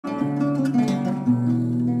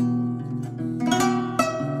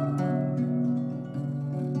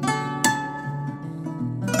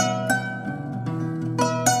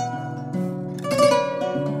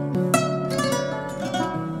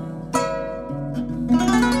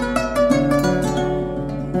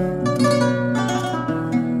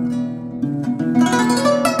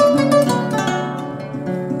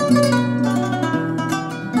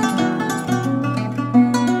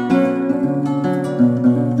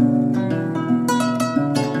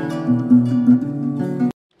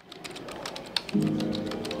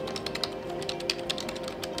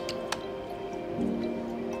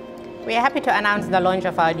happy to announce the launch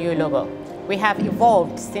of our new logo. We have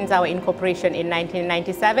evolved since our incorporation in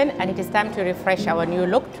 1997, and it is time to refresh our new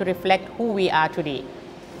look to reflect who we are today.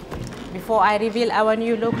 Before I reveal our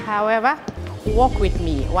new look, however, walk with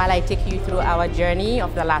me while I take you through our journey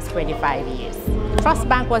of the last 25 years. Trust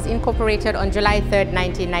Bank was incorporated on July 3rd,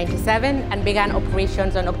 1997 and began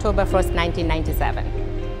operations on October 1st, 1997.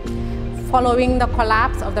 Following the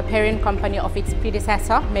collapse of the parent company of its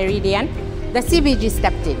predecessor, Meridian, the CBG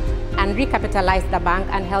stepped in and recapitalized the bank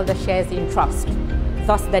and held the shares in trust,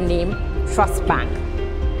 thus the name Trust Bank.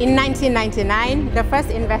 In 1999, the first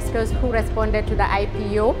investors who responded to the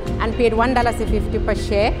IPO and paid $1.50 per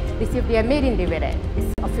share received their maiden dividend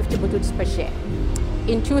of 50 bututs per share.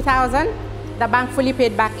 In 2000, the bank fully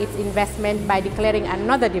paid back its investment by declaring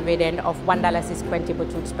another dividend of $1.20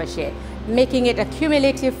 bututs per share, making it a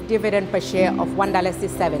cumulative dividend per share of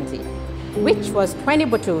 $1.70, which was 20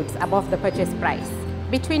 bututs above the purchase price.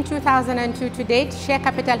 Between 2002 to date, share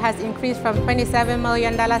capital has increased from $27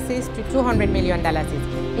 million to $200 million,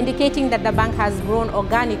 indicating that the bank has grown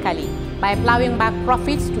organically by plowing back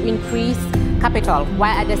profits to increase capital,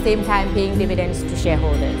 while at the same time paying dividends to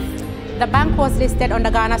shareholders. The bank was listed on the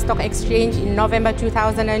Ghana Stock Exchange in November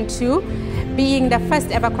 2002, being the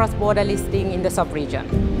first ever cross-border listing in the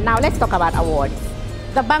sub-region. Now let's talk about awards.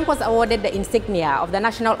 The bank was awarded the insignia of the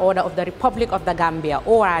National Order of the Republic of the Gambia,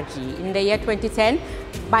 ORG, in the year 2010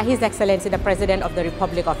 by His Excellency the President of the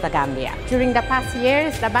Republic of the Gambia. During the past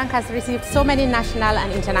years, the bank has received so many national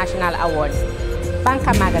and international awards.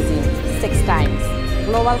 Banker Magazine, 6 times.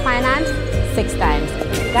 Global Finance, 6 times.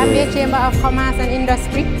 Gambia Chamber of Commerce and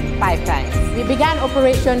Industry, 5 times. We began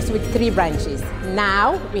operations with 3 branches.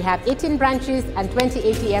 Now, we have 18 branches and 20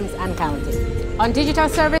 ATMs and counting. On digital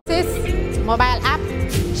services, mobile app,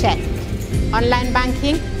 check. Online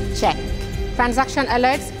banking, check. Transaction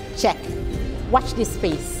alerts, check. Watch this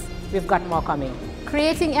space. We've got more coming.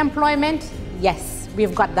 Creating employment, yes,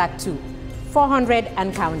 we've got that too. 400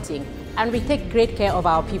 and counting. And we take great care of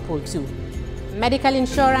our people too. Medical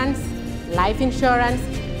insurance, life insurance,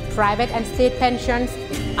 private and state pensions,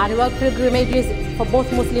 annual pilgrimages for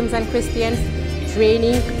both Muslims and Christians,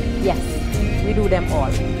 training, yes, we do them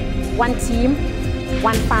all. One team,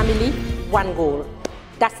 one family, one goal.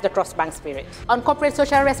 That's the Trust Bank spirit. On corporate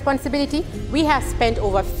social responsibility, we have spent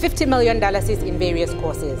over $50 million in various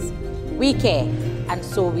causes. We care, and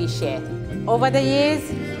so we share. Over the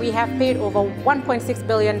years, we have paid over $1.6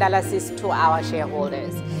 billion to our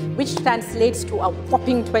shareholders, which translates to a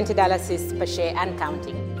whopping $20 per share and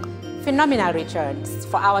counting. Phenomenal returns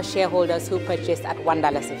for our shareholders who purchased at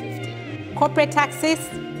 $1.50. Corporate taxes,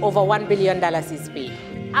 over $1 billion is paid.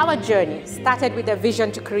 Our journey started with a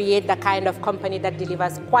vision to create the kind of company that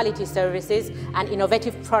delivers quality services and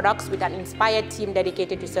innovative products with an inspired team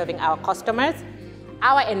dedicated to serving our customers,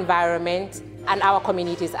 our environment, and our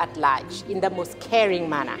communities at large in the most caring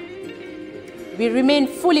manner. We remain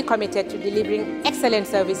fully committed to delivering excellent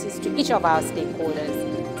services to each of our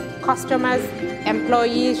stakeholders, customers,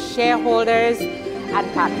 employees, shareholders,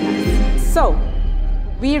 and partners. So,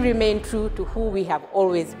 we remain true to who we have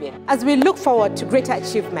always been. As we look forward to greater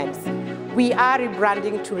achievements, we are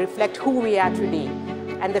rebranding to reflect who we are today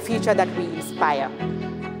and the future that we inspire.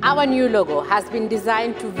 Our new logo has been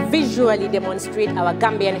designed to visually demonstrate our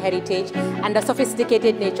Gambian heritage and the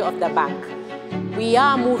sophisticated nature of the bank. We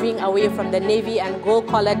are moving away from the navy and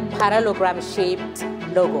gold-colored parallelogram-shaped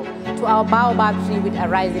logo to our baobab tree with a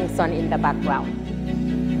rising sun in the background.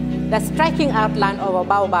 The striking outline of a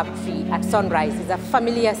baobab tree at sunrise is a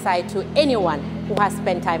familiar sight to anyone who has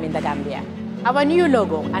spent time in the Gambia. Our new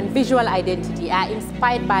logo and visual identity are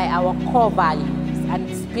inspired by our core values and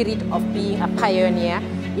spirit of being a pioneer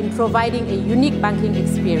in providing a unique banking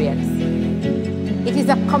experience. It is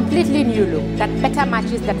a completely new look that better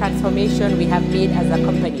matches the transformation we have made as a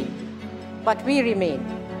company. But we remain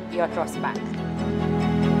your Trust Bank.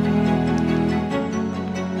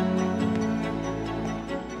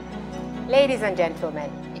 Ladies and gentlemen,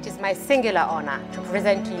 it is my singular honor to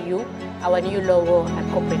present to you our new logo and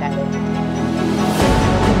corporate identity.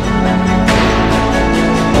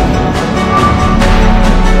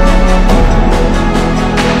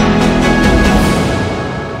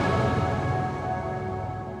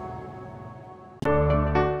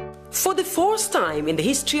 For the first time in the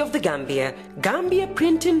history of the Gambia, Gambia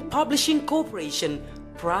Printing Publishing Corporation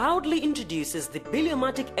proudly introduces the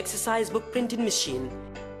Biliomatic exercise book printing machine.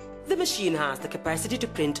 The machine has the capacity to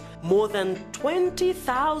print more than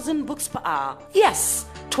 20,000 books per hour. Yes,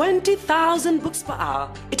 20,000 books per hour.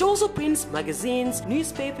 It also prints magazines,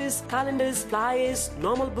 newspapers, calendars, flyers,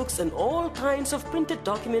 normal books and all kinds of printed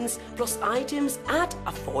documents plus items at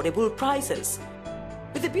affordable prices.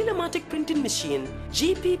 With the Biliomatic printing machine,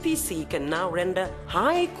 GPPC can now render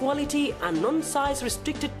high-quality and non-size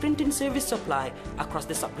restricted printing service supply across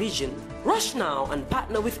the sub-region. Rush now and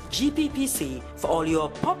partner with GPPC for all your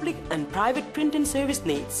public and private printing service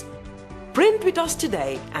needs. Print with us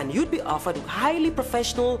today and you'd be offered highly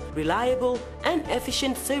professional, reliable and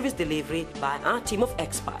efficient service delivery by our team of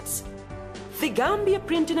experts. The Gambia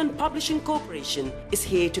Printing and Publishing Corporation is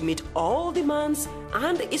here to meet all demands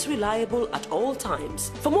and is reliable at all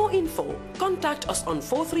times. For more info, contact us on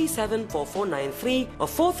 437-4493 or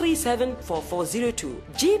 437-4402.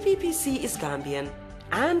 GPPC is Gambian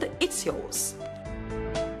and it's yours.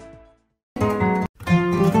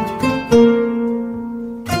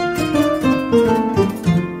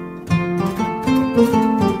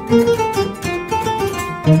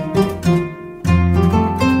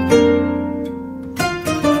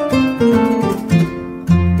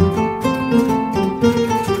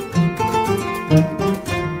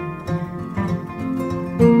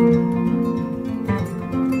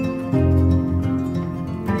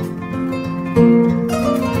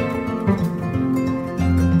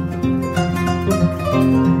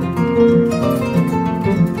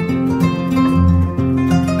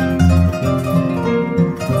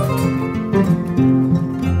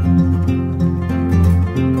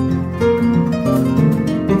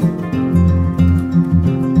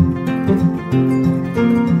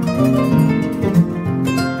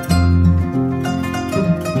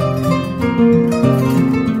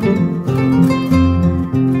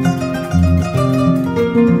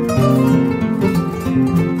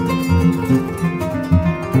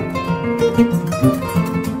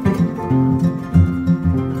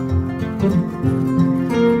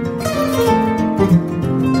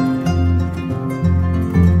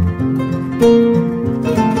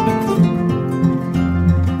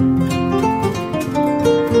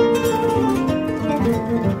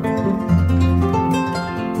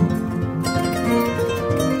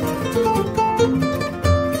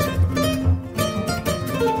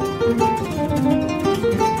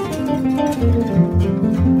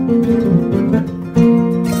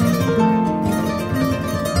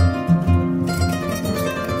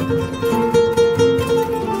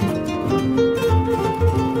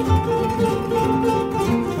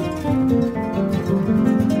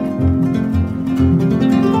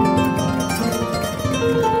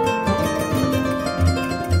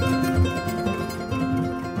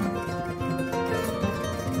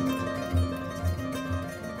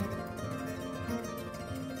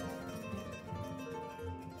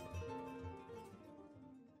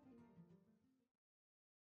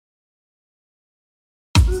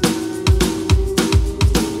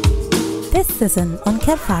 This season on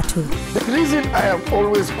Kerr Fatou. The reason I have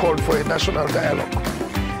always called for a national dialogue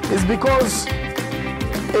is because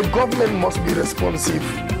a government must be responsive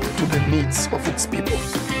to the needs of its people.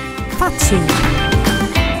 Fatou.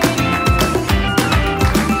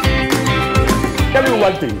 Tell you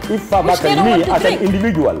one thing, if me as an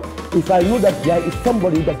individual, if I know that there is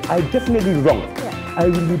somebody that I definitely wrong, I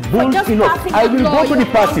will be bold enough. I will go to the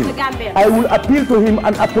person. I will appeal to him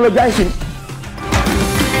and apologize him.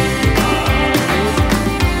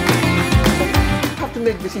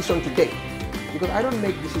 Make decision today because I don't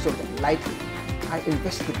make decisions lightly. I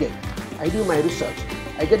investigate, I do my research,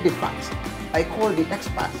 I get the facts, I call the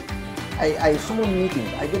experts, I summon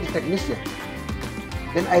meetings, I get the technician,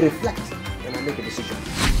 then I reflect and I make a decision.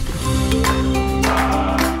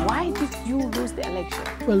 Why did you lose the election?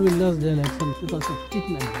 Well, we lost the election because of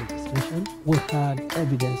cheating and registration. We had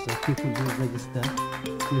evidence of people being registered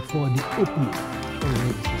before the opening of the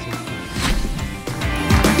registration.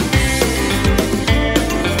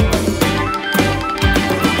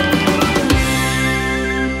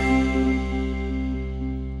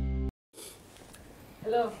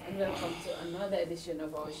 Hello and welcome to another edition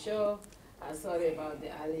of our show. Sorry about the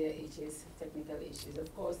earlier issues, technical issues.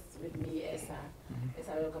 Of course, with me, Sarr.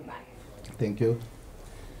 Sarr, welcome back. Thank you.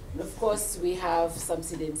 And of course, we have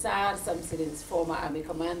Samsideen Sarr, Samsideen's former army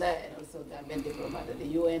commander and also Gambian diplomat at the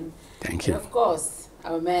UN. Thank you. And of course,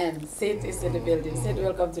 our man, Sait, is in the building. Sait,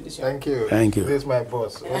 welcome to the show. Thank you. Thank you. This is my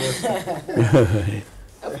boss.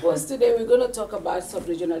 Of course, today we're going to talk about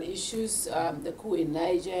sub-regional issues, the coup in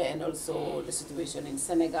Niger and also the situation in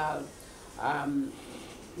Senegal.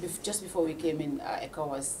 Just before we came in,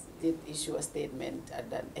 ECOWAS did issue a statement at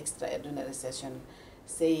an extraordinary session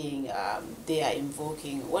saying they are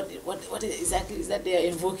invoking, what exactly is that they are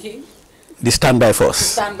invoking? The standby force. The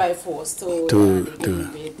standby force to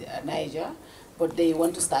invade Niger, but they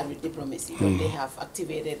want to start with diplomacy, but they have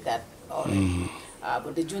activated that already.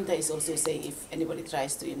 But the junta is also saying if anybody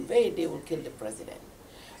tries to invade, they will kill the president.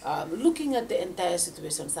 Looking at the entire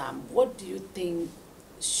situation, Sam, what do you think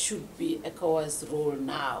should be ECOWAS' role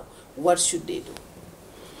now? What should they do?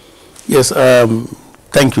 Yes,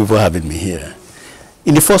 thank you for having me here.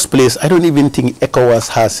 In the first place, I don't even think ECOWAS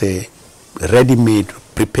has a ready-made,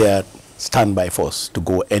 prepared standby force to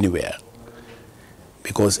go anywhere.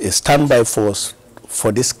 Because a standby force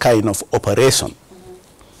for this kind of operation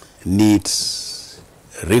needs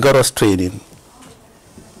rigorous training,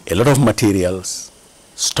 a lot of materials,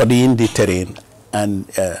 studying the terrain, and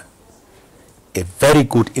a very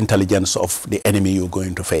good intelligence of the enemy you're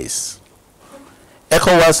going to face.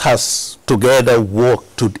 ECOWAS has together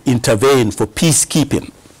worked to intervene for peacekeeping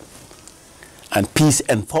and peace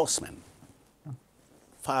enforcement,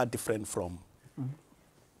 far different from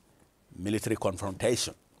military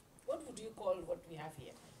confrontation. What would you call what we have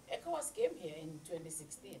here? ECOWAS came here in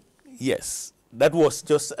 2016. Yes, that was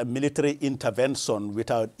just a military intervention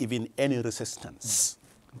without even any resistance.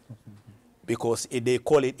 Because they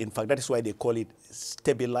call it, in fact, that is why they call it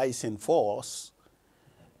stabilizing force,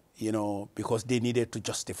 you know, because they needed to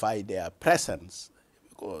justify their presence.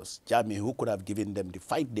 Because Jammeh, who could have given them the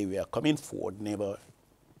fight they were coming for, never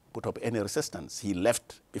put up any resistance. He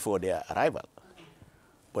left before their arrival.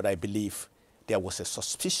 But I believe there was a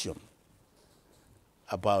suspicion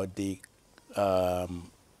about the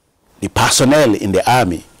personnel in the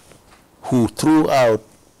army who throughout,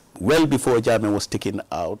 well before Jammeh was taken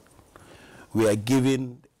out, we are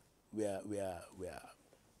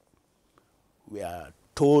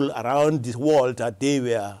told around the world that they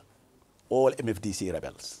were all MFDC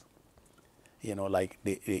rebels. You know, like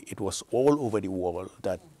it was all over the world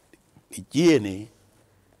that the GNA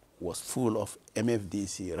was full of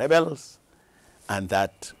MFDC rebels, and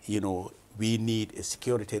that, you know, we need a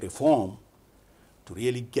security reform to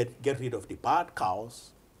really get rid of the bad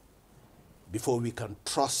cows before we can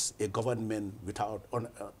trust a government without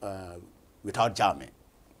Jammeh,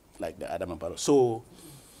 like the Adam and Barrow. So,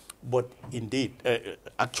 but indeed,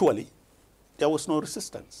 actually, there was no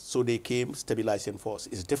resistance. So they came, stabilizing force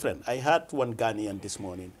is different. I had one Ghanaian this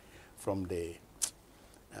morning from the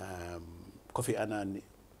Kofi Annan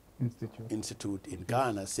Institute in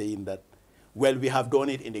Ghana saying that, well, we have done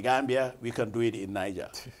it in the Gambia, we can do it in Niger.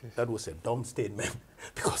 That was a dumb statement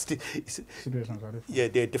because yeah,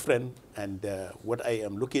 they're different. And what I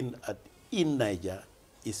am looking at in Niger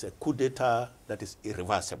is a coup d'etat that is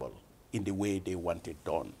irreversible in the way they want it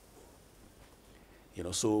done. You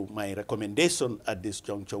know, so my recommendation at this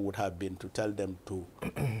juncture would have been to tell them to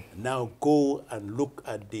now go and look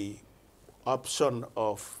at the option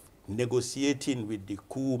of negotiating with the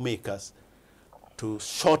coup makers to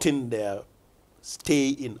shorten their stay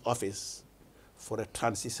in office for a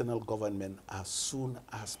transitional government as soon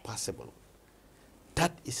as possible.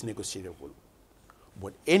 That is negotiable.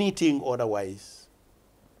 But anything otherwise,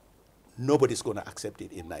 nobody's going to accept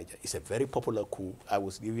it in Niger. It's a very popular coup. I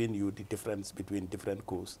was giving you the difference between different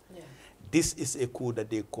coups. Yeah. This is a coup that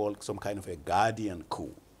they call some kind of a guardian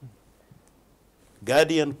coup.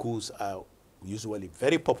 Guardian coups are usually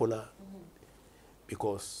very popular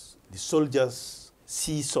because the soldiers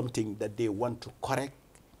see something that they want to correct,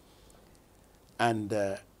 and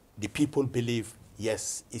the people believe,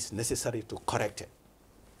 yes, it's necessary to correct it.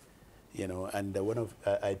 You know, and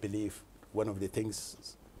I believe one of the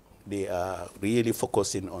things they are really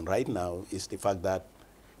focusing on right now is the fact that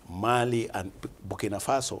Mali and Burkina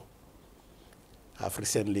Faso have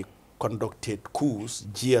recently conducted coups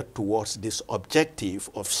geared towards this objective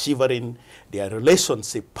of severing their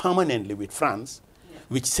relationship permanently with France,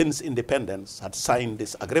 which since independence had signed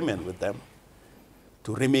this agreement with them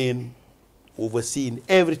to remain overseeing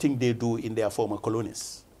everything they do in their former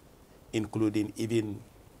colonies, including even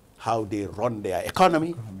how they run their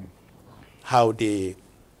economy, how they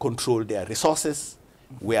control their resources,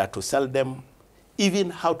 where to sell them, even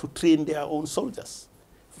how to train their own soldiers.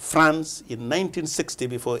 France, in 1960,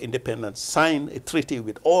 before independence, signed a treaty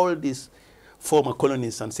with all these former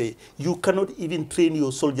colonies and say, you cannot even train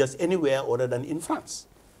your soldiers anywhere other than in France.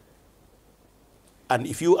 And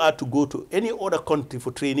if you are to go to any other country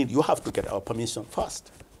for training, you have to get our permission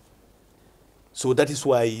first. So that is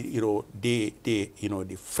why, you know, the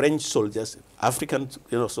French soldiers,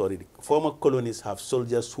 the former colonies have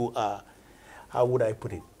soldiers who are, how would I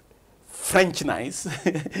put it,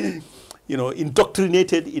 French-nized, you know,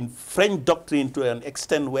 indoctrinated in French doctrine to an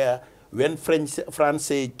extent where when France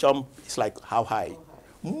say jump, it's like how high.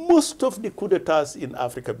 Most of the coup d'etats in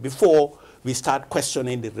Africa, before we start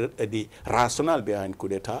questioning the rationale behind coup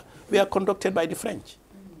d'etat, we are conducted by the French.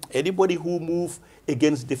 Anybody who moves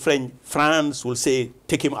against the French, France will say,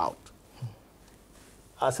 take him out.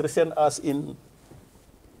 As recent as in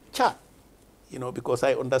Chad, you know, because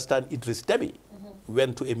I understand Idriss Déby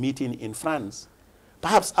went to a meeting in France,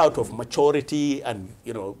 perhaps out of maturity and,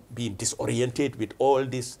 you know, being disoriented with all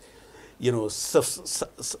this, you know, service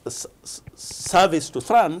to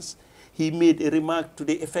France. He made a remark to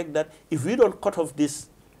the effect that if we don't cut off this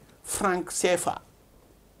franc CFA,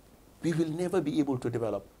 we will never be able to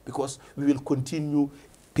develop, because we will continue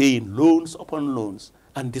paying loans upon loans,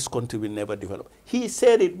 and this country will never develop. He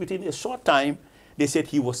said it within a short time. They said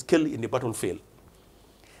he was killed in the battlefield.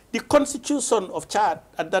 The constitution of Chad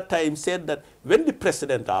at that time said that when the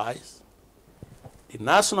president dies, the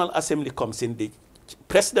National Assembly comes in, the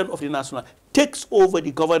president of the National takes over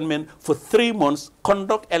the government for 3 months,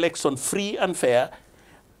 conduct election free and fair,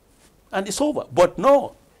 and it's over. But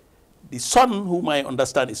no, the son, whom I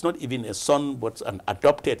understand is not even a son, but an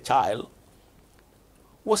adopted child,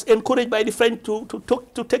 was encouraged by the French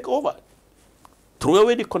to take over, threw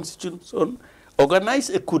away the constitution,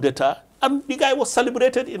 organized a coup d'etat, and the guy was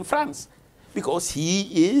celebrated in France because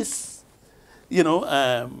he is, you know,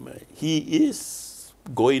 he is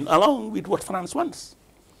going along with what France wants.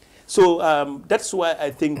 So that's why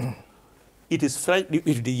I think it is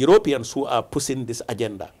the Europeans who are pushing this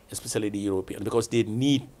agenda, especially the Europeans, because they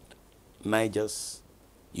need Niger's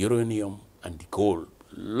uranium and the gold,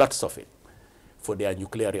 lots of it, for their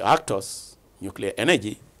nuclear reactors, nuclear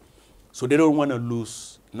energy. So they don't want to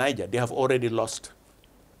lose Niger. They have already lost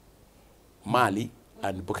Mali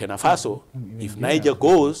and Burkina Faso. If Niger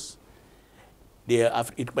goes,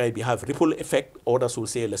 it might have ripple effect. Others will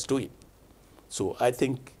say, let's do it. So I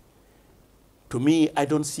think, to me, I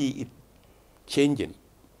don't see it changing.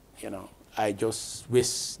 You know, I just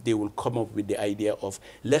wish they will come up with the idea of,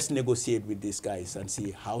 let's negotiate with these guys and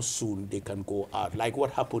see how soon they can go out. Like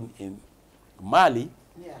what happened in Mali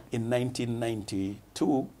in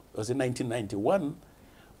 1992, was it 1991,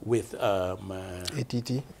 with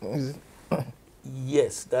ATT.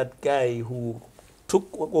 Yes, that guy who took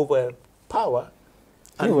over power,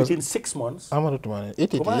 and within 6 months, ATT,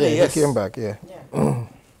 yes, he came back,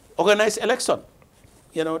 organized election.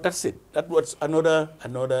 You know, that's it. That was another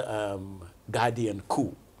Guardian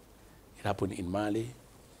coup. It happened in Mali,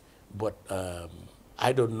 but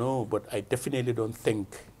I don't know. But I definitely don't think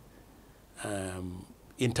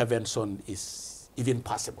intervention is even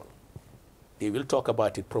possible. They will talk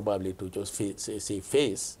about it probably to just say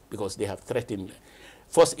face, because they have threatened.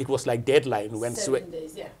 First, it was like deadline when 7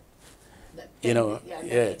 days, you know,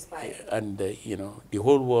 and you know, the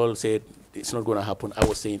whole world said it's not going to happen. I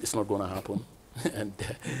was saying it's not going to happen, and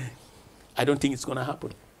I don't think it's going to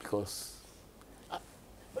happen because.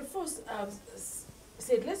 But first,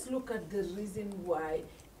 Sait, let's look at the reason why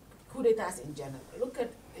coup d'etats in general. Look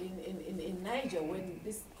at in Niger, when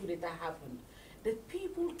this coup d'etat happened, the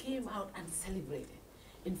people came out and celebrated.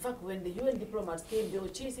 In fact, when the UN diplomats came, they were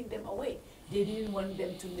chasing them away. They didn't want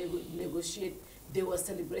them to negotiate. They were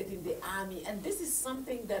celebrating the army. And this is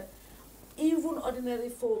something that even ordinary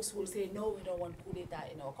folks will say, no, we don't want coup d'etat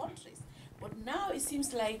in our countries. But now it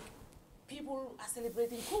seems like people are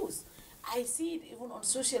celebrating coups. I see it even on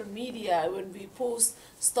social media when we post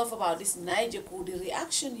stuff about this Niger coup, the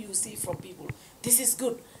reaction you see from people, this is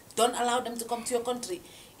good, don't allow them to come to your country.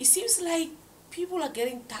 It seems like people are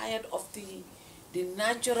getting tired of the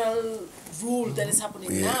natural rule that is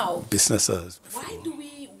happening now. Businesses. Why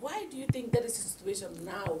do you think that is the situation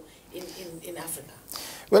now in Africa?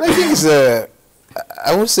 Well, I think it's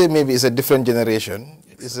I would say maybe it's a different generation.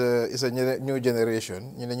 It's a new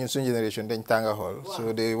generation. You know, new generation, then tanga hall. Wow.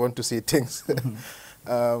 So they want to see things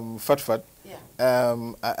fat. Yeah.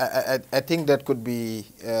 I think that could be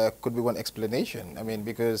one explanation. I mean,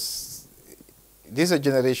 because this is a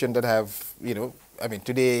generation that have, you know, I mean,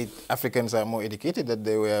 today Africans are more educated than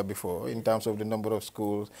they were before in terms of the number of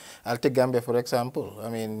schools. I'll take Gambia, for example. I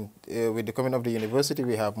mean, with the coming of the university,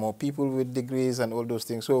 we have more people with degrees and all those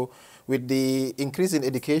things. So with the increase in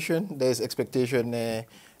education, there's expectation,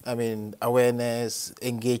 I mean, awareness,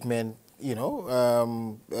 engagement, you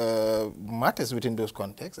know, matters within those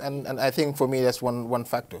contexts. And I think for me, that's one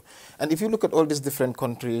factor. And if you look at all these different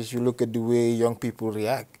countries, you look at the way young people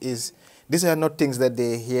react, these are not things that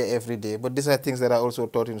they hear every day, but these are things that are also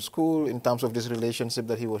taught in school in terms of this relationship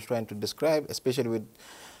that he was trying to describe, especially with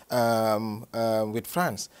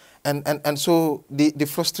France. And so the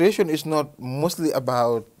frustration is not mostly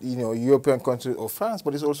about, you know, European countries or France,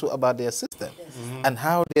 but it's also about their system and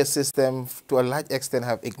how their system, to a large extent,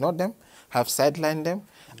 have ignored them, have sidelined them,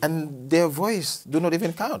 and their voice do not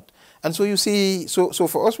even count. And so you see, so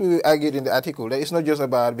for us, we argued in the article that it's not just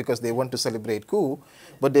about because they want to celebrate coup,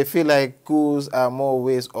 but they feel like coups are more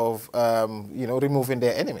ways of, you know, removing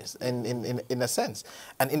their enemies in a sense.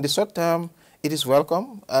 And in the short term, it is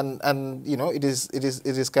welcome, and you know, it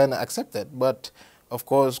is kind of accepted. But of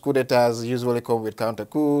course, coup d'etats usually come with counter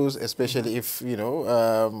coups, especially if, you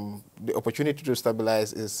know, the opportunity to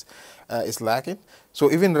stabilize is lacking. So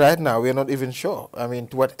even right now, we are not even sure. I mean,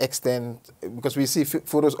 to what extent, because we see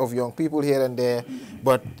photos of young people here and there,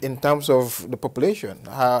 but in terms of the population,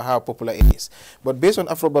 how popular it is. But based on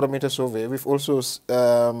Afrobarometer survey, we've also,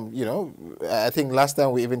 you know, I think last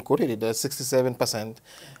time we even quoted it, that 67%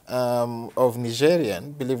 of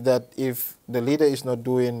Nigerians believe that if the leader is not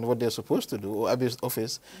doing what they're supposed to do or abuse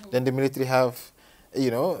office, then the military have,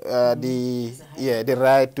 you know, the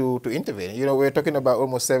right to intervene. You know, we're talking about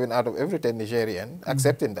almost 7 out of every 10 Nigerian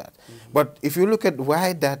accepting that. But if you look at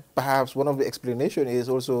why that, perhaps one of the explanations is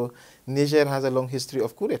also Niger has a long history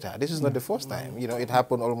of coup d'etat. This is not the first time. You know, it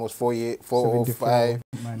happened almost 4 or 5.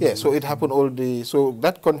 Yeah, so it happened so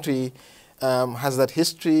that country has that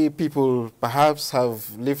history. People perhaps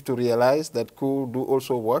have lived to realize that coup do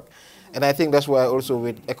also work. And I think that's why also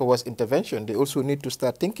with ECOWAS intervention, they also need to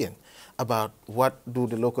start thinking about what do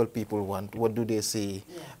the local people want, what do they see,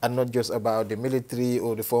 and not just about the military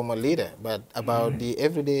or the former leader, but about the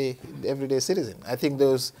everyday citizen. I think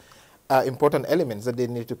those are important elements that they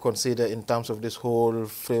need to consider in terms of this whole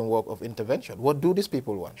framework of intervention. What do these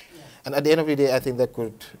people want? And at the end of the day, I think that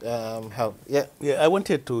could help. Yeah, I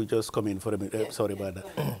wanted to just come in for a minute. Sorry about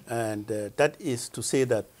that. And that is to say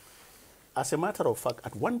that, as a matter of fact,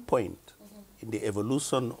 at one point in the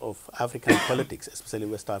evolution of African politics, especially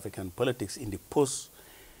West African politics, in the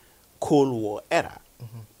post-Cold War era,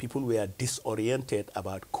 people were disoriented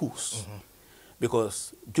about coups.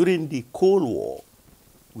 Because during the Cold War,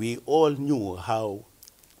 we all knew how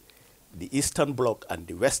the Eastern Bloc and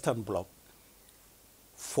the Western Bloc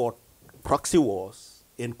fought proxy wars,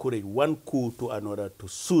 encouraged one coup to another to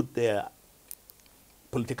suit their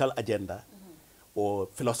political agenda or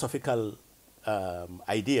philosophical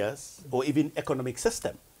ideas, or even economic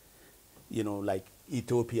system. You know, like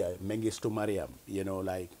Ethiopia, Mengistu Mariam, you know,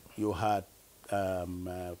 like you had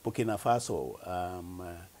Burkina Faso,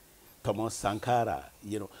 Thomas Sankara,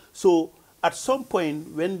 you know. So at some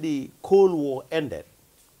point when the Cold War ended,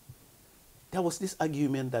 there was this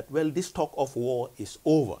argument that, well, this talk of war is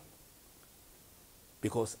over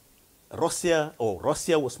because Russia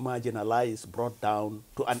was marginalized, brought down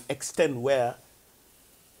to an extent where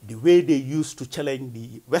the way they used to challenge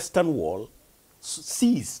the Western world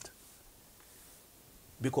ceased.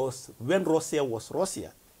 Because when Russia was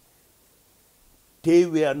Russia, they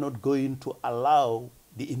were not going to allow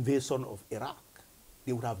the invasion of Iraq.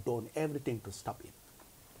 They would have done everything to stop it.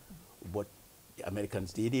 But the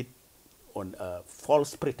Americans did it on a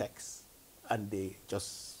false pretext, and they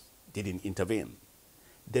just didn't intervene.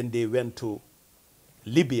 Then they went to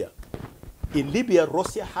Libya. In Libya,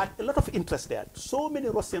 Russia had a lot of interest there. So many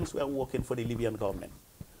Russians were working for the Libyan government.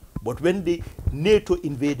 But when the NATO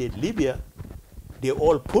invaded Libya, they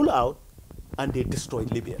all pulled out and they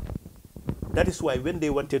destroyed Libya. That is why when they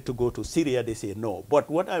wanted to go to Syria, they say no. But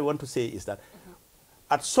what I want to say is that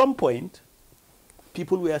at some point,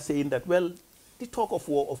 people were saying that, well, the talk of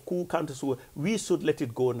war, of coup, counters war, we should let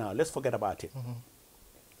it go now. Let's forget about it.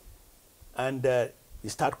 And you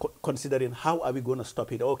start considering how are we going to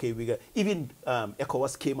stop it. Okay, even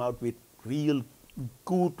ECOWAS came out with real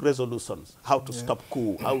good resolutions, how to stop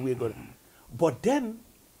coup, how we're going to. But then,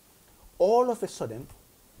 all of a sudden,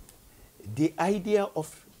 the idea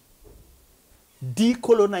of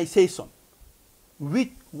decolonization,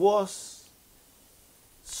 which was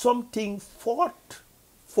something fought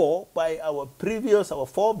for by our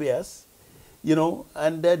forebears, you know,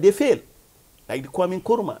 and they failed. Like the Kwame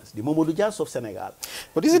Nkrumahs, the Mamadou Dias of Senegal.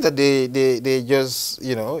 But is it that they just,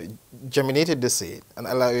 you know, germinated the seed and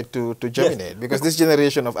allow it to germinate? Because this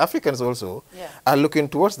generation of Africans also are looking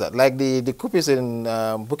towards that. Like the coupis in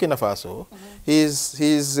Burkina Faso,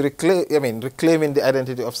 he's reclaiming the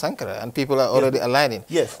identity of Sankara, and people are already aligning.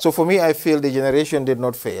 So for me, I feel the generation did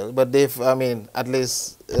not fail, but they've, at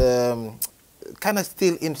least kind of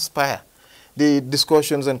still inspire the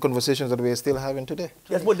discussions and conversations that we are still having today.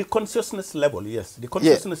 Yes, but the consciousness level, the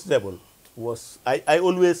consciousness level was, I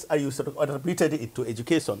used to attributed it to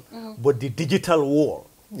education, but the digital war,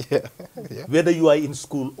 whether you are in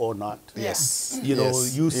school or not, you know,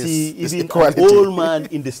 you see even an old man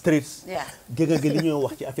in the streets,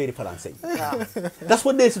 that's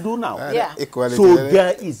what they do now. So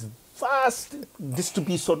there is fast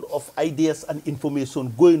distribution of ideas and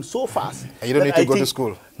information going so fast. And you don't need to go to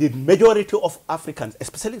school. The majority of Africans,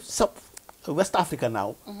 especially West Africa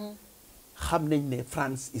now,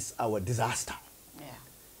 France is our disaster.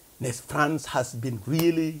 France has been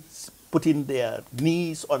really putting their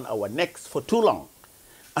knees on our necks for too long.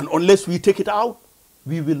 And unless we take it out,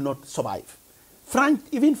 we will not survive.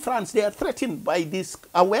 Even France, they are threatened by this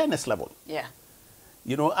awareness level. Yeah.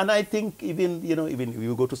 You know, and I think even if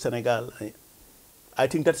you go to Senegal, I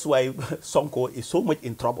think that's why Sonko is so much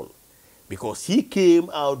in trouble. Because he came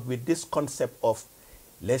out with this concept of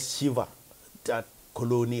let's shiver that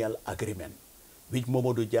colonial agreement, which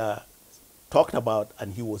Mamadou Dia talked about,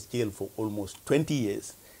 and he was jailed for almost 20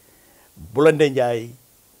 years. Blondin Ndiaye,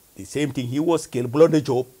 the same thing, he was killed. Blondin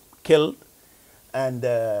Diop killed. And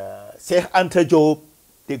Sheikh Anta Diop,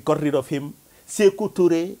 they got rid of him. Sekou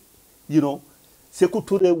Touré, Sekou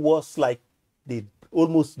Touré was like, they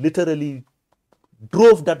almost literally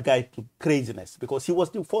drove that guy to craziness because he was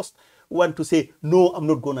the first one to say, no, I'm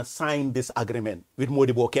not going to sign this agreement with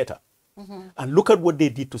Modibo Keita. And look at what they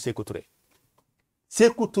did to Sekou Touré.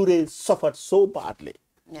 Sekou Touré suffered so badly.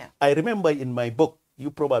 Yeah. I remember in my book,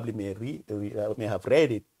 you probably may have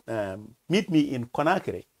read it, Meet Me in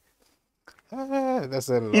Conakry. That's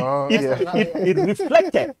a long, it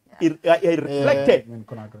reflected, the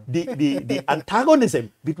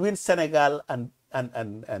antagonism between Senegal and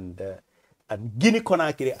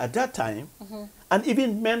Guinea-Conakry at that time, and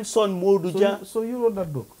even mentioned Modou. So you wrote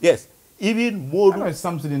that book? Yes. Even Modou. I know it's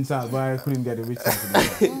Samsideen Sarr, but I couldn't get it. Which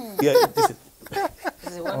Samsideen? Yeah,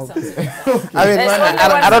 I mean,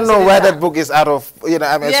 I don't know why that book is out of,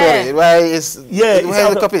 sorry, why is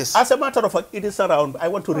the copies? As a matter of fact, it is around. I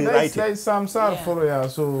want to rewrite it. There is some Sarr follow,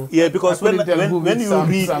 so... Yeah, because when you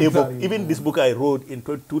read a book, even this book I wrote in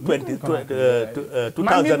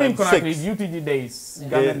 2006,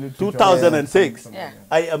 2006,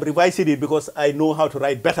 I am revising it because I know how to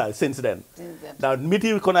write better since then. Now,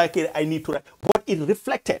 Meeting with Conakry, I need to write. But it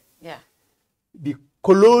reflected the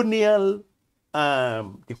colonial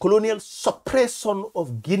suppression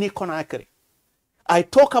of Guinea-Conakry. I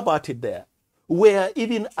talk about it there, where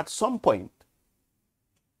even at some point,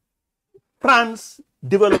 France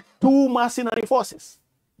developed two mercenary forces.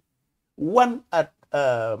 One at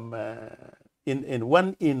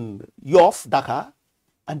one in Yoff, Dakar,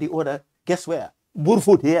 and the other, guess where?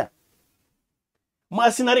 Burfoot here.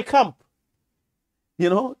 Mercenary camp.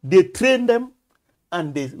 They trained them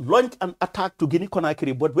and they launched an attack to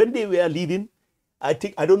Guinea-Conakry. But when they were leaving, I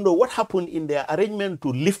don't know what happened in their arrangement to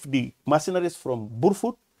lift the mercenaries from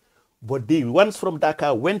Burfoot, but the ones from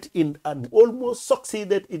Dakar went in and almost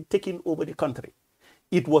succeeded in taking over the country.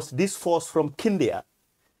 It was this force from Kindia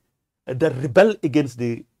that rebelled against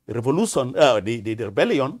the revolution, the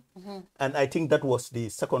rebellion, and I think that was the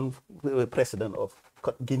second president of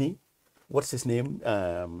Guinea. What's his name?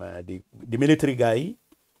 The military guy.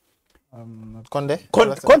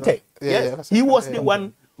 Conte. Yes, he was the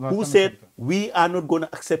one who said, we are not going to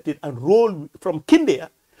accept it, and roll from Kindia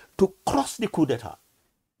to cross the coup d'etat.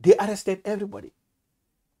 They arrested everybody.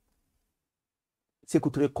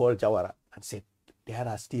 Sekou Touré called Jawara and said, there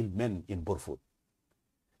are still men in Burfoot.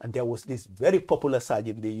 And there was this very popular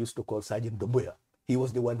sergeant they used to call Sergeant Domboya. He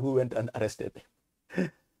was the one who went and arrested them.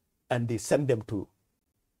 And they sent them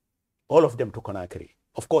all of them to Conakry.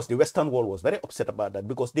 Of course, the Western world was very upset about that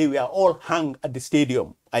because they were all hung at the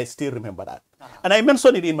stadium. I still remember that. And I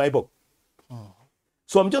mentioned it in my book.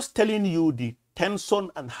 So I'm just telling you the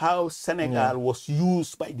tension and how Senegal was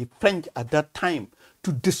used by the French at that time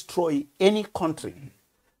to destroy any country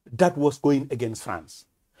that was going against France.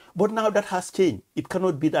 But now that has changed. It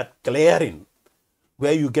cannot be that glaring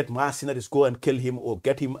where you get mercenaries, go and kill him, or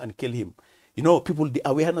get him and kill him. People, the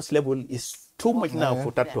awareness level is too much now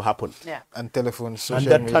for that to happen. And telephone, social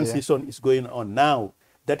media. And that media. transition is going on now.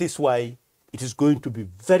 That is why it is going to be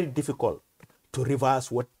very difficult to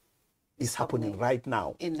reverse what is happening right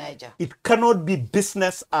now. In Niger. It cannot be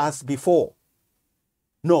business as before.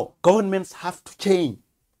 No, governments have to change.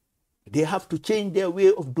 They have to change their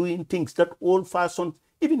way of doing things. That old-fashioned,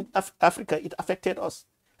 even Africa, it affected us.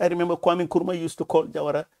 I remember Kwame Nkrumah used to call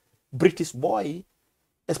Jawara British boy,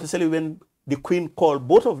 especially when the Queen called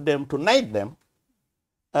both of them to knight them.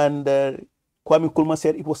 And Kwame Nkrumah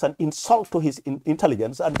said it was an insult to his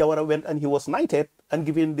intelligence. And Jawara went and he was knighted and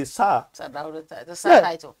given the Sarr. The Sarr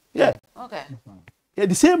title. Yeah. Okay. At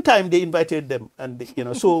the same time, they invited them.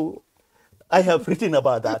 And, so I have written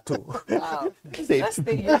about that too. Wow.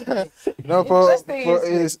 Interesting.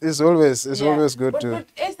 It's always good to... But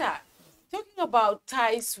Esther, talking about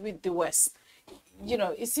ties with the West,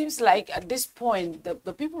 it seems like at this point,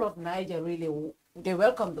 the people of Niger really, they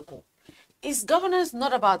welcome the coup. Is governance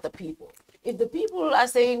not about the people? If the people are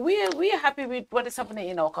saying, we are happy with what is happening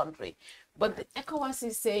in our country, but the ECOWAS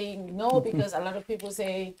is saying no, because a lot of people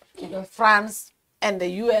say France and the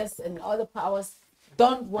US and other powers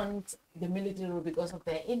don't want the military because of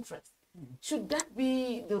their interest. Should that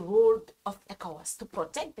be the role of ECOWAS to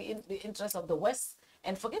protect the interests of the West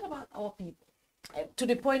and forget about our people to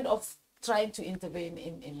the point of trying to intervene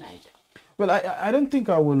in Niger? Well, I don't think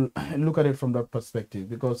I will look at it from that perspective,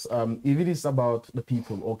 because if it is about the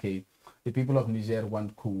people, okay, the people of Niger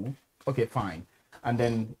want coup, okay, fine. And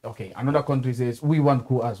then, okay, another country says, we want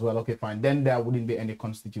coup as well, okay, fine. Then there wouldn't be any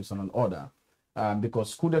constitutional order.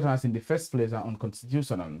 Because coup d'etats in the first place are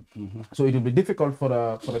unconstitutional. So it will be difficult for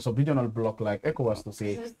a sub-regional bloc like ECOWAS to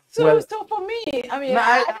say, so for me, I mean, no,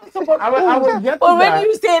 I don't support I will get to but when that.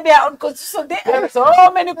 you say they are unconstitutional, there are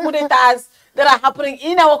so many coup d'etats that are happening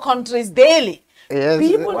in our countries daily. Yes,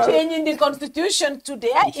 People well, changing the constitution to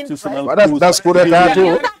their interest. But that's coup d'etat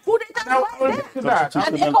too.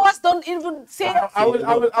 And ECOWAS don't even say. I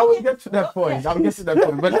will get to that point. I will get to that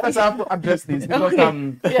point. But let's have to address this, because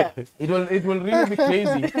it will really be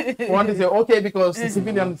crazy. One to say, okay, because the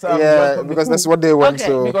civilians because that's what they want. Okay.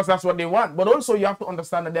 So because that's what they want. But also you have to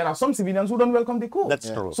understand that there are some civilians who don't welcome the coup. That's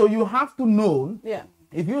true. So you have to know. Yeah.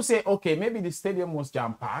 If you say, okay, maybe the stadium was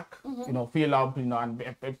jam-packed, you know, fill up, you know, and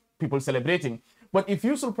people celebrating. But if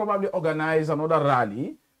you should probably organize another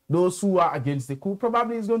rally, those who are against the coup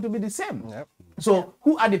probably is going to be the same. Yep. So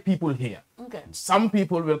who are the people here? Okay. Some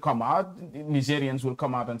people will come out, Nigerians will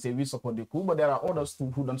come out and say we support the coup, but there are others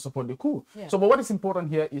too who don't support the coup. Yeah. So, but what is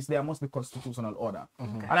important here is there must be constitutional order.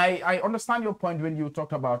 And I understand your point when you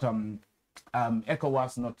talked about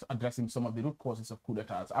ECOWAS not addressing some of the root causes of coup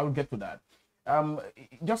d'etats. I will get to that.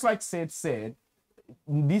 Just like Sait said,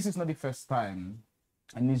 this is not the first time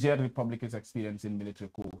a Niger Republic is experiencing military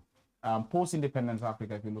coup. Post-independence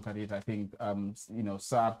Africa, if you look at it, I think, you know,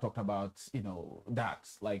 Sarr talked about, you know, that,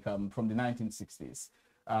 like from the 1960s,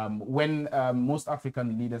 when most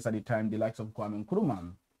African leaders at the time, the likes of Kwame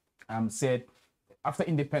Nkrumah, said, after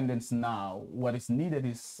independence now, what is needed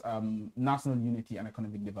is national unity and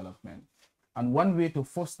economic development. And one way to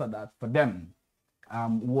foster that for them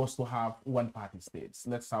was to have one-party states.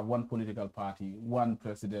 Let's have one political party, one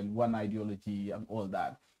president, one ideology, and all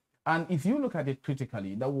that. And if you look at it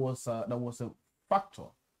critically, that was a factor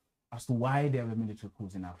as to why there were military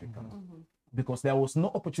coups in Africa, because there was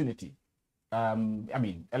no opportunity, I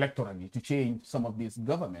mean, electorally, to change some of these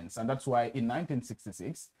governments, and that's why in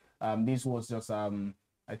 1966, this was just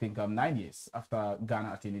I think 9 years after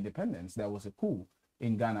Ghana attained independence, there was a coup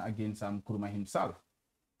in Ghana against Nkrumah himself.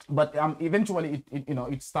 But eventually,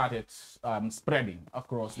 it started spreading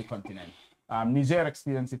across the continent. Niger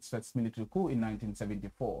experienced its first military coup in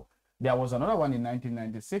 1974. There was another one in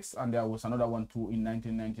 1996, and there was another one too in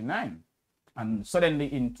 1999. And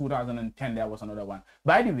suddenly in 2010, there was another one.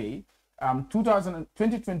 By the way,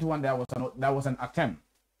 2021, there was an attempt.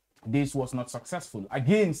 This was not successful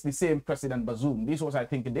against the same President Bazoum. This was, I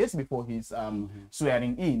think, days before his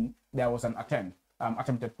swearing in. There was an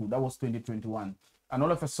attempted coup. That was 2021. And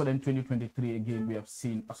all of a sudden, 2023, again, we have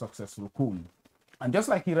seen a successful coup. And just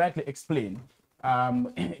like he rightly explained,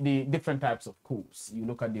 the different types of coups. You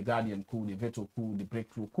look at the Guardian coup, the veto coup, the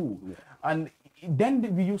breakthrough coup. Yeah. And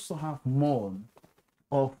then we used to have more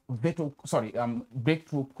of breakthrough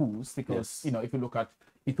coups, because, if you look at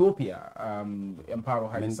Ethiopia, Emperor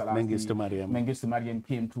Haile Selassie, Mengistu Mariam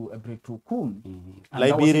came to a breakthrough coup. And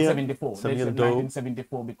Liberia, that was in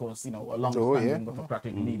 1974, because, a long-standing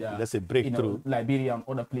autocratic leader. That's a breakthrough. Liberia and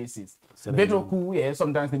other places. Breakthrough coup,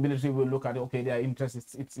 sometimes the military will look at, okay, their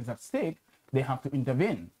interest is at stake. They have to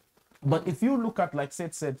intervene. But if you look at, like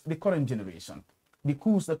Sait said, the current generation, the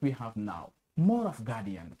coups that we have now, more of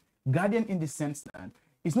Guardian in the sense that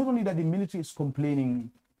it's not only that the military is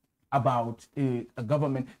complaining about a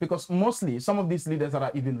government, because mostly some of these leaders that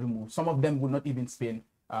are even removed, some of them will not even spend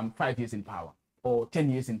 5 years in power, or 10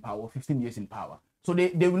 years in power, or 15 years in power. So they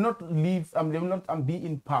will not leave, they will not be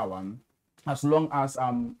in power as long as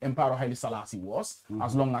Emperor Haile Selassie was,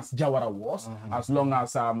 as long as Jawara was, as long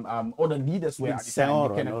as other leaders were at the time,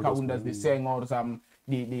 the Kenneth Kaundas, the Senghors,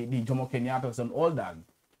 the Jomo Kenyattas, and all that.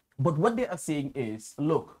 But what they are saying is,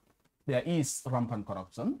 look, there is rampant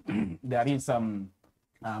corruption, there is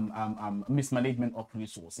mismanagement of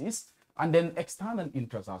resources, and then external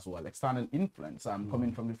interests as well, external influence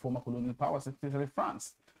coming from the former colonial powers, especially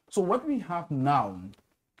France. So what we have now,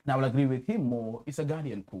 and I will agree with him more, is a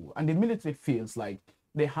Guardian coup, and the military feels like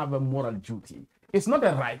they have a moral duty. It's not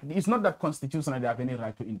a right, it's not that constitutional they have any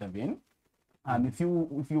right to intervene. And if you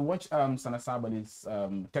watch Sana Sabali's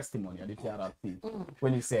testimony at the TRRP,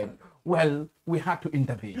 when he said, well, we had to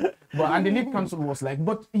intervene. And the lead counsel was like,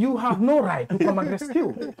 but you have no right to come and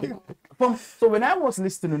rescue. So when I was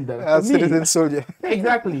listening there, citizen soldier.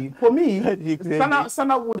 Exactly. For me,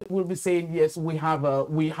 Sana will be saying, yes, we have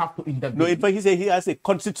to intervene. No, in fact, he said he has a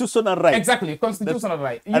constitutional right. Exactly, constitutional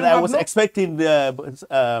right. And I was expecting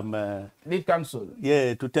the Lead counsel.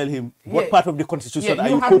 Yeah, to tell him what part of the constitution are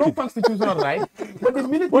you you have quoting? No constitutional right, but the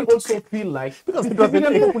military also feel like the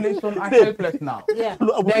civilian population are helpless now. Yeah.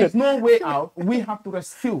 There is no way out. We have to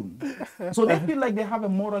rescue. So they feel like they have a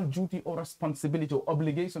moral duty or responsibility or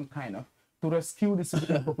obligation kind of to rescue the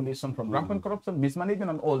civilian population from rampant corruption, mismanagement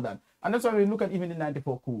and all that. And that's why we look at even the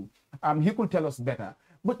 94 coup. He could tell us better.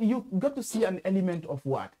 But you got to see an element of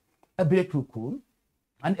what? A breakthrough coup,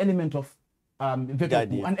 an element of veto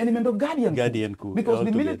coup, an element of guardian coup. Because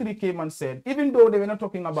the military came and said, even though they were not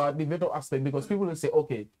talking about the veto aspect, because people will say,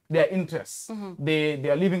 okay, their interests,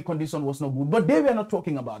 their living condition was not good, but they were not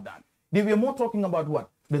talking about that. They were more talking about what?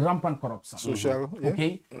 The rampant corruption. Social.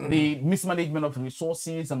 Okay? The mismanagement of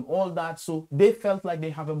resources and all that. So they felt like they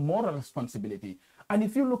have a moral responsibility. And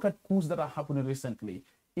if you look at coups that are happening recently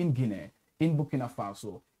in Guinea, in Burkina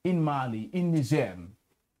Faso, in Mali, in Niger,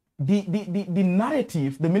 the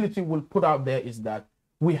narrative the military will put out there is that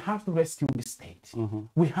we have to rescue the state.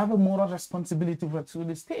 We have a moral responsibility to rescue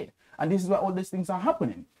the state. And this is why all these things are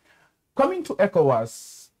happening. Coming to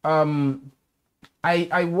ECOWAS,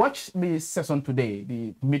 I watched the session today,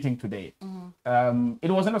 the meeting today.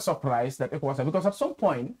 It wasn't a surprise that ECOWAS, because at some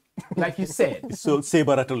point, like you said, it's all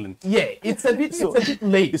saber rattling. Yeah, it's a bit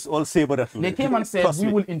late. It's all saber rattling. They came and said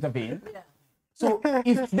we will intervene. So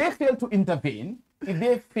if they fail to intervene,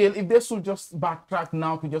 if they should just backtrack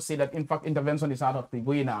now to just say that in fact intervention is out of the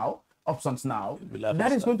way now, options now,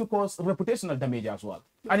 that is going to cause reputational damage as well.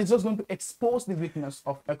 And it's just going to expose the weakness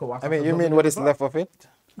of ECOWAS. I mean, you mean what is left of it?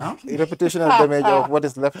 Huh? Reputational damage of what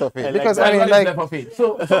is left of it. Because I mean, like, left of it.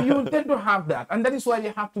 So you tend to have that, and that is why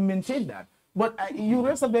you have to maintain that. But you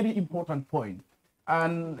raise a very important point.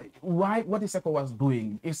 And what is ECOWAS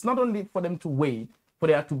doing? It's not only for them to wait for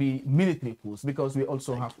there to be military coups, because we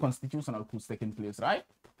also have constitutional coups taking place, right?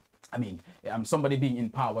 I mean, somebody being in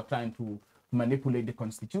power trying to manipulate the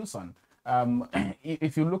constitution.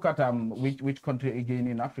 If you look at which country again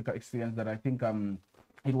in Africa experienced that, I think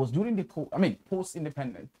it was during the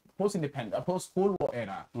post-Cold War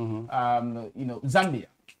era. Zambia.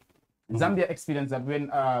 Zambia experienced that when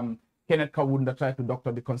Kenneth Kaunda tried to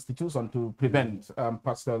doctor the constitution to prevent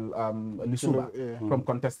Pascal Lissouba from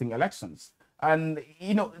contesting elections. And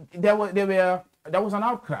there was an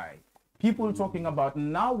outcry. People talking about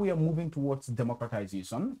now we are moving towards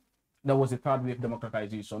democratization. There was a third wave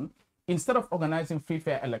democratization. Instead of organizing free,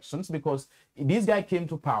 fair elections, because this guy came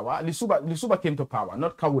to power, Lissouba came to power,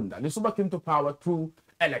 not Kaunda. Lissouba came to power through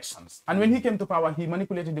elections. And when he came to power, he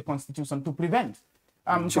manipulated the constitution to prevent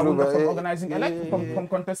Kaunda from organizing from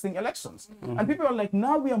contesting elections. And people are like,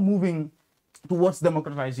 now we are moving towards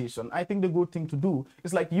democratization. I think the good thing to do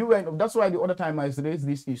is like that's why the other time I raised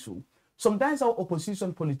this issue. Sometimes our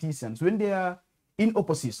opposition politicians, when they are in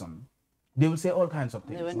opposition, they will say all kinds of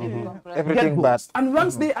things. Everything bad. And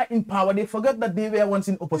once they are in power, they forget that they were once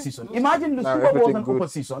in opposition. Imagine Lissouba was in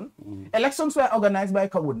opposition. Elections were organized by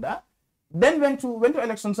Kaunda. Then went to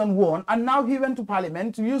elections and won. And now he went to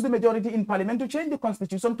parliament to use the majority in parliament to change the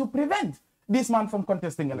constitution to prevent this man from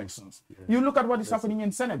contesting elections. You look at what is happening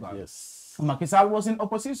in Senegal. Macky Sall was in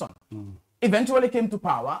opposition. Eventually came to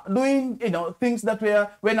power, doing things that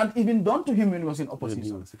were not even done to him when he was in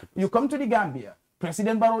opposition. You come to the Gambia,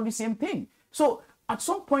 President Barrow, the same thing. So at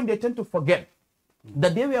some point they tend to forget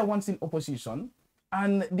that they were once in opposition,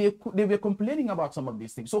 and they were complaining about some of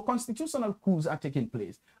these things. So constitutional coups are taking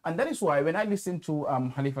place. And that is why when I listened to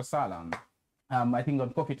Halifa Saleh, I think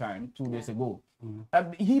on Coffee Time 2 days ago,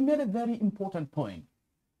 he made a very important point.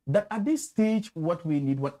 That at this stage, what we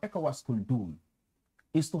need, what ECOWAS could do,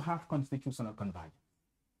 is to have constitutional convergence.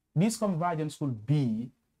 This convergence should be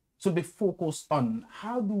focused on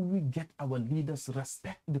how do we get our leaders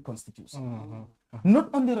respect the constitution. Not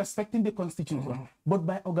only respecting the constitution, but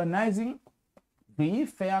by organizing free,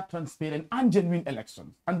 fair, transparent, and genuine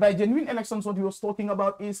elections. And by genuine elections, what he was talking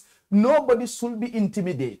about is nobody should be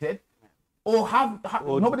intimidated or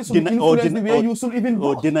nobody should be influenced the way you should even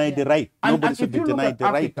vote. Or deny the right. Nobody should be denied the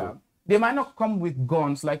right. They might not come with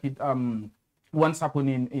guns like it once happened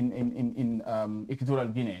in Equatorial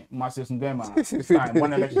Guinea. Marcus Nguema time,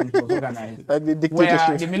 one election was organized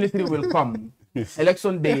where the military will come.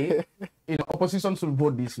 Election day, opposition should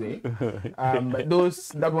vote this way. Those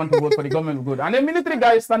that want to vote for the government will vote. And the military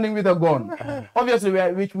guy is standing with a gun. Obviously,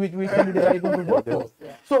 which candidate are you going to vote for?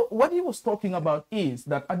 So what he was talking about is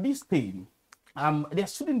that at this time, there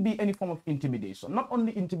shouldn't be any form of intimidation. Not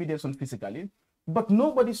only intimidation physically, But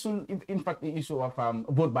nobody should, in fact, the issue of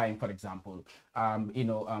vote buying, for example,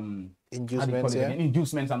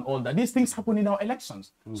 inducements and all that. These things happen in our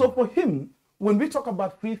elections. So for him, when we talk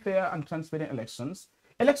about free, fair, and transparent elections,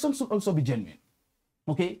 elections should also be genuine.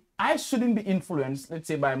 Okay, I shouldn't be influenced, let's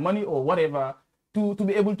say, by money or whatever, to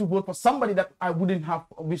be able to vote for somebody that I wouldn't have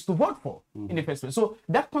wished to vote for in the first place. So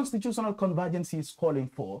that constitutional convergence he is calling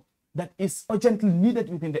for, that is urgently needed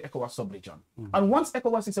within the ECOWAS sub-region. And once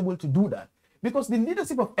ECOWAS is able to do that, because the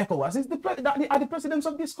leadership of ECOWAS is are the presidents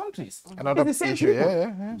of these countries. Another it's the same issue,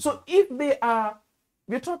 people. So if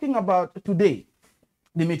we're talking about today,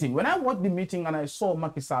 the meeting. When I watched the meeting and I saw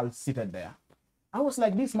Macky Sall seated there, I was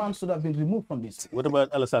like, this man should have been removed from this. What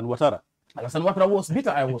about Alassane Ouattara? Alassane Ouattara was bitter,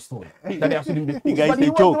 I was told. That they actually did the but he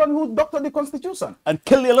was the one who doctored the constitution. And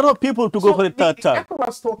killed a lot of people to go for the third term.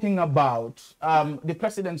 ECOWAS talking about the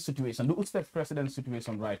president's situation, the USTEC president's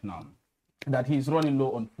situation right now, that he's running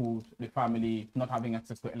low on food, the family not having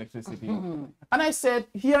access to electricity. And I said,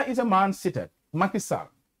 here is a man seated, Macky Sall,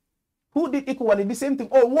 who did equally the same thing,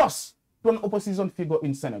 or worse, to an opposition figure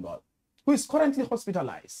in Senegal, who is currently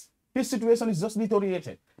hospitalized. His situation is just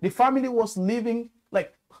deteriorated. The family was living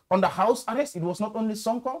like under house arrest. It was not only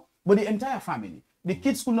Sonko, but the entire family. The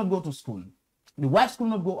kids could not go to school. The wives could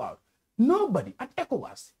not go out. Nobody at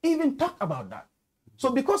ECOWAS even talked about that.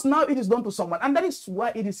 So because now it is done to someone, and that is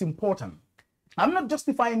why it is important. I'm not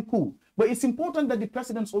justifying coup, but it's important that the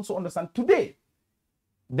presidents also understand today,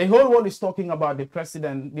 the whole world is talking about the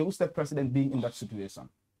president, the USTEC president being in that situation,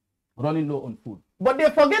 running low on food. But they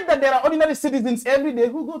forget that there are ordinary citizens every day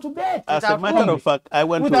who go to bed. As a matter of fact, I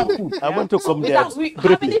want to come there. How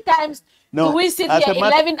many times do we sit here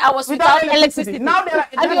 11 hours without electricity? Now there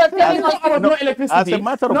are telling us no electricity. As a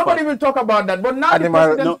matter of Nobody will talk about that. But now the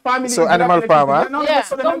president's family so animal farmer.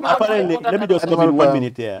 Apparently, let me just come in 1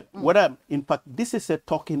 minute here. In fact, this is a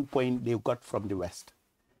talking point they got from the West.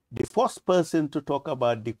 The first person to talk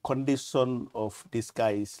about the condition of this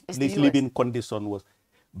guy's living condition was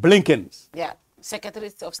Blinken's. Yeah, Secretary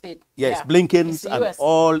of State. Yes, yeah. Blinken's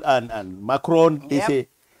and Macron. They say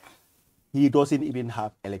he doesn't even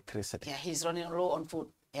have electricity. Yeah, he's running low on food.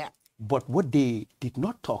 Yeah. But what they did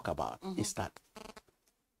not talk about is that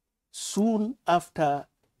soon after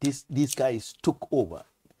these guys took over,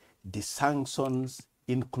 the sanctions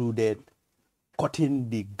included cutting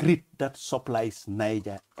the grid that supplies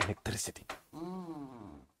Niger electricity.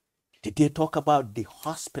 Did they talk about the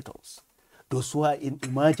hospitals, those who are in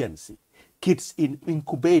emergency, kids in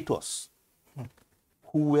incubators,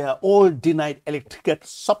 who were all denied electric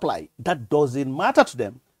supply? That doesn't matter to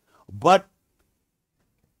them. But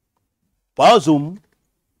Bazoum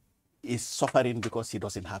is suffering because he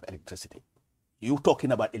doesn't have electricity. You're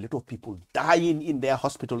talking about a lot of people dying in their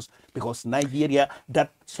hospitals because Nigeria, that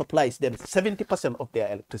supplies them 70% of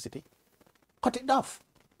their electricity, cut it off.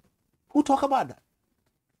 Who talk about that?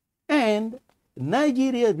 And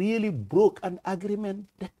Nigeria really broke an agreement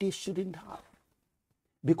that they shouldn't have,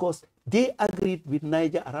 because they agreed with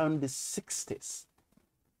Niger around the 60s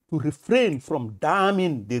to refrain from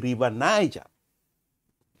damming the river Niger.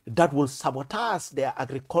 That will sabotage their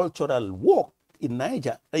agricultural work in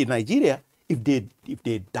Nigeria if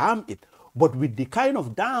they dam it. But with the kind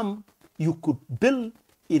of dam you could build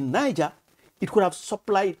in Niger, it could have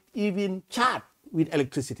supplied even Chad with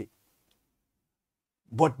electricity.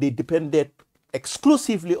 But they depended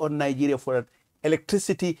exclusively on Nigeria for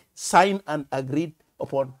electricity signed and agreed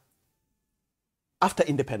upon after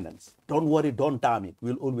independence. Don't worry, don't dam it.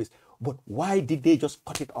 We'll always. But why did they just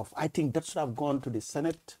cut it off? I think that should have gone to the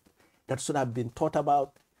Senate. That should have been thought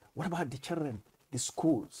about. What about the children, the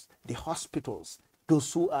schools, the hospitals,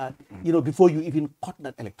 those who are, before you even cut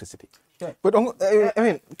that electricity? Yeah. But I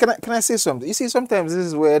mean, can I say something? You see, sometimes this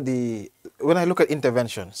is where when I look at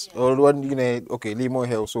interventions, or when okay, Limo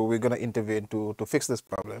Hill, so we're gonna intervene to fix this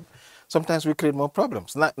problem. Sometimes we create more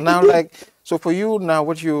problems. Now, like, so for you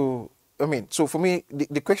now, so for me,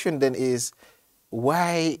 the question then is,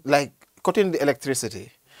 why, like, cutting the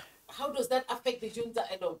electricity? How does that affect the junta?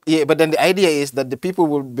 Yeah, but then the idea is that the people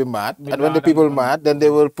will be mad, and when the people are mad, then they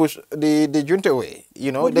will push the junta away.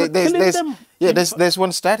 There's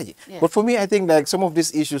one strategy. Yeah. But for me, I think like some of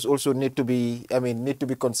these issues also need to be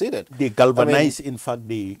considered. They galvanize, in fact,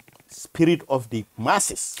 the spirit of the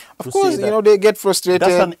masses. Of course, they get frustrated.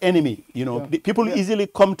 That's an enemy. People easily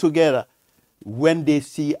come together when they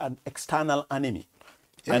see an external enemy.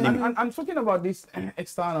 And talking about this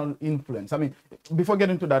external influence, I mean, before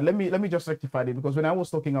getting to that, let me just rectify it, because when I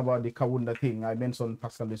was talking about the Kawunda thing, I mentioned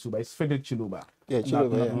Pascal Lissouba. It's Frederick Chiluba,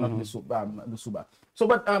 not Lissouba. So,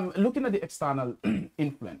 but looking at the external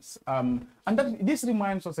influence, and this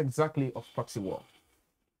reminds us exactly of proxy war.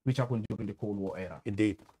 which happened during the Cold War era.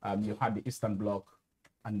 Indeed. You had the Eastern Bloc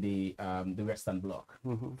and the Western Bloc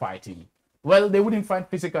fighting. Well, they wouldn't fight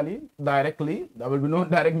physically, directly. There will be no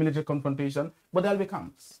direct military confrontation, but there'll be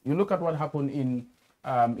camps. You look at what happened in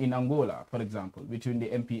Angola, for example, between the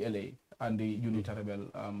MPLA and the Unita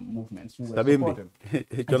rebel movements who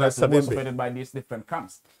were supported by these different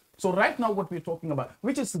camps. So right now what we're talking about,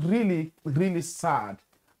 which is really, really sad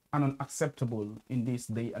and unacceptable in this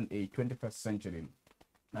day and age, 21st century,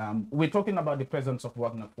 we're talking about the presence of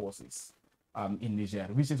Wagner forces in Niger,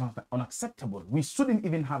 which is unacceptable. We shouldn't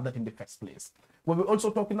even have that in the first place. But we're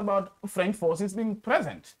also talking about French forces being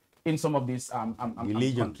present in some of these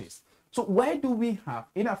countries. So why do we have,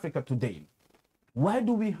 in Africa today, why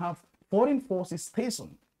do we have foreign forces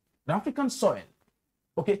stationed on African soil?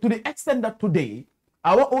 Okay, to the extent that today,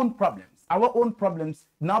 our own problems,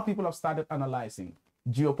 now people have started analyzing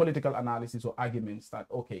geopolitical analysis or arguments that,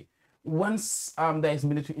 okay, once there is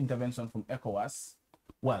military intervention from ECOWAS,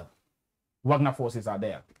 well, Wagner forces are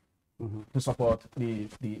there to support the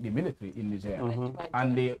military in Niger,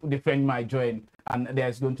 and the French might join, and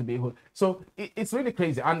there's going to be so it's really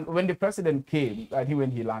crazy. And when the president came, I think when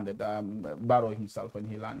he landed, Barrow himself, when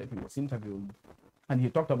he landed, he was interviewed, and he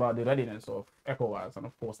talked about the readiness of ECOWAS and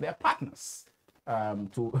of course their partners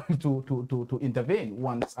to intervene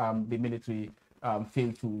once the military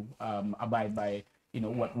failed to abide by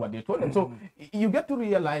what they told them. So you get to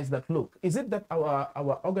realize that, look, is it that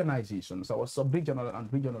our organizations, our sub-regional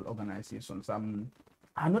and regional organizations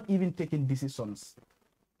are not even taking decisions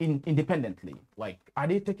independently? Like, are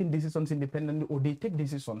they taking decisions independently, or they take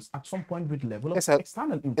decisions at some point with level of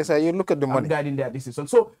external influence? Yes, you look at the money guiding their decisions.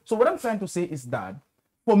 So what I'm trying to say is that,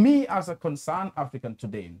 for me as a concerned African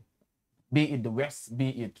today, be it the West, be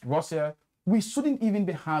it Russia, we shouldn't even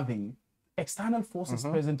be having external forces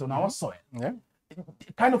present on our soil,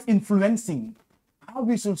 kind of influencing how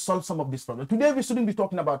we should solve some of these problems. Today, we shouldn't be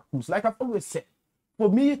talking about coups. Like I've always said, for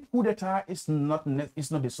me, coup d'etat is not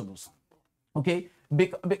the solution. Okay?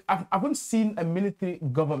 I haven't seen a military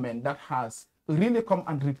government that has really come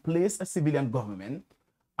and replaced a civilian government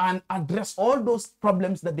and address all those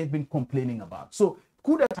problems that they've been complaining about. So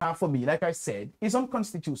coup d'etat, for me, like I said, is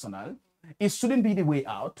unconstitutional. It shouldn't be the way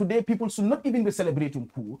out. Today, people should not even be celebrating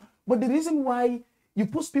coup. But the reason why you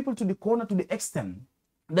push people to the corner to the extent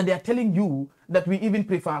that they are telling you that we even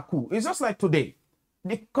prefer coup, it's just like today,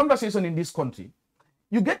 the conversation in this country,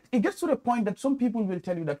 it gets to the point that some people will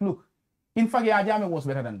tell you that, look, in fact, Yajame was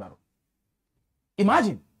better than Barrow.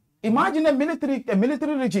 Imagine a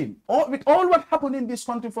military regime, with all what happened in this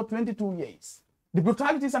country for 22 years, the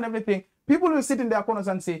brutalities and everything, people will sit in their corners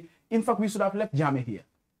and say, in fact, we should have left Jammeh here.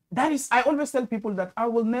 That is, I always tell people that I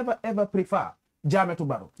will never ever prefer Jammeh to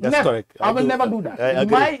Barrow. That's never. correct. I will never do that. I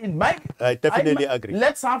agree. I definitely agree.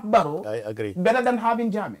 Let's have Barrow. I agree. Better than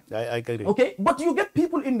having Jammeh. I agree. Okay, but you get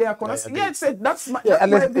people in their corners. Yeah, that's my. Yeah,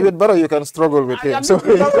 unless with Barrow you can struggle with him. So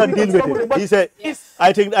you can deal with it. He said,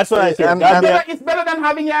 I think that's what I said. It's better than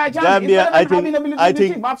having Yaya Jammeh. It's better than having a military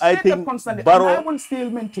regime. I've said that constantly. Barrow, and I will still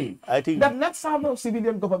maintain that let's have our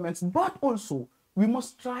civilian governments, but also we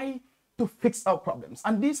must try to fix our problems.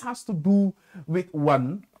 And this has to do with,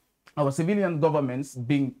 one, our civilian governments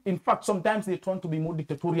being, in fact, sometimes they turn to be more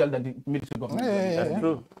dictatorial than the military government. That's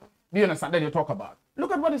true. Do you understand that you talk about?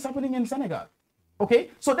 Look at what is happening in Senegal.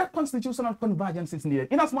 Okay, so that constitutional convergence is needed.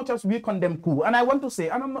 In as much as we condemn coup, and I want to say,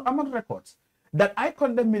 and I'm on record, that I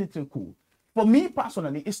condemn military coup. For me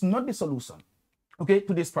personally, it's not the solution, okay,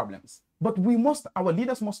 to these problems. But our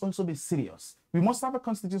leaders must also be serious. We must have a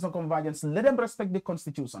constitutional convergence. Let them respect the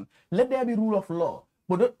constitution. Let there be rule of law.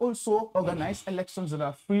 But let also organize elections that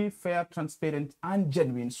are free, fair, transparent, and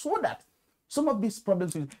genuine, so that some of these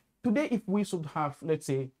problems today, if we should have, let's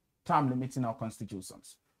say, term limits in our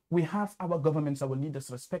constitutions, we have our governments, our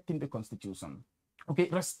leaders respecting the constitution, okay,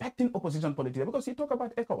 respecting opposition politics. Because you talk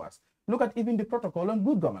about ECOWAS, look at even the protocol on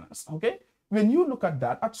good governance, okay? When you look at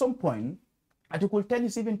that, at some point, Article 10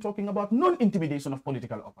 is even talking about non-intimidation of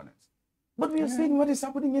political opponents. But we are seeing what is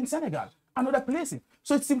happening in Senegal and other places.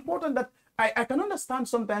 So it's important that I can understand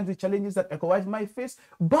sometimes the challenges that ECOWAS might face,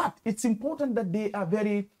 but it's important that they are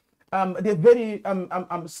very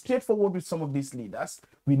straightforward with some of these leaders.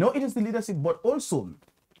 We know it is the leadership, but also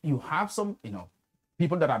you have some,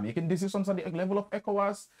 people that are making decisions at the level of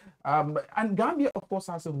ECOWAS. And Gambia, of course,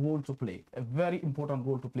 has a role to play, a very important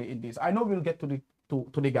role to play in this. I know we'll get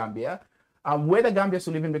to the Gambia. Where the Gambia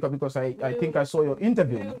should live in, because I think I saw your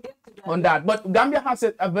interview on that. But Gambia has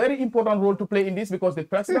a very important role to play in this, because the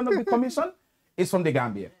president of the commission is from the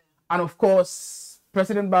Gambia. And of course,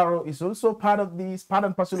 President Barrow is also part of this, part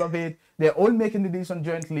and parcel of it. They're all making the decision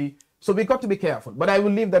jointly. So we got to be careful. But I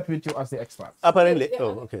will leave that with you as the experts. Apparently.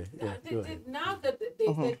 Now that they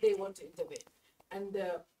said they want to intervene, and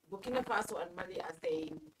Burkina Faso and Mali are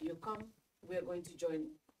saying, you come, we're going to join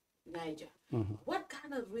Niger. What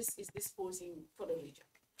kind of risk is this posing for the region?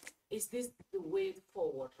 Is this the way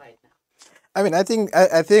forward right now? I mean, I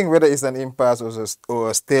think whether it's an impasse or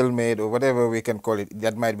a stalemate or whatever we can call it,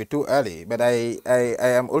 that might be too early. But I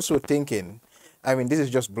am also thinking, I mean, this is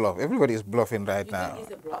just bluff. Everybody is bluffing right now.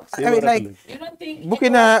 I mean, like, you don't think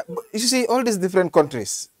Burkina, you see, all these different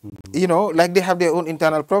countries, you know, like they have their own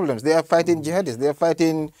internal problems. They are fighting jihadists. They are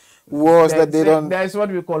fighting wars that they don't. That's what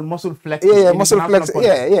we call muscle flexing. Yeah, muscle flexing.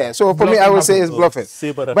 Yeah. So for me, I would say it's bluffing.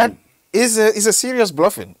 But it's a serious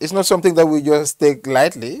bluffing. It's not something that we just take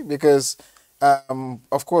lightly because,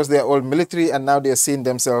 of course, they are all military and now they are seeing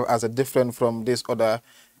themselves as a different from this other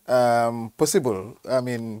possible, I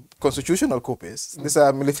mean, constitutional coups. These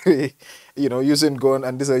are military, you know, using gun,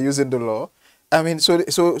 and these are using the law. I mean, so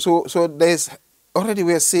there's already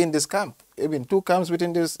we are seeing this camp. I mean, two camps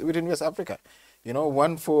within West Africa. You know,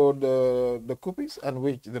 one for the coups, and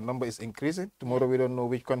which the number is increasing. Tomorrow we don't know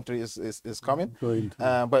which country is coming.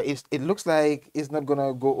 But it looks like it's not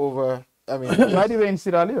gonna go over. I mean, by the way, in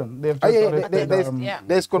Sierra Leone,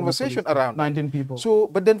 there's conversation around 19 people. So,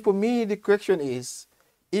 but then for me, the question is,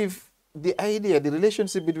 if the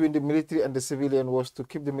relationship between the military and the civilian was to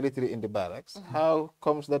keep the military in the barracks, how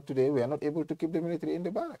comes that today we are not able to keep the military in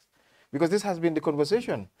the barracks? Because this has been the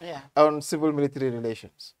conversation on civil-military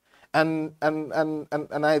relations. And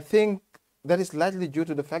I think that is largely due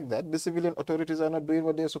to the fact that the civilian authorities are not doing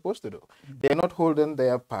what they're supposed to do. They're not holding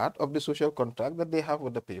their part of the social contract that they have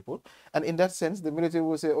with the people. And in that sense, the military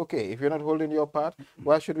will say, okay, if you're not holding your part,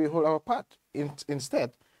 why should we hold our part?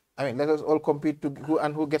 Instead, I mean, let us all compete to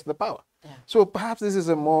who gets the power. So perhaps this is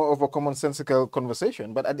a more of a commonsensical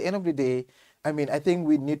conversation. But at the end of the day, I mean, I think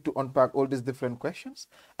we need to unpack all these different questions.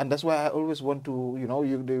 And that's why I always want to, you know,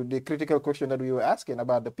 the critical question that we were asking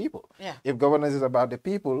about the people. If governance is about the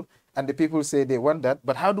people, and the people say they want that,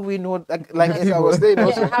 but how do we know, like as I was saying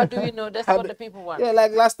also, how do we know that's what the people want? Yeah,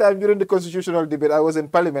 like last time during the constitutional debate, I was in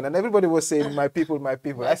parliament and everybody was saying, my people, my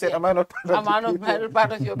people. I said, am I not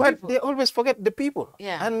part of your people? But they always forget the people.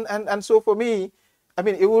 And so for me, I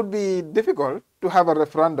mean, it would be difficult to have a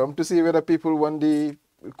referendum to see whether people want the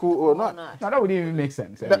coup or not. No, that wouldn't even make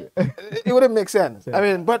sense. It wouldn't make sense. I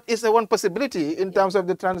mean, but it's a one possibility in terms of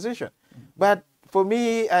the transition. But for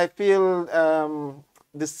me, I feel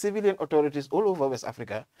the civilian authorities all over West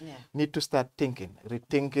Africa need to start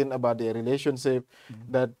rethinking about their relationship,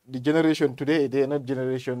 that the generation today, they are not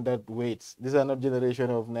generation that waits. These are not generation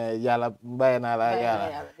of yala,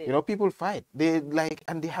 yala. You know, people fight.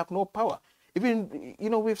 And they have no power. Even, you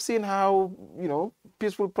know, we've seen how, you know,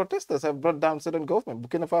 peaceful protesters have brought down certain government.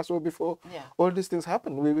 Burkina Faso before all these things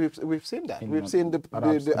happened. We've seen that. We've seen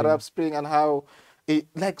the Arab Spring and how,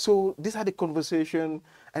 so these are the conversation,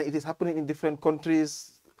 and it is happening in different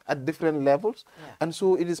countries at different levels. And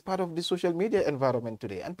so it is part of the social media environment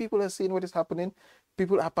today. And people are seeing what is happening.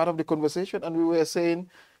 People are part of the conversation. And we were saying,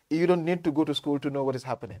 you don't need to go to school to know what is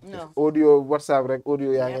happening. No. Audio, WhatsApp,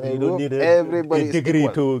 audio, you don't need everybody a degree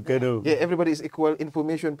is equal. to Yeah, everybody is equal.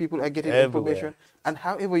 Information, people are getting information, and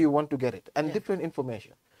however you want to get it, and different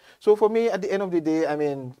information. So for me, at the end of the day, I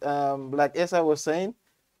mean, like Esa was saying,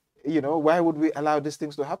 you know, why would we allow these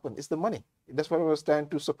things to happen? It's the money. That's what I was trying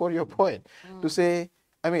to support your point. To say,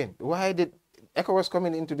 I mean, why did ECOWAS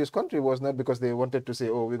coming into this country was not because they wanted to say,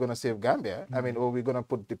 oh, we're going to save Gambia, I mean, or we're going to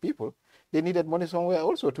put the people. They needed money somewhere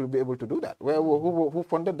also to be able to do that. Who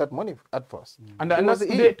funded that money at first? And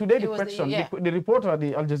today the question, the reporter,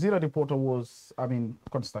 the Al Jazeera reporter was, I mean,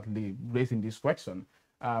 constantly raising this question.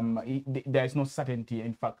 There is no certainty,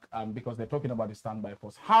 in fact, because they're talking about the standby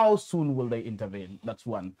force. How soon will they intervene? That's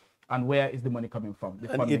one. And where is the money coming from?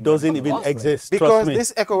 And it doesn't even exist. Because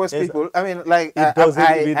these ECOWAS people, I mean, like, I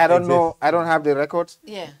don't know, I don't have the records.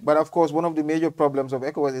 But of course, one of the major problems of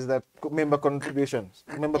ECOWAS is that member contributions.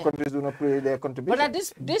 Member countries do not pay their contributions. But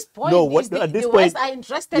at this point, the West are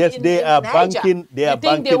interested in they are Niger. banking. They are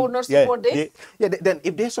banking. They will not support this? Then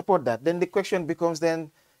if they support that, then the question becomes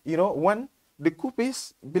then, you know, one, the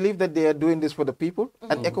coupists believe that they are doing this for the people,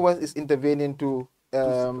 and ECOWAS is intervening to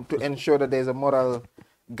ensure that there is a moral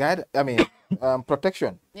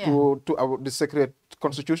protection to the sacred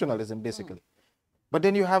constitutionalism, basically. But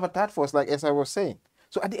then you have a third force, like as I was saying.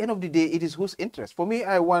 So at the end of the day, it is whose interest? For me,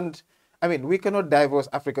 I want I mean, we cannot divorce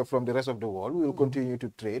Africa from the rest of the world. We will continue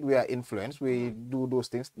to trade. We are influenced. We do those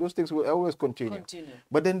things. Those things will always continue.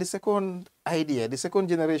 But then the second idea, the second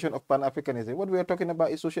generation of Pan-Africanism, what we are talking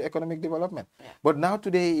about is socio-economic development. But now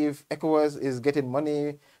today, if ECOWAS is getting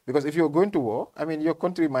money, because if you're going to war, I mean, your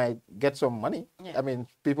country might get some money. I mean,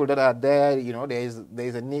 people that are there, you know, there is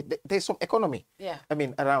a need, there's some economy, I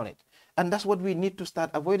mean, around it. And that's what we need to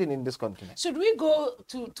start avoiding in this continent. Should we go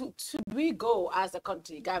should we go as a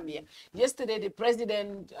country, Gambia? Yesterday, the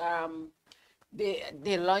president,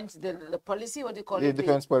 they launched the policy, what do you call it?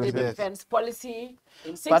 Defense policy. The defense policy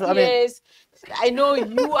in 6 years. I know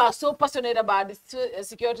you are so passionate about the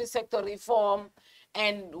security sector reform,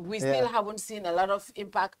 and we still haven't seen a lot of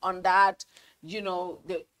impact on that. You know,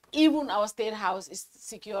 even our state house is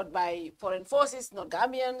secured by foreign forces, not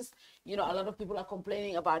Gambians. You know, a lot of people are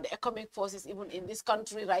complaining about the economic forces even in this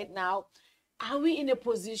country right now. Are we in a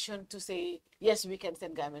position to say, yes, we can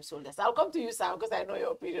send Gambian soldiers? I'll come to you, Sam, because I know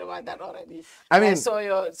your opinion about that already. I mean, I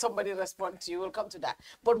saw somebody respond to you. We'll come to that.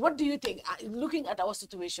 But what do you think, looking at our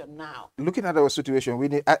situation now? Looking at our situation, we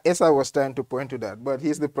need, Esa was trying to point to that, but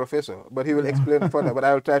he's the professor, but he will explain further, but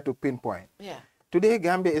I will try to pinpoint. Today,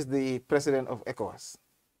 Gambia is the president of ECOWAS.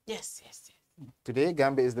 Yes. Today,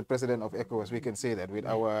 Gambia is the president of ECOWAS. We can say that with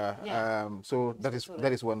our, so that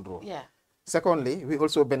is one role. Secondly, we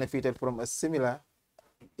also benefited from a similar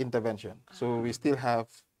intervention. So we still have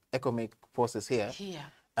economic forces here.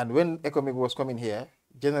 And when economic was coming here,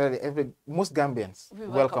 generally most Gambians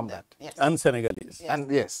welcome that. And Senegalese.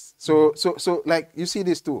 And so like you see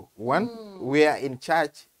this too. One, we are in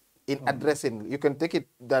charge in addressing, you can take it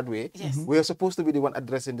that way. We are supposed to be the one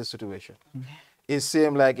addressing the situation. It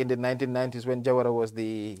seemed like in the 1990s when Jawara was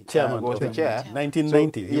the chairman, was the chair.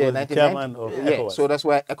 1990, he was the chairman of ECOWAS. So that's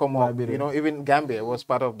why ECOMOG, you know, even Gambia was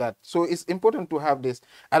part of that. So it's important to have this.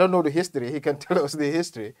 I don't know the history. He can tell us the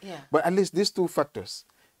history. But at least these two factors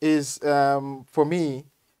is, for me,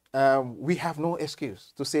 we have no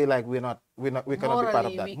excuse to say like we cannot be part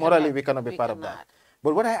of that. Morally, we cannot be part of that.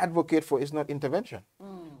 But what I advocate for is not intervention.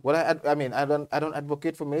 What I mean, I don't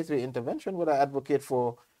advocate for military intervention. What I advocate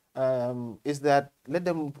for is that let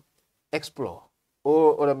them explore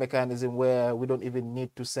or other mechanism where we don't even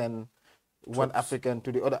need to send one African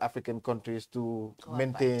to the other African countries to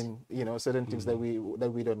maintain, you know, certain things that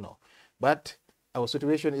we don't know. But our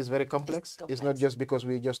situation is very complex. It's not just because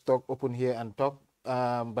we just talk open here and talk,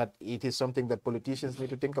 but it is something that politicians need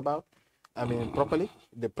to think about. I mean, properly.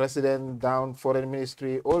 The president down, foreign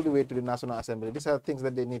ministry, all the way to the National Assembly. These are things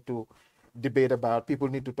that they need to debate about. People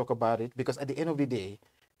need to talk about it because at the end of the day,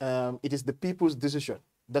 it is the people's decision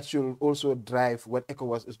that should also drive what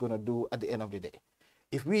ECOWAS is going to do at the end of the day.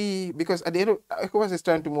 Because at the end of, ECOWAS is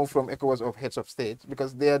trying to move from ECOWAS of heads of states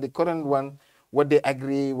because they are the current one, what they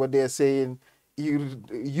agree, what they are saying.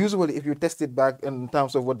 Usually, if you test it back in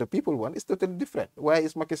terms of what the people want, it's totally different. Why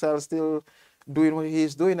is Macky Sall still doing what he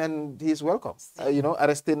is doing and he's welcome? You know,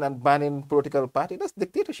 arresting and banning political party, that's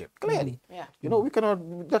dictatorship, clearly. You know,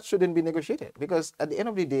 that shouldn't be negotiated because at the end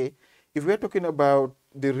of the day, if we're talking about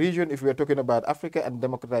the region, if we're talking about Africa and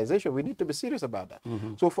democratization, we need to be serious about that.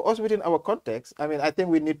 So for us within our context, I mean, I think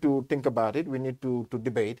we need to think about it. We need to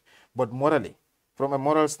debate, but morally, from a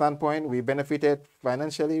moral standpoint, we benefited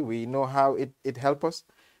financially. We know how it helped us.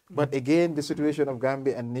 But again, the situation of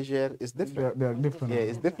Gambia and Niger is different. They're different. Yeah,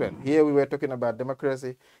 it's different. Here we were talking about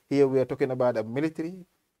democracy. Here we are talking about a military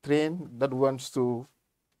train that wants to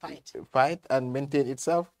fight and maintain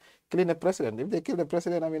itself. Killing the president. If they kill the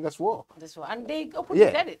president, I mean, that's war. That's war. And they openly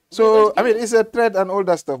said it. So, I mean, it's a threat and all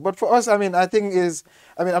that stuff. But for us, I mean, I think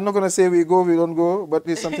I'm not going to say we go, we don't go, but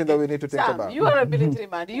it's something that we need to think Sam, about. You are a military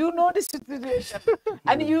man. You know the situation.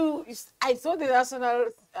 And I saw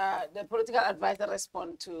the the political advisor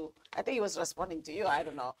respond to, I think he was responding to you, I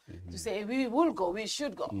don't know, to say we will go, we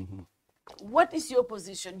should go. What is your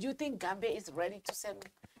position? Do you think Gambia is ready to send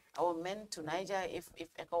our men to Niger if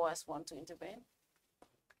ECOWAS want to intervene?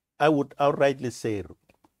 I would outrightly say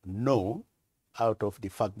no, out of the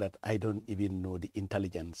fact that I don't even know the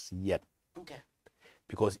intelligence yet.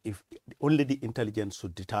 Because if only the intelligence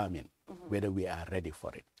should determine whether we are ready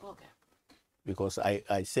for it. Because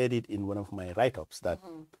I said it in one of my write-ups that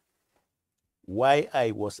why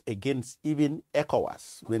I was against even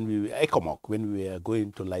ECOWAS, ECOMOG, when we were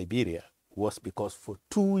going to Liberia, was because for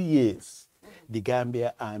 2 years, the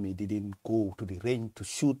Gambia army didn't go to the range to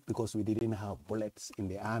shoot because we didn't have bullets in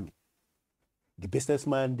the army. The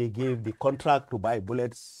businessman they gave the contract to buy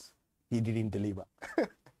bullets, he didn't deliver.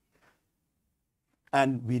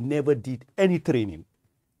 And we never did any training.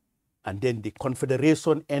 And then the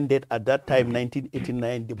Confederation ended at that time,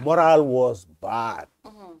 1989. The morale was bad.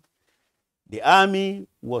 The army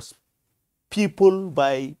was people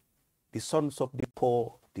by the sons of the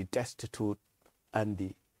poor, the destitute, and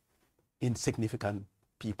the insignificant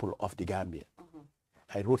people of the Gambia.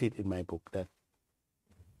 I wrote it in my book that,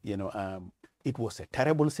 you know, it was a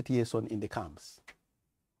terrible situation in the camps,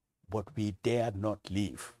 but we dared not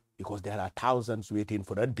leave because there are thousands waiting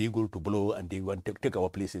for that bugle to blow and they want to take our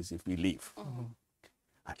places if we leave.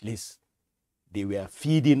 At least they were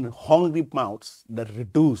feeding hungry mouths that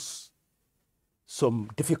reduce some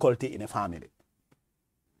difficulty in a family.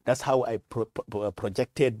 That's how I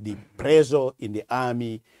projected the pressure in the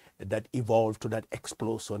army that evolved to that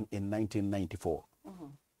explosion in 1994.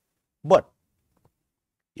 But,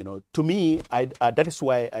 you know, to me, that is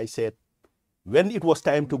why I said, when it was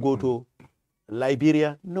time to go to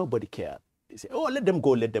Liberia, nobody cared. They said, oh, let them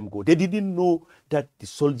go, let them go. They didn't know that the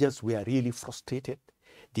soldiers were really frustrated.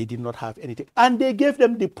 They did not have anything. And they gave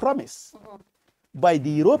them the promise by the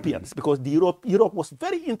Europeans, because Europe was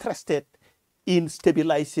very interested in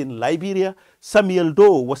stabilizing Liberia. Samuel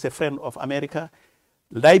Doe was a friend of America.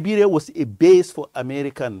 Liberia was a base for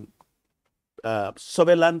American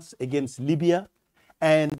surveillance against Libya,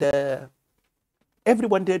 and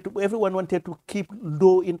everyone wanted to keep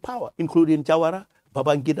Doe in power, including Jawara,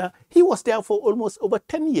 Babangida. He was there for almost over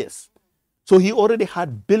 10 years. So he already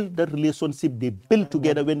had built the relationship they built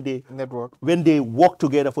together when they worked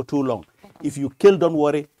together for too long. If you kill, don't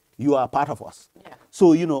worry, you are part of us. Yeah.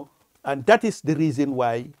 So, you know, and that is the reason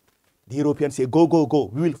why the Europeans say, go, go, go.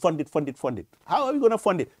 We will fund it, fund it, fund it. How are we going to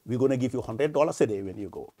fund it? We're going to give you $100 a day when you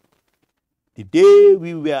go. The day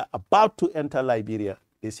we were about to enter Liberia,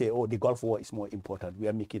 they say, oh, the Gulf War is more important. We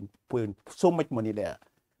are putting so much money there.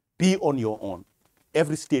 Be on your own.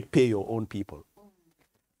 Every state pay your own people.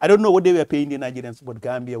 I don't know what they were paying the Nigerians, but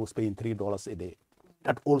Gambia was paying $3 a day.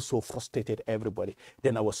 That also frustrated everybody.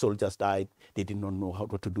 Then our soldiers died. They did not know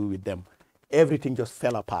what to do with them. Everything just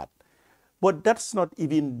fell apart. But that's not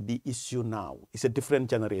even the issue now. It's a different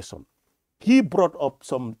generation. He brought up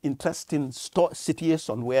some interesting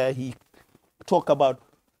situation where he talked about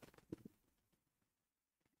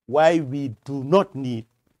why we do not need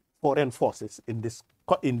foreign forces in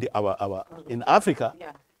Africa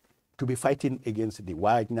to be fighting against the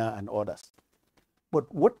Wagner and others.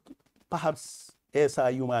 But what perhaps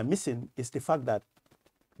you are missing is the fact that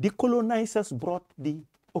the colonizers brought the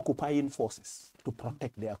occupying forces to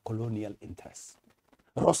protect their colonial interests.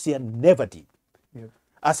 Russia never did. Yeah.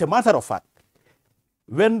 As a matter of fact,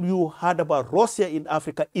 when you heard about Russia in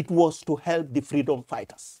Africa, it was to help the freedom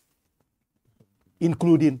fighters,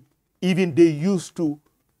 including even they used to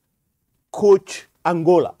coach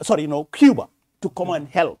Cuba to come and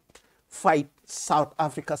help fight South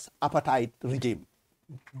Africa's apartheid regime.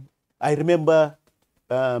 I remember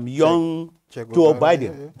young Joe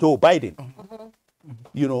Biden,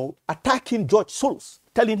 you know, attacking George Soros,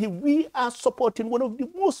 telling him we are supporting one of the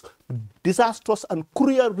most disastrous and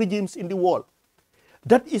cruel regimes in the world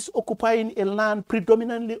that is occupying a land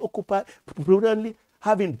predominantly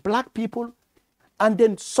having black people and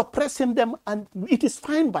then suppressing them, and it is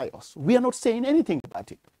fine by us. We are not saying anything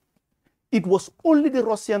about it. It was only the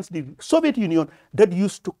Russians, the Soviet Union, that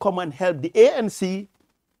used to come and help the ANC,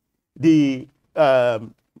 the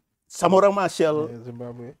Samora Machel,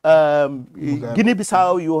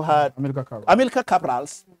 Guinea-Bissau, you had Amilcar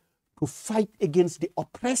Cabrals to fight against the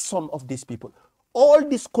oppression of these people. All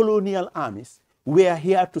these colonial armies were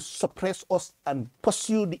here to suppress us and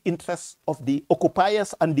pursue the interests of the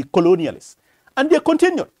occupiers and the colonialists. And they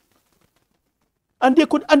continued. And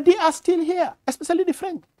they are still here, especially the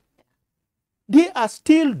French. They are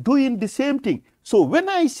still doing the same thing. So when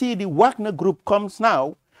I see the Wagner group comes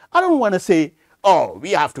now, I don't want to say, oh,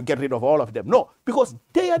 we have to get rid of all of them. No, because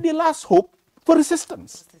they are the last hope for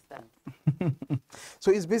resistance.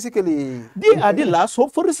 So it's basically... They are the last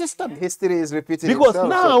hope for resistance. History is repeating because itself.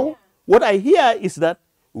 Because now, what I hear is that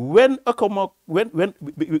when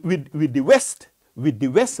with the West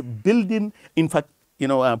building, in fact, you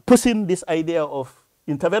know, pushing this idea of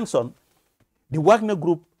intervention, the Wagner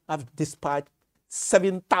group have dispatched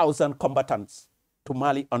 7,000 combatants to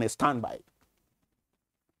Mali on a standby.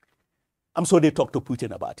 I'm sure they talked to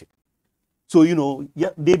Putin about it. So, you know,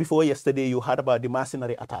 day before yesterday, you heard about the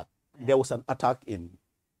mercenary attack. There was an attack in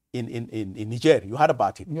Niger. You heard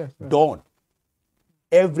about it. Yes, yes. Dawn.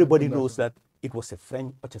 Everybody knows that it was a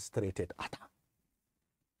French orchestrated attack.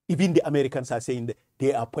 Even the Americans are saying that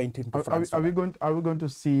they are pointing to France. Are we going to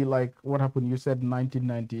see like what happened? You said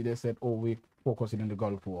 1990. They said, oh, we're focusing on the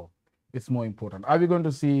Gulf War. It's more important. Are we going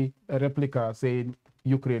to see a replica saying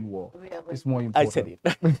Ukraine war? It's more important. I said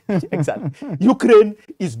it. Exactly. Ukraine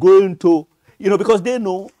is going to, you know, because they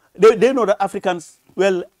know that Africans,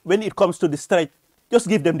 well, when it comes to the stretch, Just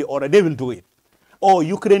give them the order, they will do it. Or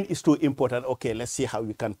Ukraine is too important, okay, let's see how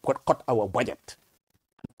we can cut our budget.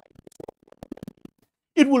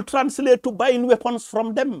 It will translate to buying weapons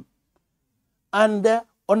from them and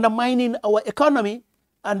undermining our economy.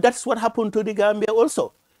 And that's what happened to the Gambia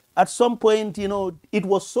also. At some point, you know, it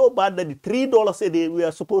was so bad that the $3 a day we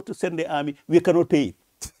are supposed to send the army, we cannot pay it.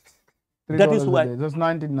 That is why. That's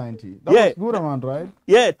 1990. That was good amount, right?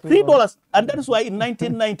 Yeah, $3. And that is why in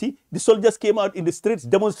 1990, the soldiers came out in the streets,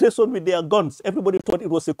 demonstration with their guns. Everybody thought it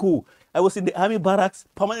was a coup. I was in the army barracks.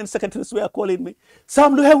 Permanent secretaries were calling me.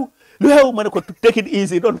 Sam, take it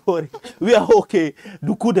easy, don't worry. We are okay.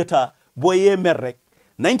 Do coup d'etat. Boye merrek.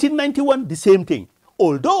 1991, the same thing.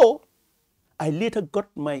 Although, I later got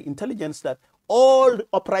my intelligence that all the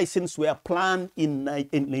uprisings were planned in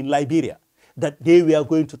Liberia, that they were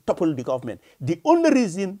going to topple the government. The only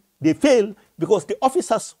reason they failed, because the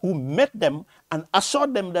officers who met them and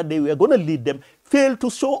assured them that they were going to lead them, failed to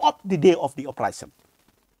show up the day of the uprising.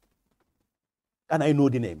 And I know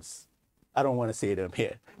the names. I don't want to say them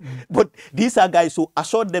here. But these are guys who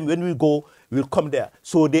assured them when we go, we'll come there.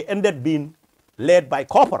 So they ended being led by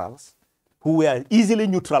corporals who were easily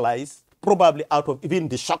neutralized, probably out of even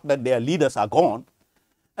the shock that their leaders are gone.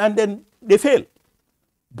 And then they failed.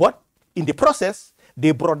 But in the process,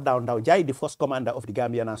 they brought down Jai, the first commander of the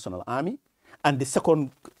Gambia National Army, and the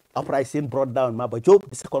second uprising brought down Maba Jobe,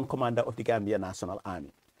 the second commander of the Gambia National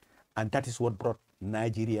Army. And that is what brought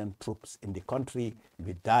Nigerian troops in the country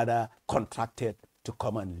with Dada contracted to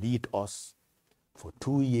come and lead us for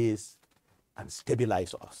 2 years and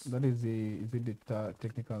stabilize us. That is the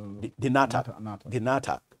technical... The NATAC. The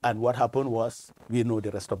NATAC. And what happened was, we know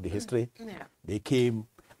the rest of the history. Yeah. They came,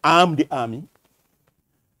 armed the army,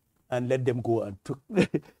 and let them go and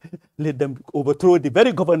let them overthrow the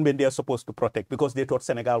very government they are supposed to protect, because they thought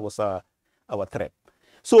Senegal was our threat.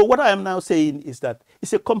 So what I am now saying is that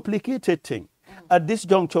it's a complicated thing. At this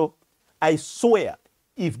juncture, I swear,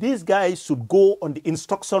 if these guys should go on the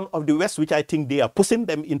instruction of the West, which I think they are pushing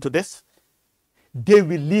them into this, they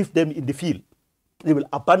will leave them in the field. They will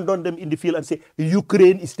abandon them in the field and say,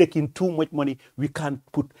 Ukraine is taking too much money. We can't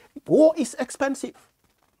put... War is expensive.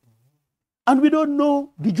 And we don't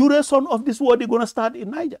know the duration of this war they're going to start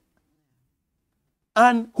in Niger.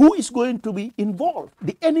 And who is going to be involved?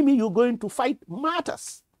 The enemy you're going to fight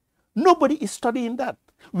matters. Nobody is studying that.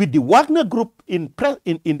 With the Wagner group in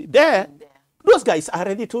there, those guys are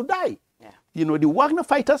ready to die. Yeah. You know, the Wagner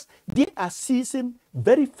fighters, they are seasoned,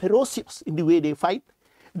 very ferocious in the way they fight,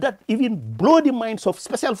 that even blow the minds of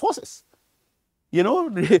special forces. You know,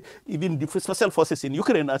 even the special forces in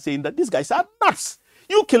Ukraine are saying that these guys are nuts.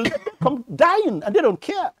 You kill them, they come dying, and they don't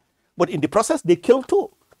care. But in the process, they kill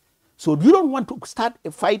too. So you don't want to start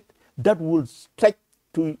a fight that will stretch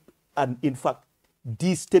to, and in fact,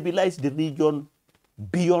 destabilize the region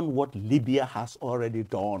beyond what Libya has already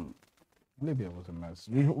done. Libya was a mess.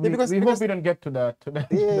 We hope we don't get to that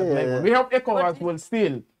level. We hope ECOWAS will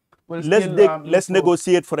still... Let's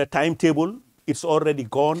negotiate for a timetable. It's already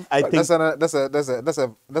gone. I think that's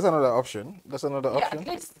another option. That's another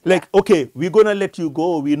option. Like, okay, we're gonna let you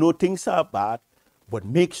go. We know things are bad, but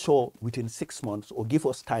make sure within 6 months, or give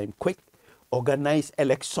us time, quick, organize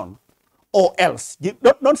election, or else.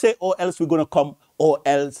 Don't say, or else we're gonna come, or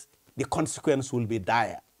else the consequence will be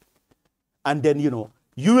dire. And then, you know,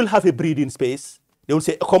 you will have a breathing space. They will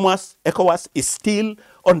say, ECOWAS is still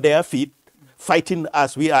on their feet, fighting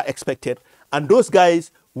as we are expected. And those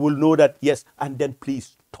guys will know that, yes, and then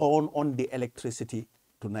please turn on the electricity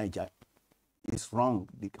to Niger. It's wrong.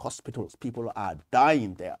 The hospitals, people are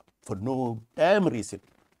dying there for no damn reason.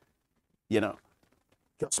 You know,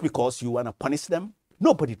 just because you want to punish them,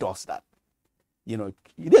 nobody does that. You know,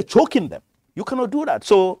 they're choking them. You cannot do that.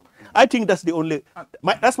 So I think that's the only,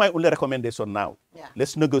 that's my only recommendation now. Yeah.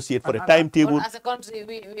 Let's negotiate for a timetable. As a country,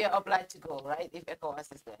 we are obliged to go, right? If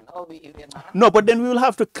ECOWAS is there. No, we are not. No, but then we will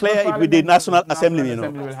have to clear it with the National Assembly, you know.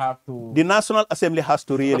 Will have to... The National Assembly has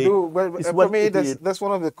to really... for me, that's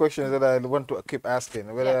one of the questions that I want to keep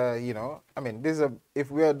asking. Whether, you know, I mean,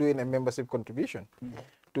 if we are doing a membership contribution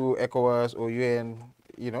to ECOWAS or UN,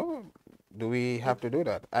 you know, do we have to do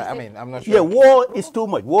that? I mean, I'm not sure. Yeah, war is too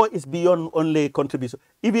much. War is beyond only contribution.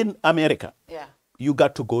 Even America, you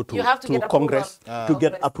got to go to Congress to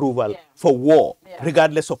get approval for war,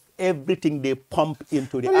 regardless of everything they pump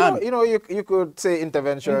into the army. You know, you could say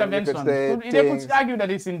intervention. You could say they could argue that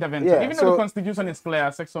it's intervention. Yeah, even though the Constitution is clear,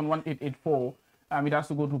 Section 1884, it has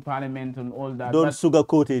to go to Parliament and all that. Don't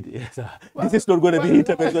sugarcoat it. Yes, this is not going to be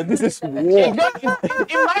intervention. This is war. It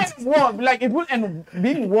might war, like it will end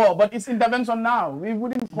being war, but it's intervention now. We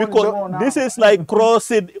wouldn't call it war now. This is like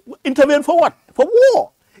crossing. Intervene for what? For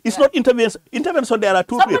war. It's not intervention. Intervention, there are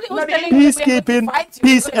two things. Peacekeeping,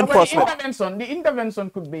 peace enforcement. The intervention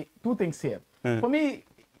could be two things here. For me,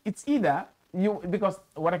 it's either because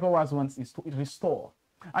what ECOWAS wants is to restore.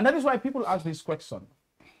 And that is why people ask this question.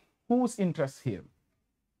 Whose interest here?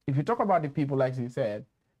 If you talk about the people, like you said,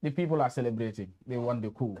 the people are celebrating. They want the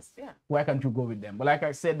coup. Yeah. Why can't you go with them? But like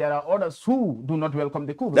I said, there are others who do not welcome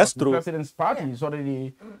the coup. That's true. The president's party is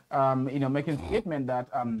already, making a statement that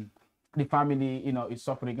the family, is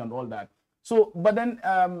suffering and all that. So, but then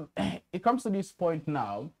it comes to this point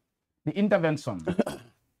now, the intervention.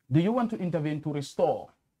 Do you want to intervene to restore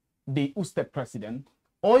the ousted president,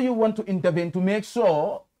 or you want to intervene to make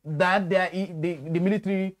sure that the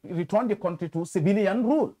military return the country to civilian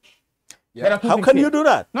rule? Yeah. How can you do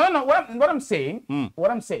that? No. What I'm saying,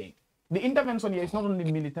 the intervention here is not only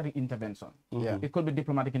military intervention. Yeah. It could be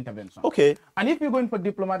diplomatic intervention. Okay. And if you're going for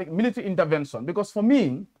military intervention, because for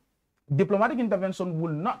me, diplomatic intervention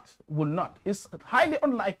will not. It's highly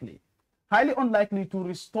unlikely to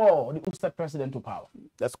restore the ousted president to power.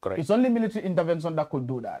 That's correct. It's only military intervention that could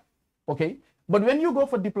do that. Okay. But when you go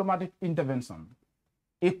for diplomatic intervention,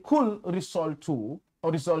 it could result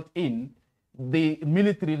in the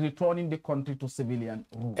military returning the country to civilian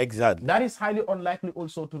rule. Exactly. That is highly unlikely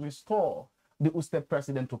also to restore the ousted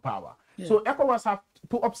president to power. Yeah. So ECOWAS have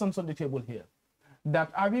two options on the table here.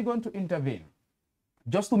 That are we going to intervene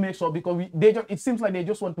just to make sure, because it seems like they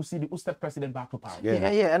just want to see the ousted president back to power.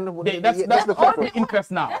 Yeah. And that's all the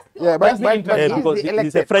interest now. Yeah, but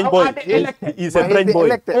he's a French boy. He's a French boy.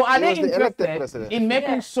 Or are they interested in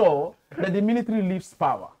making sure that the military leaves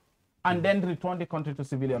power and then return the country to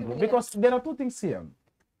civilian rule? Because there are two things here.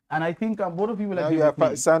 And I think both of you will agree with me.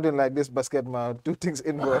 You are sounding like this basketball, two things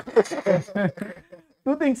involved.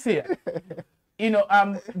 Two things here.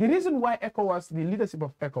 The reason why ECOWAS, the leadership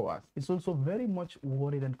of ECOWAS, is also very much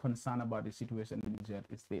worried and concerned about the situation in Niger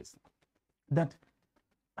is this. That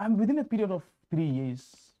within a period of 3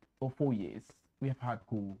 years or 4 years, we have had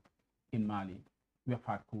coup in Mali. We have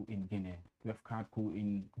had coup in Guinea. We have had coup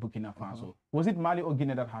in Burkina Faso. Was it Mali or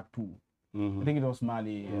Guinea that had two? I think it was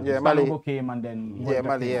Mali. Mali came and then...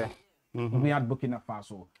 Mali. We had Burkina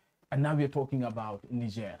Faso. And now we're talking about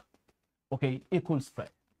Niger. Okay, equal spread.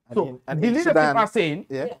 So the leadership are saying,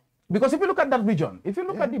 because if you look at that region, if you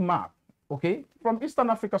look at the map, okay, from Eastern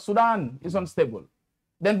Africa, Sudan is unstable.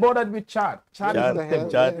 Then bordered with Chad is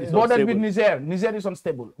unstable. Bordered with Niger is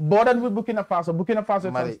unstable. Bordered with Burkina Faso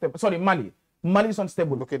is unstable. Sorry, Mali is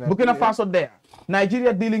unstable. Burkina Faso there.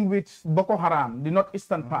 Nigeria dealing with Boko Haram, the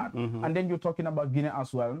northeastern part. And then you're talking about Guinea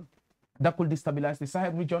as well. That could destabilize the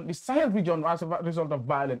Sahel region. The Sahel region, as a result of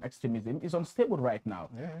violent extremism, is unstable right now.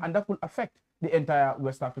 And that could affect the entire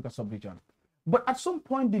West Africa sub-region. But at some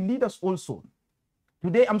point, the leaders also,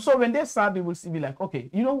 today, I'm sure when they start, they will be like,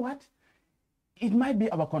 okay, you know what? It might be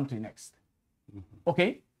our country next.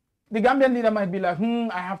 Okay? The Gambian leader might be like,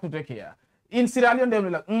 I have to take care. In Sierra Leone, they'll be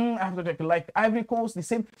like, I have to take care. Like Ivory Coast, the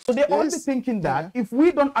same. So they all be thinking that if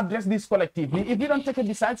we don't address this collectively, if we don't take a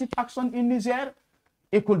decisive action in Niger,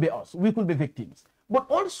 it could be us. We could be victims. But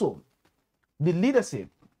also, the leadership,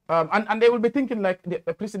 and they will be thinking like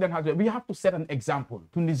the president has, we have to set an example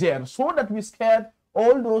to Niger so that we scared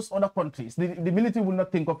all those other countries. The military will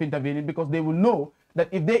not think of intervening because they will know that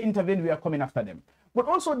if they intervene, we are coming after them. But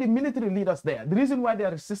also the military leaders there, the reason why they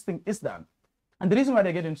are resisting is that, and the reason why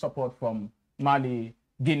they're getting support from Mali,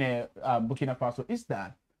 Guinea, Burkina Faso is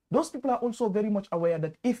that those people are also very much aware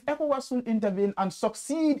that if ECOWAS will intervene and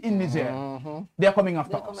succeed in Niger, they are coming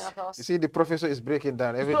after us. You see, the professor is breaking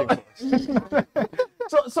down everything.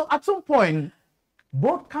 So at some point,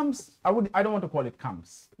 both camps, I don't want to call it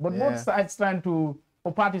camps, but both sides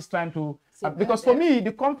parties trying to, because for me,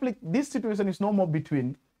 the conflict, this situation is no more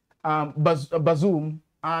between Bazoum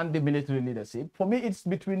and the military leadership. For me, it's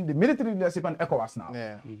between the military leadership and ECOWAS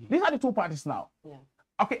now. These are the two parties now.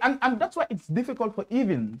 Okay, and that's why it's difficult for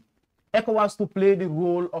even ECOWAS to play the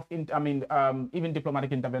role of, even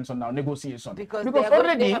diplomatic intervention now, negotiation. Because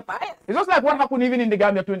already, it's just like what happened even in the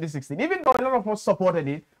Gambia 2016. Even though a lot of us supported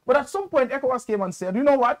it, but at some point ECOWAS came and said, you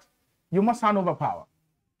know what, you must hand over power.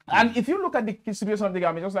 And if you look at the situation of the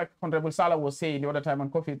Gambia, just like Honorable Sarr was saying the other time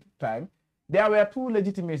on COVID time, there were two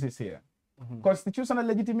legitimacies here. Constitutional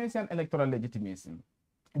legitimacy and electoral legitimacy.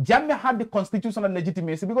 Jammeh had the constitutional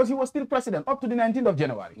legitimacy because he was still president up to the 19th of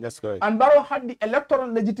January. That's correct. And Barrow had the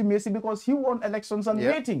electoral legitimacy because he won elections and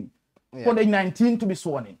waiting for the 19th to be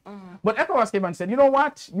sworn in. But ECOWAS came and said, you know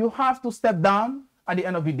what? You have to step down at the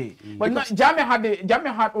end of the day. But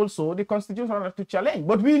Jammeh had also the constitutional right to challenge.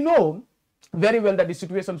 But we know very well that the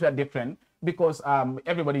situations were different because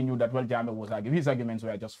everybody knew that, well, Jammeh was arguing. His arguments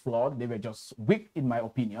were just flawed. They were just weak, in my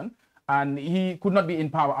opinion. and he could not be in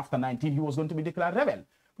power after 19, he was going to be declared rebel.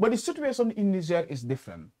 But the situation in Niger is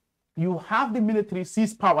different. You have the military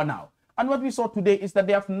seize power now. And what we saw today is that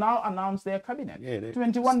they have now announced their cabinet. Yeah,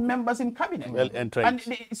 21 members in cabinet. Well entrenched.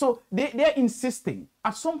 And so they're insisting.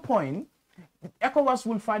 At some point, ECOWAS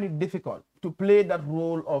will find it difficult to play that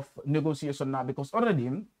role of negotiation now, because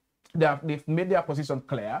already they've made their position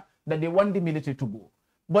clear that they want the military to go.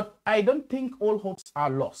 But I don't think all hopes are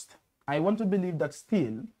lost. I want to believe that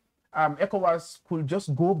still ECOWAS could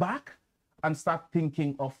just go back and start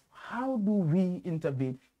thinking of how do we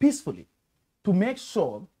intervene peacefully to make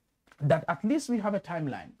sure that at least we have a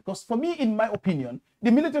timeline. Because for me, in my opinion,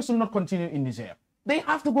 the military should not continue in Niger. They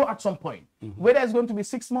have to go at some point. Whether it's going to be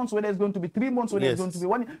 6 months, whether it's going to be 3 months, whether it's going to be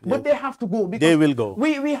 1 year, but they have to go. Because they will go.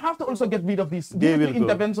 We have to also get rid of this military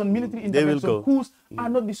intervention. Military intervention coups are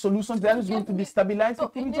not the solutions. They are just going to destabilize the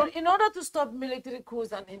region. In order to stop military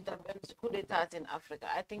coups and intervention, coup d'etats in Africa,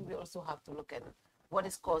 I think we also have to look at what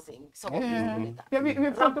is causing some of these coup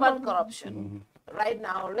d'etats. Rampant corruption. Right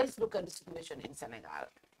now, let's look at the situation in Senegal.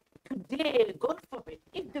 Today, God forbid,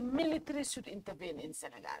 if the military should intervene in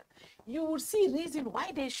Senegal, you will see reason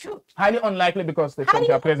why they should. Highly unlikely, because the French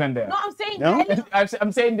are present there. No, I'm saying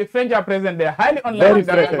I'm saying the French are present there. Highly unlikely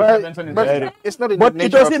that intervention is there. It's not in but the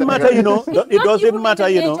nature it doesn't matter, you know. It doesn't matter,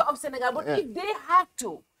 you know. Of Senegal, but if they have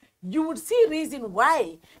to, you would see reason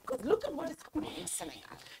why. Because look at what is happening in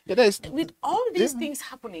Senegal. With all these things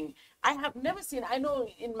happening, I have never seen, I know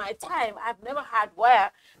in my time, I've never had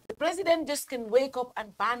where the president just can wake up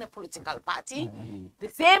and ban a political party, the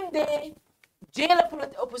same day, jail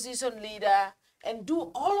a opposition leader, and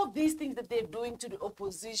do all of these things that they're doing to the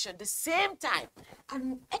opposition the same time.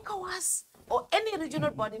 And ECOWAS or any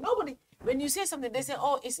regional body, nobody, when you say something, they say,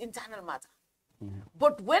 oh, it's internal matter.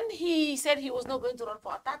 But when he said he was not going to run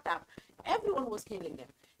for a third term, everyone was killing him,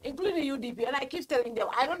 including UDP. And I keep telling them,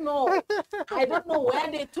 I don't know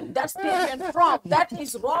where they took that statement from. That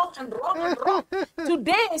is wrong and wrong and wrong.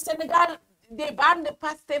 Today, Senegal, they banned the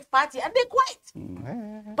Pastef party and they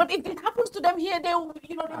quit. But if it happens to them here, they will,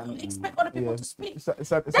 they will expect other people to speak.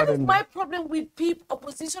 That is my problem with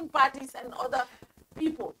opposition parties and other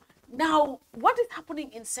people. Now, what is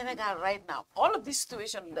happening in Senegal right now? All of this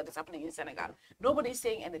situation that is happening in Senegal, nobody is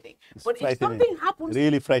saying anything. But if something happens,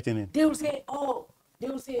 really frightening. They will say,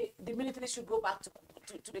 the military should go back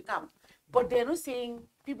to the camp. But they're not saying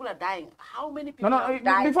people are dying. How many people are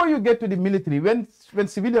dying? Before you get to the military, when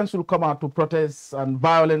civilians will come out to protest and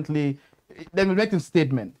violently, they will make a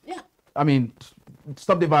statement. Yeah. I mean,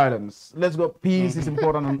 stop the violence. Let's go. Peace is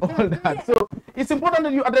important and all that. So it's important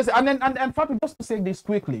that you address it. And Fatou, just to say this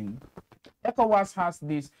quickly, ECOWAS has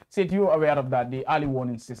this, Sait, you're aware of that, the early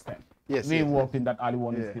warning system. Yes. We worked in that early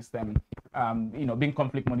warning system, being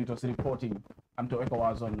conflict monitors, reporting to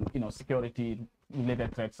ECOWAS on,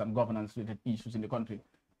 security-related threats and governance-related issues in the country.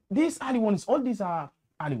 These early warnings, all these are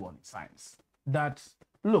early warning signs that,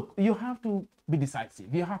 look, you have to be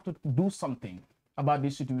decisive. You have to do something about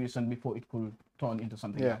this situation before it could turn into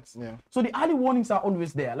something else. Yeah. So the early warnings are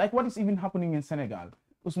always there. Like what is even happening in Senegal,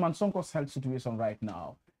 Ousmane Sonko's health situation right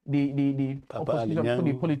now, the opposition,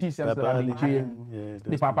 the politicians that are in jail,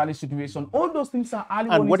 the Papali situation, all those things are early warning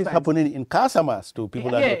signs. And what is happening in Casamas too?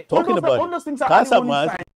 People are not talking about all those things are early warning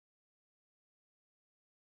signs.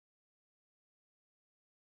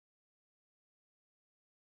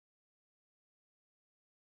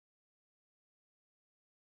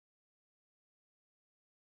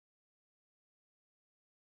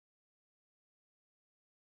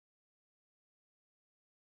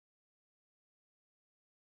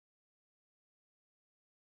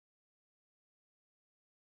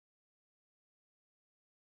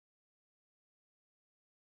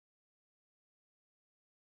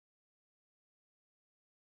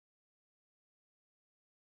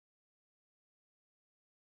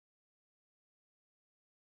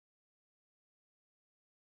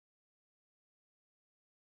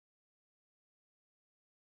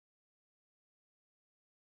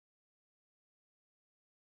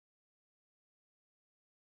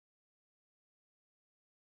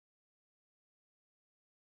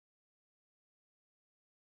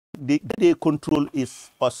 Their control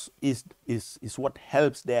is what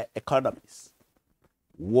helps their economies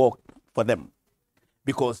work for them,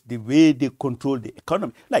 because the way they control the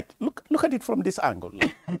economy, like look at it from this angle.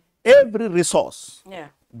 Every resource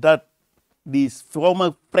that these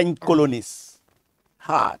former French colonies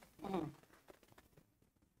had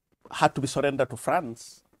to be surrendered to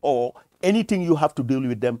France, or anything you have to deal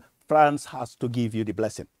with them, France has to give you the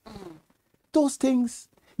blessing. Those things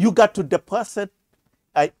you got to deposit.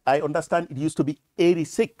 I understand it used to be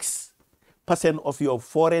 86% of your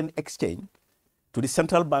foreign exchange to the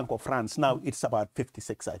Central Bank of France. Now it's about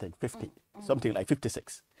 56, I think, 50, something like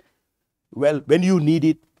 56. Well, when you need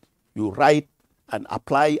it, you write and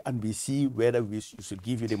apply, and we see whether we should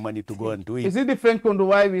give you the money to go and do it. Is it the French country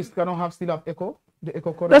why we cannot still have ECO? The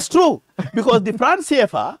ECO currency? That's true, because the France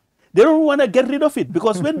CFA, they don't want to get rid of it,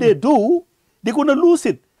 because when they do, they're going to lose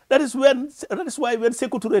it. That is why when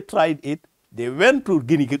Sékou Touré tried it, they went to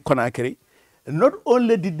Guinea-Conakry. Not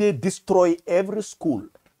only did they destroy every school,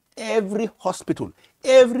 every hospital,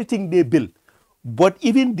 everything they built, but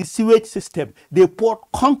even the sewage system, they poured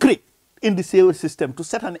concrete in the sewage system to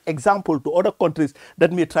set an example to other countries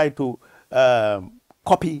that may try to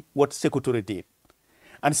copy what Sékou Touré did.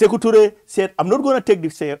 And Sékou Touré said, I'm not going to take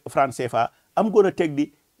the France CFA, I'm going to take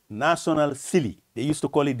the national silly. They used to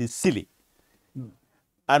call it the silly.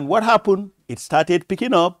 And what happened? It started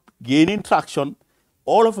picking up, gaining traction.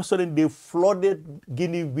 All of a sudden, they flooded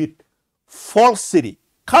Guinea with false cities,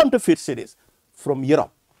 counterfeit cities from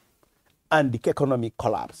Europe. And the economic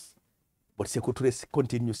collapse. But Sékou Touré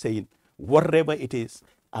continued saying, whatever it is,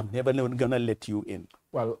 I'm never going to let you in.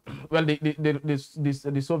 Well,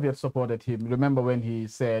 the Soviets supported him. Remember when he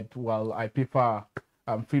said, well, I prefer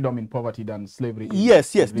freedom in poverty than slavery.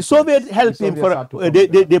 Yes, yes. The Soviets helped him.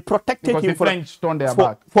 They protected him. The French turned their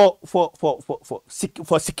back.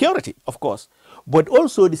 For security, of course. But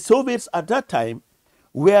also the Soviets at that time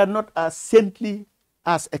were not as saintly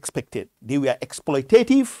as expected. They were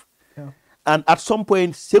exploitative. Yeah. And at some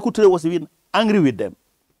point, Sékou Touré was even angry with them.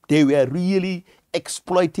 They were really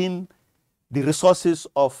exploiting the resources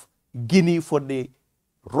of Guinea for the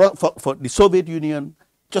Soviet Union,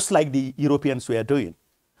 just like the Europeans were doing.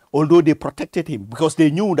 Although they protected him, because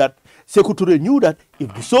they knew that, Sékou Touré knew that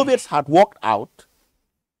if the Soviets had walked out,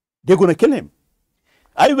 they're going to kill him.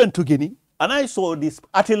 I went to Guinea and I saw these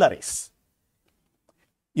artilleries.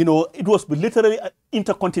 You know, it was literally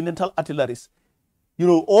intercontinental artilleries, you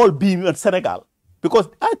know, all being in Senegal. Because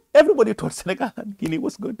everybody thought Senegal and Guinea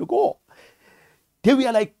was going to go. They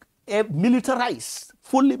were like militarized,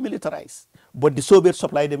 fully militarized. But the Soviets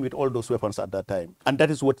supplied them with all those weapons at that time. And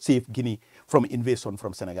that is what saved Guinea from invasion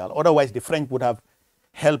from Senegal. Otherwise, the French would have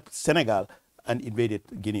helped Senegal and invaded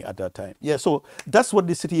Guinea at that time. Yeah, so that's what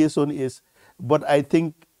the situation is. But I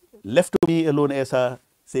think, left to me alone, as I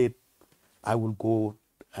said, I will go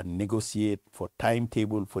and negotiate for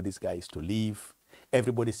timetable for these guys to leave.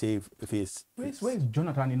 Everybody save face. Where is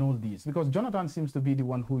Jonathan in all this? Because Jonathan seems to be the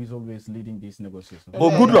one who is always leading these negotiations. Oh,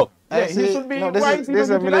 good luck. Yeah, he should be.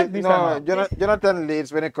 Jonathan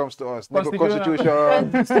leads when it comes to us. Constitution.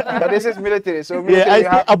 But this is military. So military,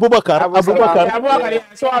 Abubakar.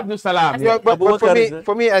 So Abdul Salam. Yeah, but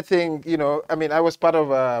for me, I think, you know, I mean, I was part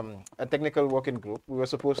of a technical working group. We were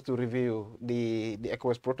supposed to review the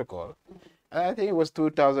ECOWAS protocol. I think it was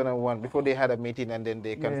 2001 before they had a meeting, and then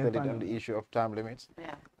they cancelled it on the issue of term limits.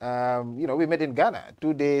 Yeah. You know, we met in Ghana,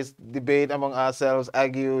 2 days, debate among ourselves,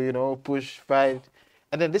 argue, you know, push, fight.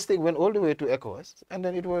 And then this thing went all the way to ECOWAS, and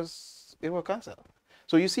then it was cancelled.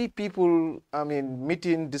 So you see people, I mean,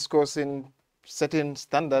 meeting, discussing, setting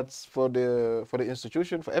standards for the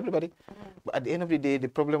institution, for everybody. But at the end of the day, the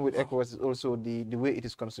problem with ECOWAS is also the way it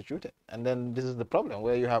is constituted. And then this is the problem,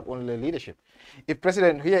 where you have only leadership. If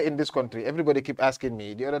president here in this country, everybody keep asking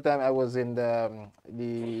me. The other time I was in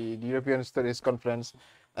the European Studies Conference,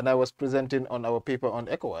 and I was presenting on our paper on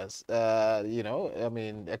ECOWAS. You know, I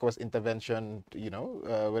mean, ECOWAS intervention, you know,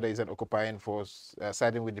 whether it's an occupying force,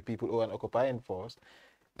 siding with the people or an occupying force.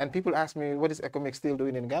 And people ask me, what is ECOMIC still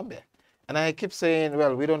doing in Gambia? And I keep saying,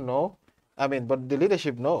 well, we don't know. I mean, but the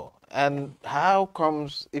leadership know. And how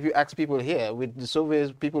comes, if you ask people here, with the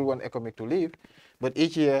surveys, people want ECOMIC to leave, but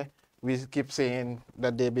each year we keep saying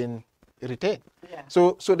that they've been retained. Yeah.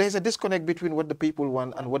 So there's a disconnect between what the people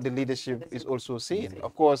want and what the leadership is also seeing.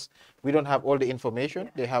 Of course, we don't have all the information.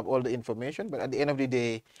 They have all the information. But at the end of the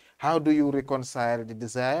day, how do you reconcile the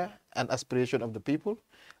desire and aspiration of the people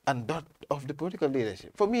and that of the political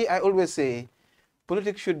leadership? For me, I always say,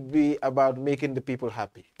 politics should be about making the people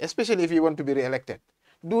happy, especially if you want to be re-elected.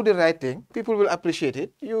 Do the right thing, people will appreciate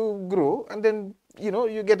it, you grow, and then, you know,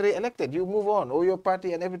 you get re-elected, you move on, or your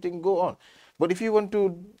party and everything go on. But if you want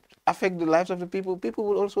to affect the lives of the people, people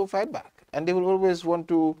will also fight back. And they will always want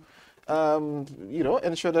to, you know,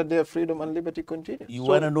 ensure that their freedom and liberty continue. You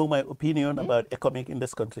want to know my opinion about ECOMIC in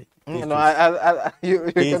this country?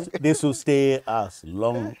 They should stay as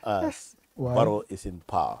long as Barrow is in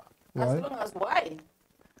power. As long as why?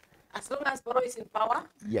 As long as Barrow is in power?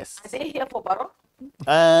 Yes. Are they here for Barrow?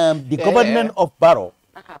 The government of Barrow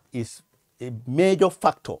is a major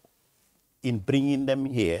factor in bringing them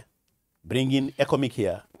here, bringing ECOMIC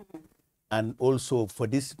here, and also for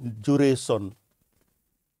this duration,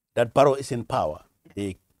 that Barrow is in power,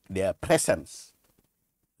 their presence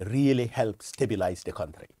really helped stabilize the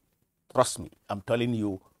country. Trust me, I'm telling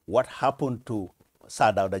you what happened to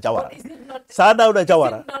Sarr Jawara. Sarr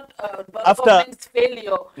Jawara, after government's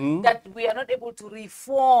failure, that we are not able to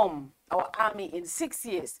reform our army in 6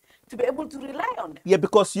 years to be able to rely on them. Yeah,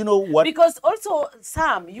 because you know what? Because also,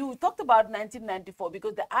 Sam, you talked about 1994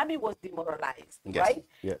 because the army was demoralized, right?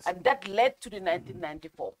 Yes. And that led to the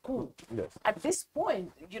 1994 coup. Yes. At this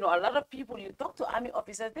point, you know, a lot of people, you talk to army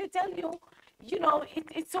officers, they tell you, you know,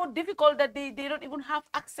 it's so difficult that they don't even have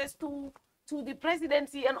access to the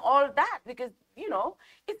presidency and all that, because, you know,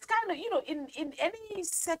 it's kind of, you know, in any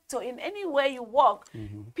sector, in anywhere you work,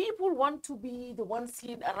 people want to be the ones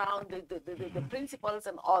seen around the principles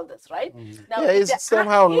and all this, right? Now, yeah, it's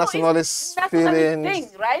somehow nationalist feeling, thing,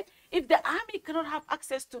 right? If the army cannot have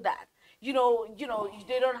access to that, you know,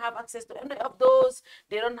 they don't have access to any of those.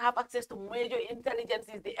 They don't have access to major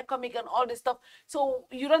intelligences, the economic and all this stuff. So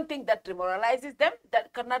you don't think that demoralizes them?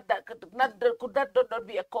 Could that not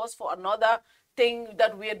be a cause for another thing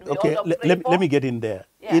that we okay, all let me get in there.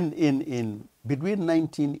 Yeah. In between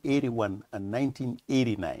 1981 and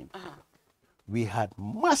 1989, we had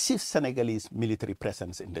massive Senegalese military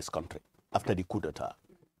presence in this country after the coup d'etat.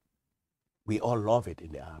 We all love it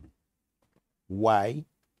in the army. Why?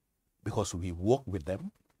 Because we work with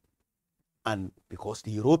them, and because the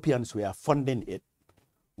Europeans were funding it,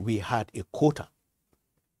 we had a quota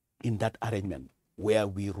in that arrangement where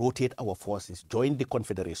we rotate our forces, join the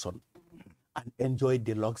Confederation, and enjoy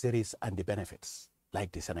the luxuries and the benefits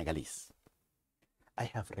like the Senegalese. I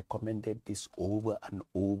have recommended this over and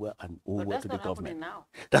over and over to the government. Now.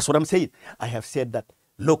 That's what I'm saying. I have said that,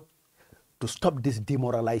 look, to stop this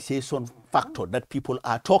demoralization factor that people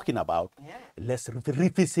are talking about, let's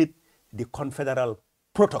revisit the Confederal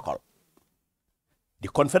Protocol. The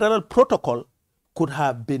Confederal Protocol could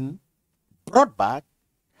have been brought back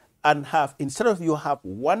and have, instead of you have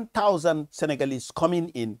 1,000 Senegalese coming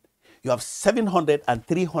in, you have 700 and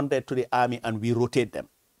 300 to the army, and we rotate them.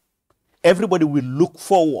 Everybody will look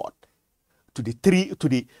forward to the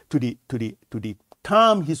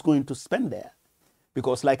time he's going to spend there.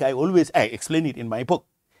 Because like I explain it in my book,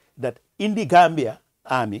 that in the Gambia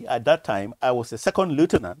army, at that time, I was a second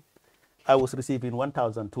lieutenant. I was receiving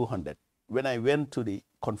 1,200. When I went to the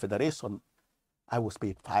Confederation, I was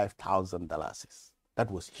paid $5,000.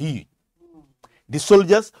 That was huge. The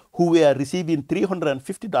soldiers who were receiving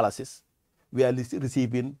 $350 were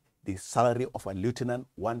receiving the salary of a lieutenant,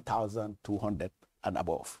 1,200 and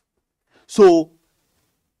above. So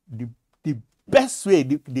the best way,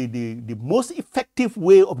 the most effective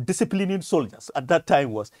way of disciplining soldiers at that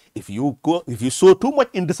time was, if you show too much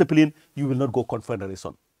indiscipline, you will not go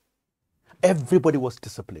Confederation. Everybody was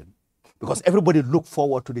disciplined because everybody looked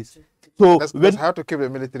forward to this. So that's how to keep the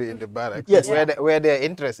military in the barracks. Yes. Where their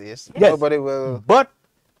interest is, yes. Nobody will. But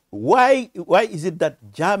why is it that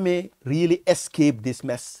Jammeh really escaped this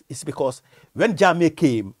mess? It's because when Jammeh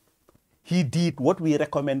came, he did what we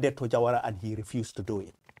recommended to Jawara, and he refused to do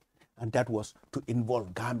it. And that was to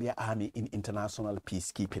involve Gambia Army in international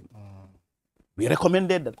peacekeeping. We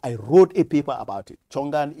recommended that. I wrote a paper about it.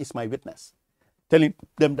 Chongan is my witness, telling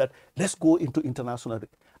them that let's go into international.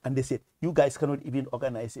 And they said, you guys cannot even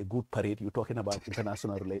organize a good parade. You're talking about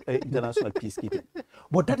international peacekeeping.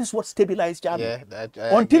 But that is what stabilized Jammeh.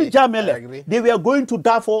 Yeah, Until Jammeh left, they were going to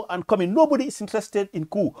Darfur and coming. Nobody is interested in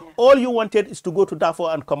coup. Yeah. All you wanted is to go to Darfur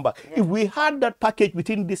and come back. Yeah. If we had that package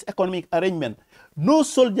within this economic arrangement, no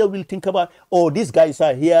soldier will think about, oh, these guys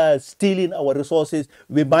are here stealing our resources,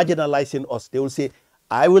 we're marginalizing us. They will say,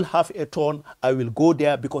 I will have a turn, I will go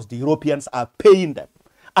there because the Europeans are paying them.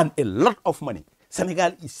 And a lot of money.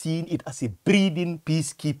 Senegal is seeing it as a breeding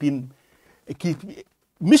peacekeeping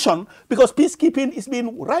mission, because peacekeeping is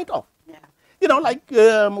being right off. Yeah. You know, like,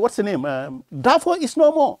 what's the name? Darfur is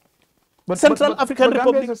no more. But Central African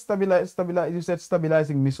Republic. You said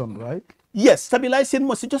stabilizing mission, right? Yes, stabilizing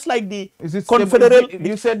mission, just like the Confederate.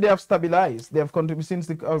 You said they have stabilized. They have contributed since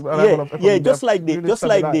the arrival of economy. Yeah, just like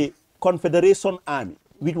the Confederation Army,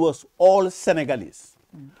 which was all Senegalese,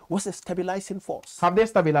 was a stabilizing force. Have they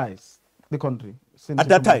stabilized the country since at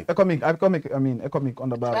that time? Economic on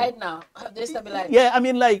the barrel. Right now, have they stabilized? Yeah, I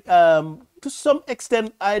mean, like, to some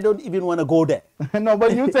extent, I don't even want to go there. No,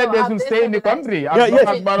 but you said they should stay in the country.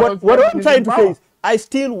 But what I'm trying to say is, I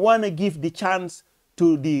still want to give the chance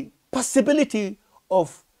to the possibility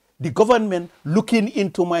of the government looking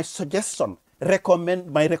into my suggestion,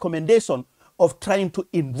 my recommendation of trying to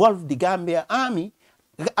involve the Gambia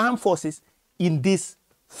armed forces in this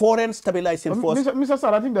foreign stabilizing force. Mr.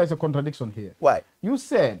 Sarr, I think there's a contradiction here. Why? You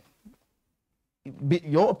said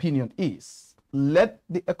your opinion is let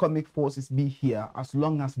the economic forces be here as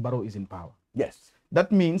long as Barrow is in power. Yes.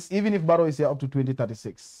 That means even if Barrow is here up to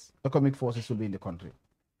 2036, economic forces will be in the country.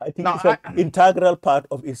 I think it's an integral part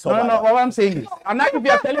of its survival. No, what I'm saying is, and now if you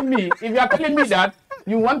are telling me that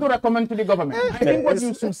you want to recommend to the government, I think what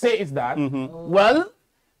you should say is that, well,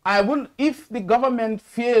 if the government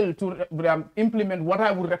fail to implement what I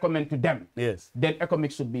would recommend to them, then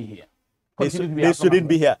economic should be here. They shouldn't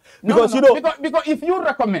be here. Because, because if you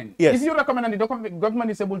recommend, and the government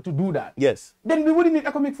is able to do that, then we wouldn't need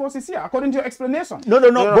economic forces here, according to your explanation. No.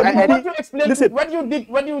 What you explained,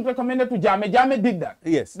 what you recommended to Jame did that.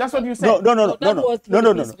 Yes. That's what you said. No, that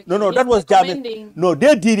was Jame. No,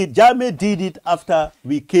 they did it. Jame did it after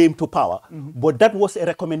we came to power. But that was a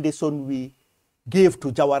recommendation we gave to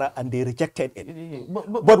Jawara and they rejected it.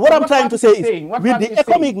 But what I'm trying to say is, with the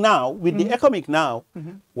economic now,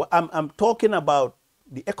 I'm talking about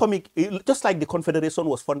the economic, just like the Confederation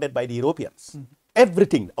was funded by the Europeans.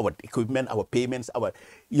 Everything, our equipment, our payments, our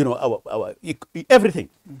everything.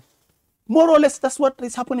 More or less, that's what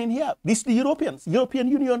is happening here. This is the European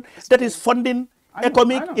Union that is funding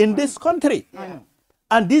economic in this country.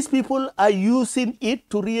 And these people are using it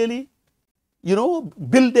to really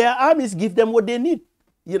build their armies, give them what they need,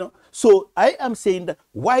 So I am saying that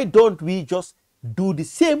why don't we just do the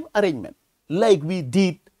same arrangement like we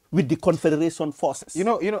did with the Confederation forces? Can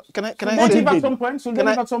I say at some point? Should they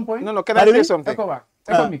leave at some point? No, can I say something?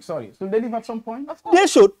 Economic, sorry. Should they leave at some point? They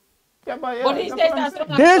should. Yeah, but he says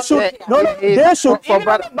they should. They should.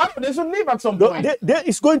 They should leave at some point.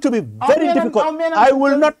 It's going to be very difficult. I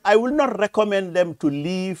will not recommend them to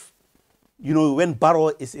leave. When Barrow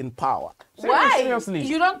is in power. Why? Seriously.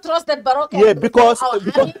 You don't trust that Barrow can because Don't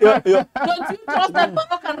you trust that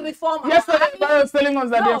Barrow can reform our army? Barrow is telling us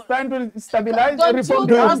that they are trying to stabilize Don't you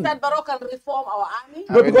trust that Barrow can reform our army?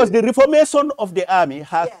 No, because the reformation of the army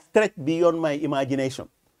has stretched beyond my imagination.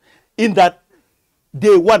 In that,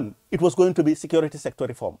 day one, it was going to be security sector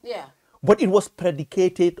reform. Yeah. But it was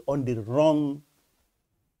predicated on the wrong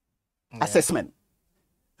assessment.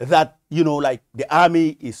 That, like the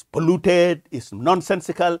army is polluted, is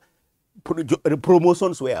nonsensical,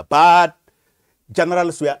 promotions were bad,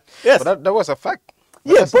 generals were... Yes. But that was a fact.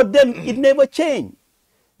 Yes, but then it never changed.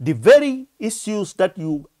 The very issues that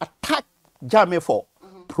you attack Jame for,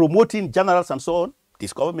 promoting generals and so on,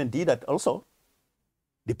 this government did that also.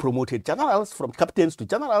 They promoted generals from captains to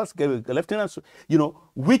generals, lieutenants,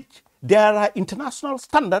 which there are international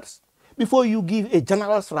standards before you give a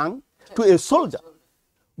general's rank to a soldier.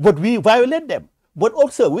 But we violate them. But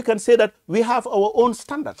also, we can say that we have our own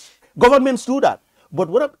standards. Governments do that. But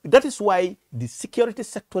that is why the security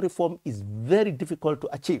sector reform is very difficult to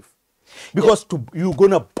achieve. Because you're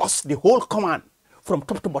going to bust the whole command from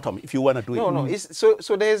top to bottom if you want to do it. No.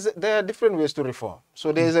 So there are different ways to reform.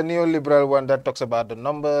 So there's a neoliberal one that talks about the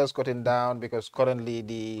numbers, cutting down, because currently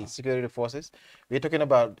the security forces, we're talking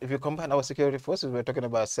about, if you combine our security forces, we're talking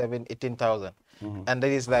about 18,000. And that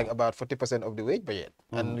is like about 40% of the wage budget.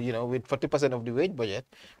 And, with 40% of the wage budget,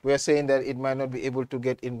 we are saying that it might not be able to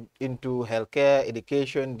get into healthcare,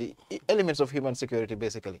 education, the elements of human security,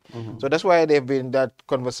 basically. So that's why there's been that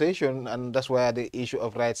conversation, and that's why the issue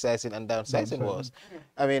of right-sizing and downsizing was.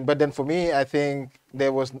 I mean, but then for me, I think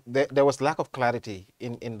there was lack of clarity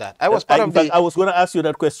in that. I was going to ask you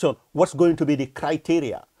that question. What's going to be the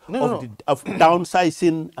criteria of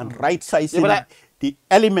downsizing and right-sizing the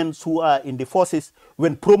elements who are in the forces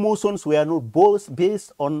when promotions were not both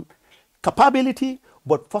based on capability,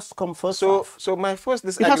 but first come, first serve? So my first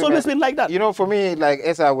disagreement... It has always been like that. For me, like,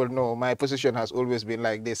 as I will know, my position has always been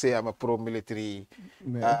like, they say I'm a pro-military,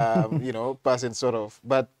 person, sort of.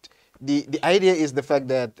 But the idea is the fact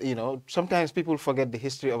that, sometimes people forget the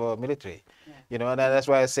history of our military. And that's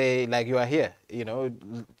why I say, like, you are here.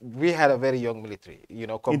 We had a very young military,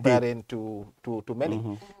 comparing to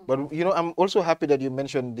many. But, I'm also happy that you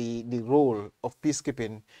mentioned the role of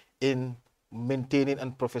peacekeeping in maintaining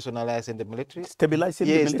and professionalizing the military. Stabilizing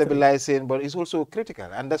the military. Stabilizing, but it's also critical.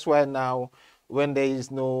 And that's why now, when there is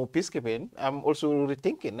no peacekeeping, I'm also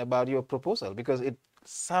rethinking about your proposal, because it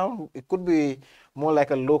could be more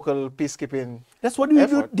like a local peacekeeping. That's what we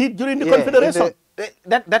did during the Confederation.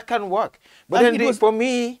 That can work. But then for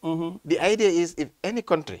me, the idea is, if any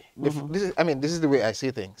country, this is the way I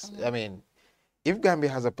see things. I mean, if Gambia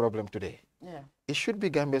has a problem today, it should be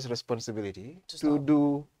Gambia's responsibility to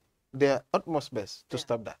do their utmost best to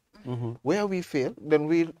stop that. Where we fail, then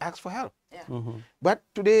we'll ask for help. But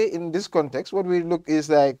today, in this context, what we look is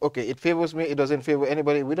like, okay, it favors me, it doesn't favor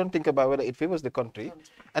anybody. We don't think about whether it favors the country,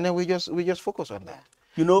 and then we just focus on that.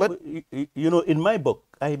 In my book,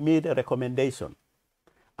 I made a recommendation,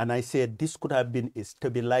 and I said this could have been a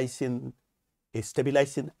stabilizing a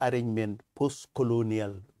stabilizing arrangement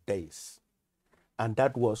post-colonial days. And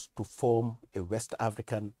that was to form a West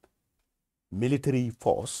African military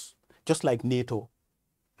force, just like NATO.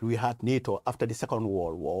 We had NATO after the Second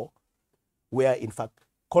World War, where in fact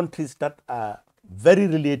countries that are very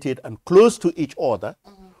related and close to each other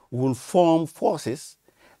will form forces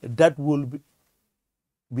that will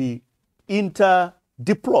be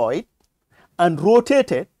inter-deployed and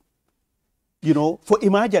rotated, you know, for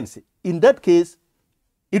emergency. In that case,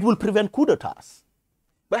 it will prevent coup d'etats.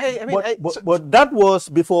 But hey, I mean, but that was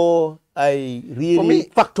before I really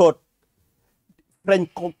factored French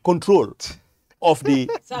control of the.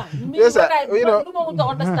 Yes, sir. You know,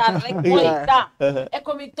 understand.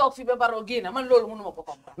 Economic talk fi baro gina. Man lolu mënuma ko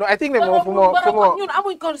comprendre. No, I think that more. Ñun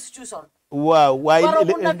amuñ constitution. Wow, why? Baro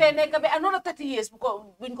mun na fe nek be another 30 years buñ ko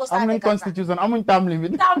amuñ constitution, amuñ time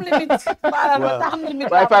limit. Time limit. Time limit.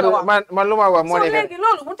 Why Fatou man luma wax mo nek. So legi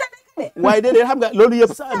lolu mun ta nek. Why dédé xam nga lolu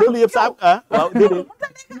yëpp sa waaw dédé.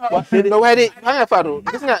 No why xam nga Fatou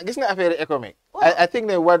gis nga affaire économique. I think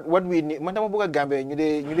that what we need, man dama bëgg Gambia ñu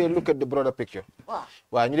dé look at the broader picture.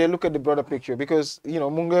 Wow, ñu dé look at the broader picture because you know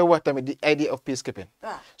mu ngi wax tamit the idea of peacekeeping.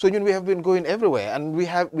 So ñun we have been going everywhere and we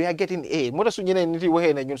are getting aid. Moo tax su ñeneen nit yi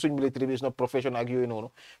waxee ne ñun suñ military is not professional ak yooyu noonu.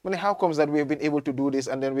 But how comes that we have been able to do this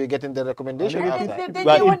and then we're getting the recommendation outside?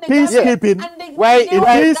 But in peacekeeping,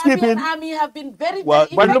 army have been very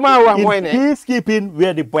peacekeeping,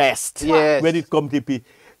 we're the best when it comes to peace.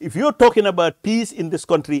 If you're talking about peace in this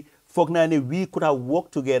country, we could have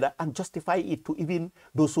worked together and justify it to even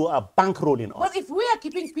those who are bankrolling us. But if we are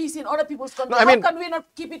keeping peace in other people's country, how can we not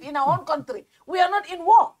keep it in our own country? We are not in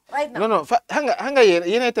war right now. No. Hanga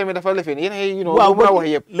yena time dafa lefen yena you know but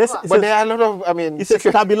there are a lot of it's a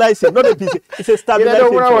stabilizing, not a peace. It's a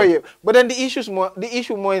stabilizing. But then the issue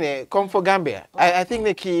more come for Gambia. I think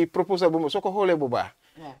the key proposal so ko hole buba.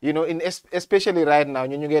 You know, especially right now,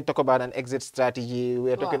 when you talk about an exit strategy,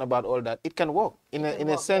 we are talking about all that. It can work in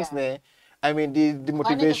a sense. I mean, the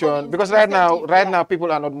motivation because right now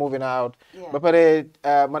people are not moving out. But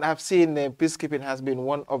I've seen peacekeeping has been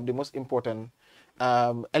one of the most important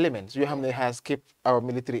elements. You has kept our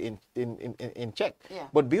military in check.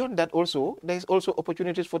 But beyond that, also there is also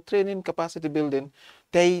opportunities for training, capacity building.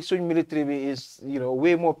 Soon military is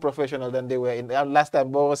way more professional than they were in last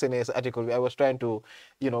time. I was in this article. I was trying to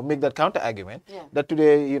make that counter argument that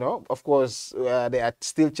today of course there are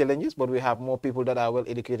still challenges, but we have more people that are well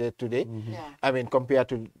educated today. I mean compared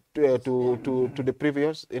to the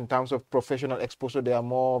previous in terms of professional exposure, they are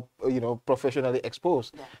more professionally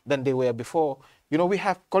exposed than they were before. We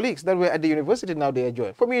have colleagues that were at the university now they are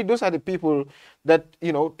joined. For me, those are the people that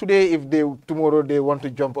today if tomorrow they want to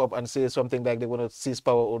jump up and say something like they want to seize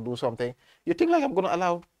power or do something, you think like I'm going to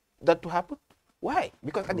allow that to happen? Why?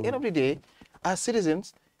 Because at the end of the day, as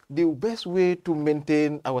citizens, the best way to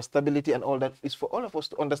maintain our stability and all that is for all of us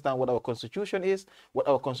to understand what our constitution is, what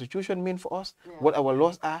our constitution means for us, what our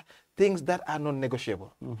laws are, things that are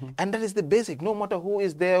non-negotiable. And that is the basic. No matter who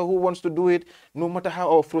is there, who wants to do it, no matter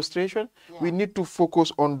how our frustration, we need to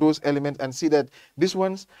focus on those elements and see that these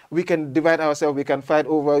ones, we can divide ourselves, we can fight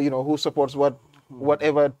over, who supports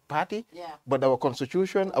whatever party, but our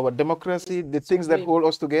constitution, our democracy, the things that hold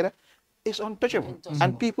us together, is untouchable,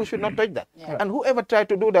 and people should not touch that. And whoever tried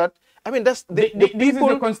to do that, I mean, that's the people. This is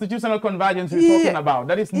the constitutional convergence we're talking about.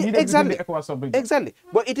 That is needed within the ECOWAS subregion. Exactly.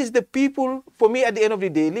 But it is the people. For me, at the end of the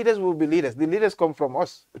day, leaders will be leaders. The leaders come from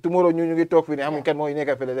us. Tomorrow, you talk with them.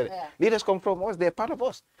 Leaders come from us. They're part of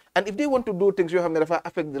us. And if they want to do things that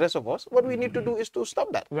affect the rest of us, what we need to do is to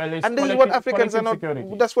stop that. And this is what Africans are not.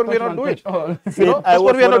 That's what we are not doing. That's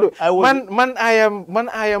what we are not doing. Man,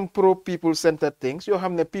 I am pro people-centered things. You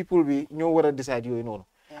have the people we know what I decide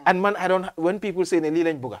and man, when people say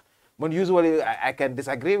usually I can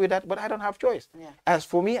disagree with that, but I don't have choice. As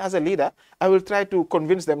for me as a leader, I will try to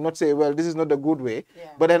convince them, not say, well, this is not the good way,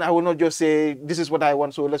 but then I will not just say, this is what I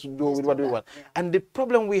want, so let's do with what we want. And the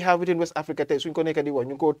problem we have within West Africa is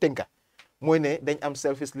they am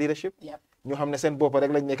selfish leadership.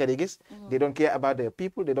 They don't care about their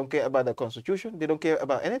people, they don't care about the constitution, they don't care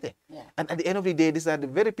about anything. And at the end of the day, these are the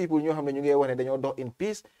very people in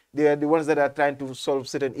peace. They are the ones that are trying to solve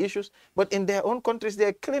certain issues, but in their own countries, they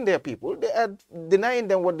are killing their people. They are denying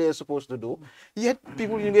them what they are supposed to do. Yet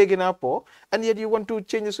people are poor, and yet you want to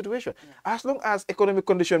change the situation. As long as economic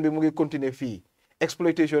condition be continue fee,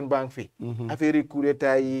 exploitation bank fee, affaire coup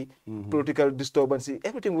d'etat, political disturbance,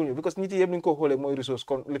 everything will because niti yebni ko hole moy resource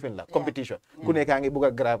living la competition. Ku nekk nga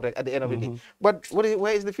buga grab rek at the end of the day. But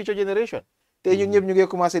where is the future generation? te ñun ñëpp ñu ngi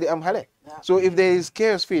commencé di am xale. So if there is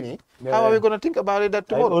chaos fii nii, how are we going to think about it that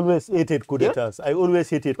tomorrow? I always hated coup d'etats. I always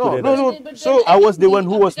hated coup No, d'etats. no, no. So I was the one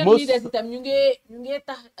who was most ñu ngi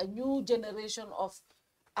tax a new generation of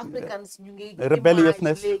Africans ñu ngi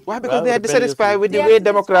rebelliousness. Why? Because they are dissatisfied with the way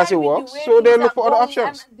democracy works, so they look for other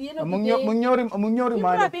options.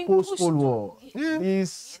 Post-Cold War,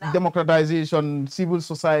 this democratization, civil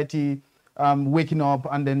society waking up,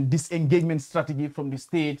 and then disengagement strategy from the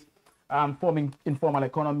state, forming informal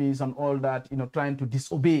economies and all that, trying to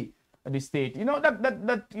disobey the state.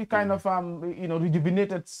 That kind of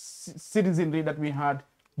rejuvenated citizenry that we had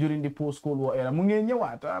during the post-Cold War era.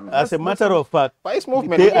 As a matter of fact, Vice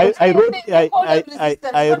movement. I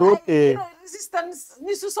wrote a resistance.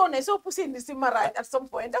 At some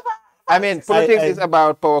point. I mean, politics is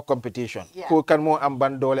about power competition. Who can more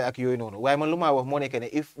bandole ak yoy nonu. Why man luma wax mo nek ne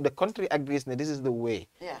if the country agrees that this is the way,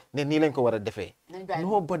 ne ni lañ ko wara defé.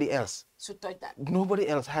 Nobody else should touch that. Nobody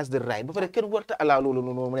else has the right. Ba pare ken warta allow lolu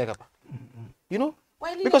nonu mo nek pa.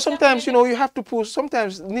 Because sometimes you have to push.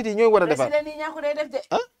 Sometimes nit yi ñoy wara defal. President yi ñako day def de.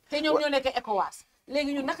 Te ñom ñoo nek ECOWAS.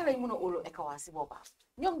 Légui ñu naka lañ mëna olo ECOWAS ci boba.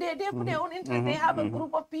 ñom they put their own interest. They have a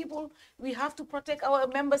group of people. We have to protect our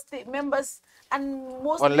members and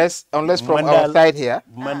most unless from our side here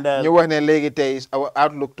ñu wax ne légui tay our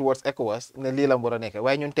outlook towards ECOWAS ne li la wara nek.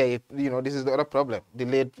 Why ñun tay this is the other problem. The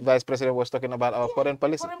late vice president was talking about our foreign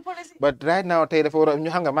policy. But right now tay dafa wara ñu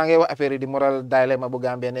xam nga ma ngay wax affaire di moral dilemma bu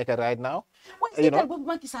Gambia nek right now. bu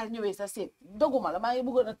Macky Sall ñëwé sa Sait doguma la ma ngi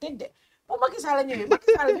bëggoon a tëj de bu Macky Sall ñëwé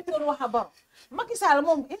Macky Sall bi doon wax Barrow Macky Sall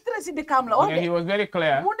moom interest di kam la wax he was very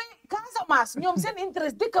clear. mu ne Casamance ñoom seen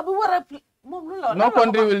interest dëkk bi war a moom lu la no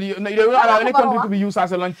country will allow any country to be used as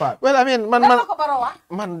a launch pad. Well, I mean man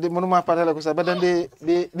mënuma patale ko sax ba dan di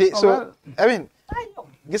so I mean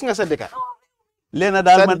gis nga sa dëkk Lena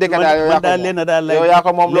daal man daal Lena daal lay yow yaa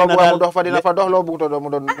ko moom loo bëgg mu dox fa dina fa dox loo bëgg to mu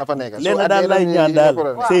doon na fa nekk Lena daal lay ñaan daal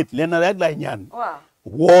Sait Lena rek lay ñaan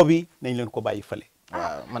woo bi nañ leen ko bàyyi fale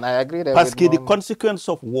man I agree parce que the consequence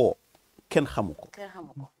of war kenn xamu ko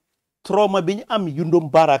trauma bi ñu am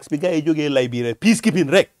Yundum barracks bi gars yi jógee Liberia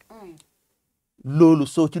peacekeeping rek loolu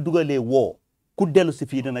soo ci dugalee woo ku dellu si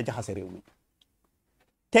fii dina jaxase réew mi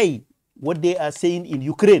tey what they are saying in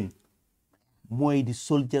Ukraine mooy the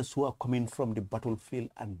soldiers who are coming from the battlefield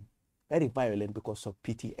and very violent because of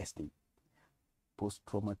PTSD,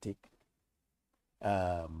 post-traumatic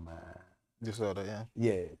disorder,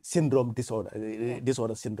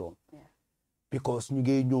 disorder syndrome. Because ñu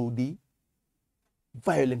ngi ñëw di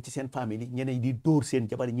violent ci seen famille ñeneen di dóor seen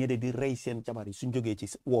jabar ñeneen di rey seen jabar yi suñ jógee ci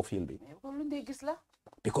warfield bi.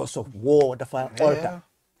 Because of war dafa alter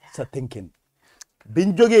sa thinking.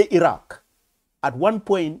 Biñ jógee Iraq at one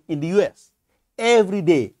point in the US. Every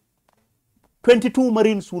day, 22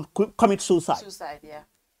 Marines will commit suicide.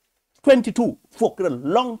 22 for a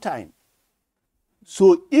long time.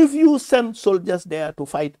 So if you send soldiers there to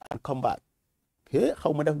fight and come back,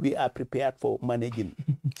 how much we are prepared for managing?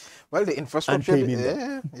 Well, the infrastructure,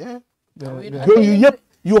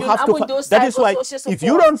 you have to. That is why if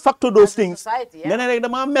you don't factor those things, then rek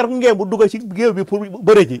dama mer ngeen bu dugg ci géew bi pour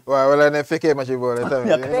bëre ji. Waaw wala ne fekkee ma ci boole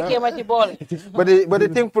tamit. Fekkee ma ci boole. But the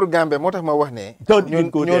thing pour Gambia moo tax ma wax ne.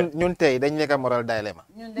 ñun tey dañ nekk moral dilemma.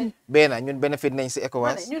 ñun benefit nañ si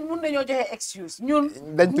ECOWAS. ñun mun nañoo joxe excuse. ñun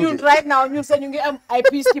right now ñun sax ñu ngi am ay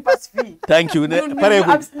peacekeepers fii. Thank you.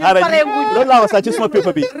 Pareegul loolu laa wax sax ci suma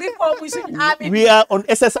paper bi. We are on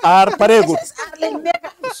SSR pareegul.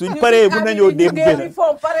 suñ paree bu nañoo dem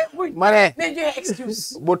ma ne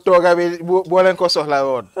bu tooga bi boo leen ko soxla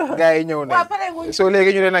woon gars yi ñëw ne soo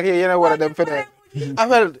léegi ñu ne nag yéen a war a dem feneen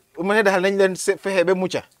affaire mu ne daal nañ leen fexe ba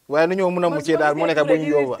mucca waaye nu ñoo mun a muccee daal mu nekk buñ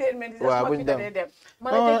yóbbu waaw buñ dem ma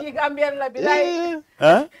ne kii Gambien la bi lay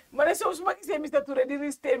ma ne soo su ma gisee Mr Touré di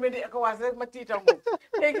statement di ECOWAS rek ma tiitam ko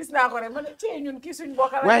te gis naa ko rek ma ne tey ñun kii suñ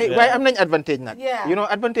bokk waaye am nañ advantage nag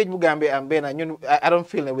advantage bu Gambie am benn ñun I don't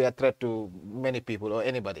feel that we are threat to many people or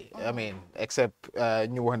anybody I mean except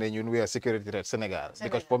ñu wax ne ñun we are security threat Senegal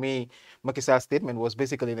because for me Macky Sall's statement was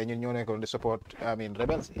basically that ñun ñoo nekkoon to support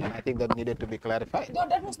rebels and I think that needed to be clarified. No,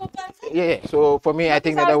 that was not clarified. So for me I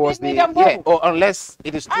think that was the or unless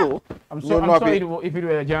it is true. I'm sorry if it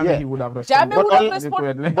were Jammeh he would have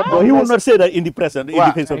responded. But he will not say that in the present in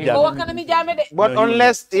defense of Jammeh. But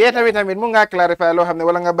unless tamit mu nga clarify loo xam ne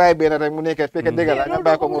wala nga bàyyi benn rek mu nekk fekk dëgg la nga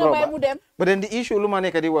bàyyi ko mu romba. But then the issue lu ma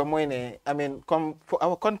nekk di wax mooy ne I mean come for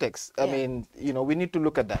our context I mean we need to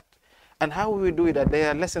look at that and how we do it that there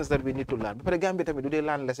are lessons that we need to learn. But Gambia tamit do they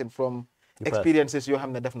learn lesson from experiences yoo xam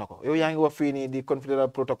ne def na ko yow yaa ngi wax fii nii the confederal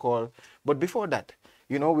protocol but before that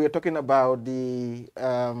we are talking about the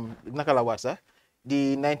naka la waat sax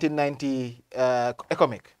the 1990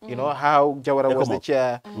 economic, you know, how Jawara was the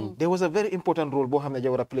chair. There was a very important role Bo Hamne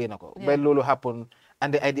Jawara play nako. When Lolo happened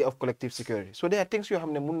and the idea of collective security. So there are things you have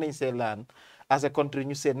mun nañ say land as a country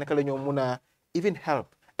you said naka la ñoo muna even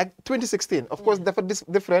help. 2016, of course,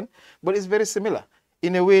 different, but it's very similar.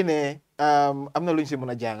 In a way, I'm not going to say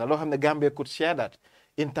the Gambia could share that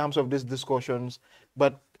in terms of these discussions,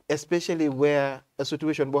 but especially where a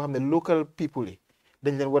situation where the local people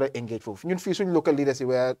then were engaged for. Local leaders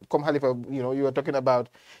were, come Halifa, you know, you were talking about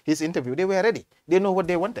his interview, they were ready. They know what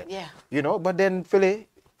they wanted. Yeah. You know, but then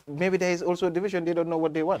maybe there is also a division, they don't know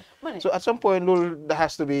what they want. So at some point, there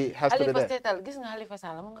has to be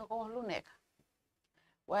there.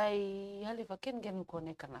 Why Halifa ken gen ko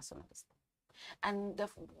nek nationalist and the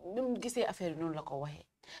gisee affaire non la ko waxe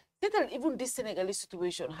seetal even this Senegalese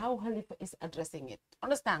situation how Halifa is addressing it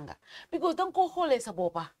understand nga because dang ko xolé sa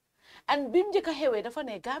bopa and bim jeka xewé dafa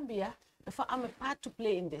ne Gambia dafa am a part to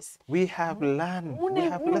play in this. We have land, we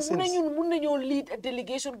have lessons. Mun nañu lead a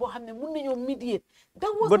delegation bo xamne mun nañu mediate.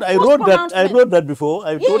 But I wrote that before.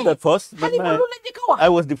 I wrote that first. I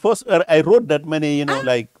was the first. I wrote that many, you know,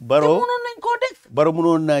 like Barrow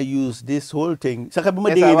munon na use this whole thing. Saka bima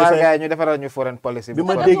dege sa ñu defara ñu foreign policy.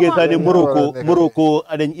 Bima dege sa ne Morocco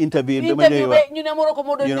aden intervene. You know Morocco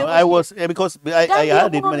mo you know, I was because I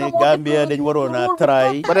had it many Gambia then warona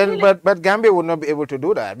try. But Gambia would not be able to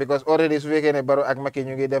do that because already su fekkee ne Barrow ak Macky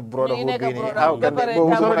ñu ngi def brotherhood bi ni how can they go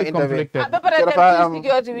to intervene?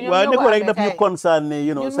 Wa ne ko rek daf ñu concern,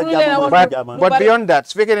 you know, sa jamm. But beyond that,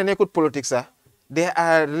 su fekkee ne nekkut politics there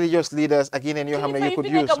are religious leaders again and you could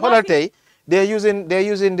use. Holal tay they're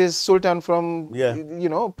using this sultan from you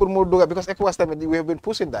know because ECOWAS we have been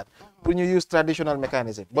pushing that when you use traditional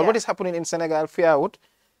mechanism. But what is happening in Senegal, fear out.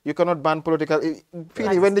 You cannot ban political.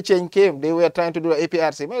 When the change came, they were trying to do an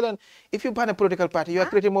APRC. Well, if you ban a political party, you are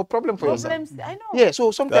creating more problem for yourself. I know. Yeah, so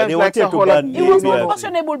sometimes they like it was not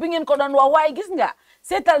questionable being called on why gis nga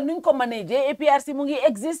setal nuñ ko manage APRC mu ngi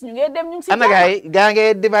exist ñu ngi dem ñu ci anagay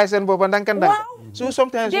gaange device and boba ndankan ndank. So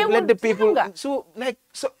sometimes you let the people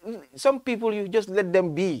some people you just let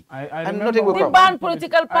them be and nothing will come. Ban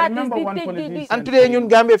political parties and today ñun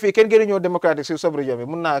Gambia fi ken gënu ñoo democratic ci subregion bi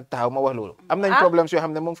mën na taxaw ma wax lolu. Am nañ problems yo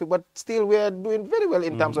xamne mo ngi fi but still we are doing very well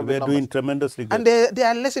in terms of the numbers. We are doing tremendously good. And there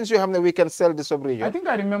are lessons you have that we can sell the subregion. I think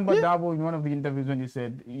I remember Dabo in one of the interviews when you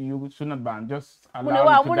said you should not ban, just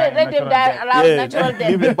allow them to die natural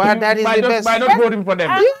death. But that is the best. By not voting for them.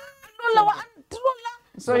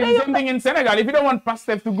 So it's the same thing in Senegal. If you don't want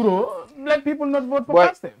PASTEF to grow, let people not vote for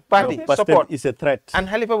PASTEF. Party support is a threat. And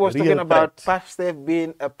Halifa was talking about PASTEF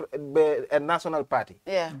being a national party.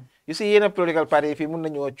 Yeah. You see, in a political party, if you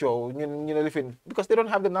because they don't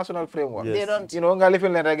have the national framework. Yes. They don't. You know,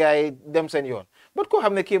 them send you on. But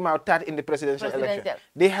Kohamne came out third in the presidential election.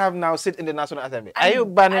 They have now sit in the National Assembly. Are you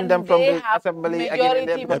banning them from the assembly again?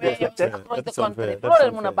 Across the country.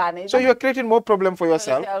 So you're creating more problem for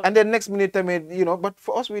yourself. And then next minute, you know, but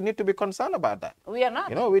for us, we need to be concerned about that. We are not.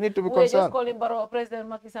 You know, we need to be concerned. We're just calling Barrow President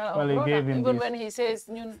Macky Sall. Well, he gave him even when he says,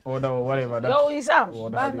 order or whatever. Yo, Isam.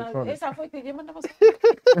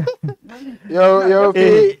 Yo,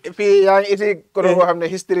 fi yang isi kono bo xamne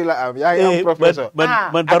history la am yaa ngi am professor man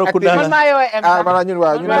Barrow just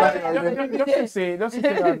to say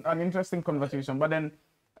an interesting conversation, but then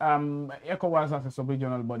ECOWAS as a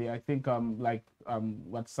sub-regional body, I think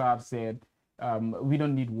what Sarr said, we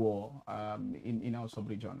don't need war in our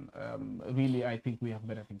sub-region. Really, I think we have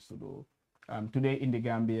better things to do. Today in the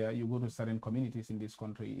Gambia, you go to certain communities in this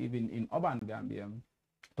country, even in urban Gambia,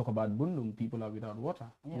 talk about Bundung, people are without water,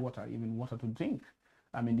 even water to drink.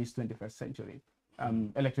 In this 21st century.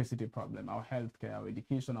 Electricity problem, our healthcare, our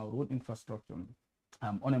education, our road infrastructure,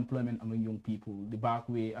 unemployment among young people, the back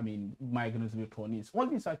way, migrants, returnees. All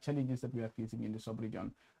these are challenges that we are facing in the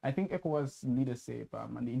sub-region. I think ECOWAS leadership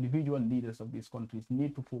and the individual leaders of these countries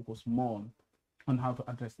need to focus more on how to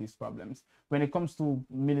address these problems. When it comes to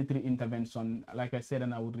military intervention, like I said,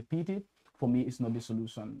 and I would repeat it, for me, it's not the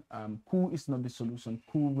solution. Coup is not the solution.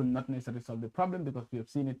 Coup will not necessarily solve the problem because we have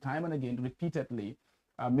seen it time and again, repeatedly.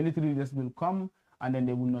 Military leaders will come and then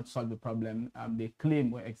they will not solve the problem they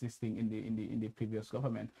claim were existing in the previous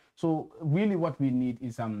government. So really what we need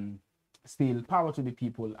is still power to the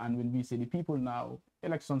people. And when we say the people now,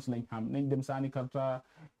 elections like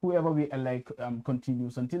whoever we elect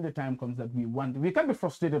continues until the time comes that we want. We can be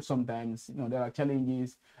frustrated sometimes. You know, there are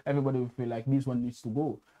challenges. Everybody will feel like this one needs to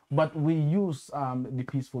go. But we use the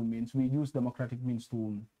peaceful means. We use democratic means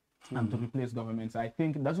to replace governments. I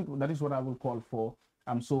think that is what I will call for.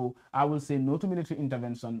 So I will say no to military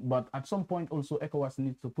intervention, but at some point also ECOWAS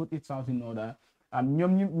needs to put its house in order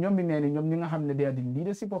They are the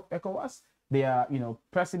leadership of ECOWAS. They are,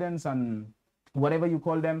 presidents and whatever you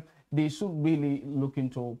call them. They should really look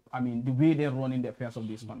into, the way they're running the affairs of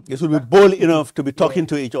this country. They should be bold enough to be talking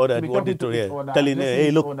to each other, telling, hey,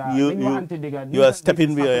 look, you are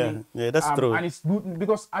stepping behind. Yeah, that's true. And it's good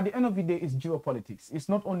because at the end of the day, it's geopolitics. It's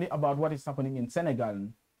not only about what is happening in Senegal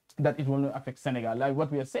that it will not affect Senegal. Like what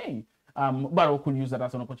we are saying, Barrow could use that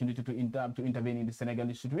as an opportunity to intervene in the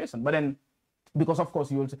Senegalese situation. But then, because of course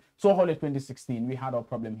you also so early 2016 we had our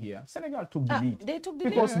problem here. Senegal took the lead. They took the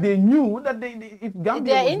because they knew that if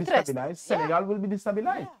Gambia was destabilized, Senegal will be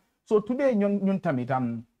destabilized. So today,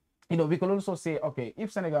 we can also say, okay,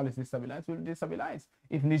 if Senegal is destabilized, we'll destabilize.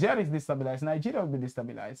 If Niger is destabilized, Nigeria will be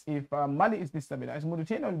destabilized. If Mali is destabilized,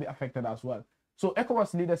 Mauritania will be affected as well. So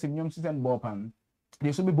ECOWAS leadership,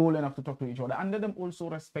 they should be bold enough to talk to each other and let them also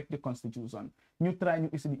respect the constitution. You try to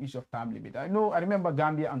issue the issue of time limit. I remember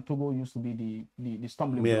Gambia and Togo used to be the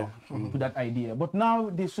stumbling block to that idea. But now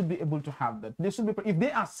they should be able to have that. They should be, if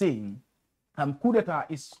they are saying coup d'etat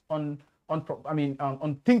is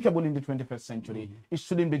unthinkable in the 21st century, it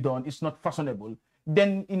shouldn't be done, it's not fashionable,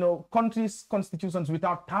 then countries' constitutions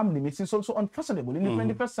without term limits is also unfashionable. In the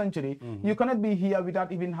 21st century, you cannot be here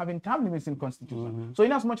without even having term limits in constitution. So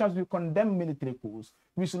in as much as we condemn military coups,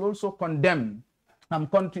 we should also condemn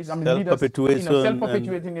countries, leaders,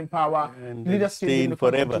 self-perpetuating in power, leaders changing the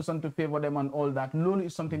constitution to favor them and all that. Lulu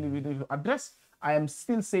is something we need to address. I am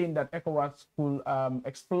still saying that ECOWAS could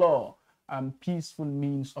explore peaceful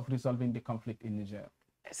means of resolving the conflict in Niger.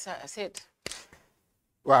 Sait.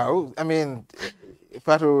 Wow,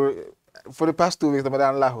 Fatou, for the past 2 weeks, I'm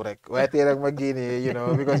daan lahu rek. Waaye tey rek ma génne,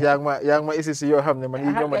 because yaa ngi ma isi si yoo xam ne man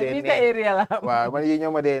yi ñoo ma dee nee. Waaw, man yi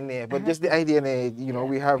ñoo ma dee nee. But just the idea ne,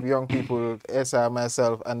 we have young people, Esa,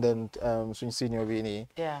 myself, and then suñ senior bi nii.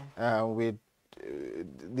 With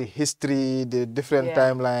the history, the different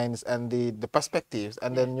timelines, and the perspectives,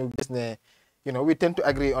 and then you gis ne, we tend to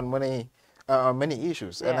agree on many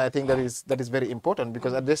issues, and I think that is very important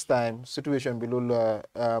because at this time situation bi loolu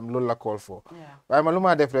la call for. Waaye man lu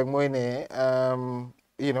ma def rek mooy ne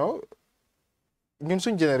ñun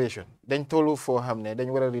suñ génération dañ tollu foo xam ne dañ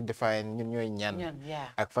war a redefine ñun ñooy ñan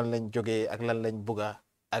ak fan lañ jógee ak lan lañ bugga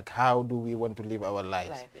ak how do we want to live our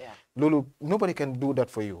lives. Loolu nobody can do that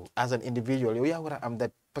for you as an individual. Yow yaa war a am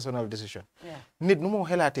that personal decision. Nit nu mu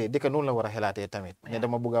xelaatee dëkk noonu la war a xelaatee tamit ne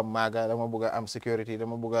dama bugg a maaga, dama bugg a am security,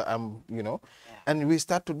 dama bugg a am and we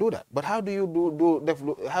start to do that. But how do you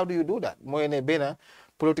do that? Mooy ne benn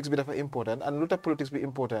politics bi dafa important, and lu tax politics bi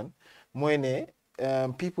important mooy ne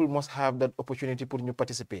people must have that opportunity pour ñu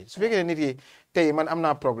participate. Su fekkee nit yi tey man am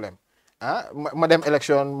naa problème ma dem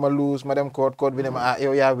election ma lose ma dem court bi ne ma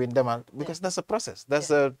yow yaa win demal, because that's a process.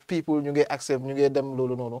 That's people ñu ngi accept ñu ngi dem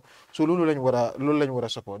loolu noonu. So loolu lañ war a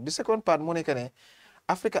support. The second part mu nekk ne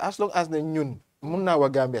Africa, as long as ne ñun mun naa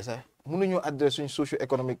wax Gambia sax mënuñu address suñ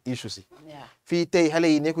socio-economic issues yi. Fii tey xale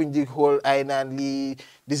yi nekkuñ di xool ay naan lii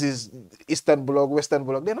this is Eastern Bloc, Western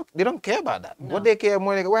Bloc. They don't care about that. What they care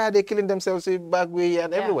more like why are they killing themselves back way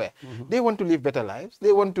and everywhere. They want to live better lives.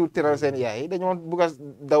 They want to teral seen yaay. Dañu want bugg a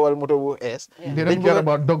dawal moto bu ees. They don't care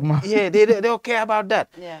about dogma. Yeah, they don't care about that.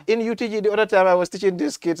 In UTG the other time I was teaching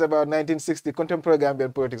these kids about 1960 contemporary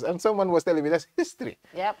Gambian politics, and someone was telling me that's history.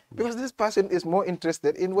 Because this person is more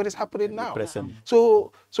interested in what is happening now.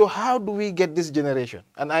 So how do we get this generation?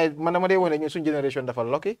 And suñ generation dafa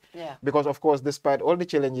lucky because of course despite all the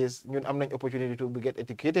challenges ñun am nañ opportunity to get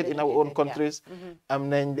educated in our own countries. Am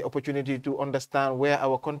nañ the opportunity to understand where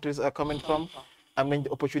our countries are coming from. Am nañ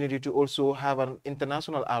the opportunity to also have an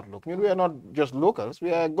international outlook. We are not just locals,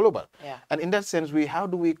 we are global. And in that sense, how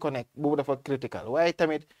do we connect? Boobu dafa critical. Waaye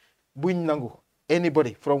tamit buñ nangu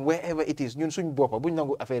anybody from wherever it is ñun suñ boppa buñ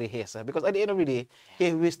nangu affaire yi xees sax, because at the end of the day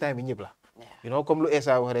waste time yi ñëpp la. Comme lu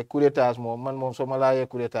Esa wax rek coup d'état moom soo ma laajee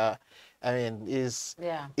coup d'état is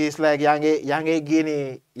like yaa ngi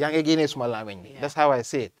génne suma làmmiñ. That's how I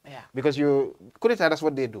say it. Because coup d'état, that's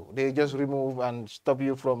what they do. They just remove and stop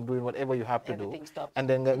you from doing whatever you have to do, and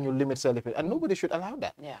then you limit self-defense, and nobody should allow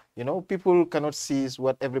that. People cannot seize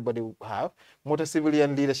what everybody have. Moo tax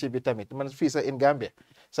civilian leadership bi tamit man fii sax in Gambia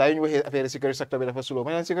saa yu ñu waxee affaire security sector bi dafa slow.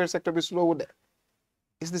 Man security sector bi slow wut de.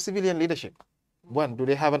 It's the civilian leadership. One, do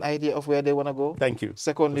they have an idea of where they want to go? Thank you.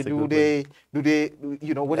 Secondly, do they what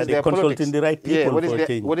is their politics? The right people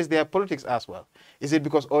what is their politics as well? Is it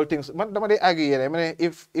because all things, if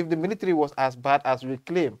the military was as bad as we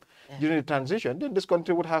claim during the transition, then this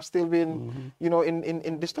country would have still been,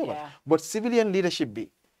 in disturbance. But civilian leadership be,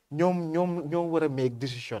 ñoom war a make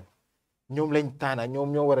decision. Ñoom lañ tànna,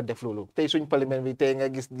 ñoo war a def loolu. Tey suñ parlement bi tey nga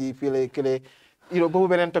gis di file kële, boobu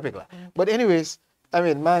beneen topic la. But anyways, I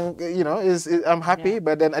mean, man, you know, I'm happy,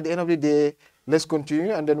 but then at the end of the day, let's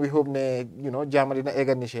continue, and then we hope ne, you know, jama dina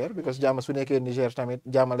ega Niger, because jama su neke Niger tamit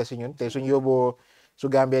jama la si ñun te suñ yóbboo su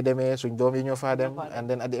Gambia demee suñ doom yi ñoo faa dem, and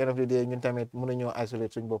then at the end of the day ñun tamit mënuñoo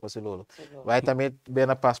isolate suñ bopp si loolu. waaye tamit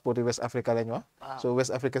benn passport yi West Africa lañ wax. so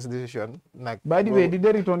West Africa's decision nag. By the way, did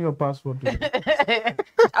they return your passport to you?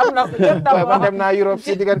 am na man dem naa Europe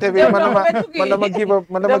si diggante bi man dama give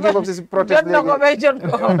up si protest léegi.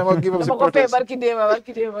 man dama give up si protest. barki déema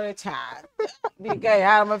ne caa bi kay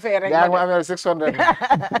yaa ma fay rek. yaa ma amee 600.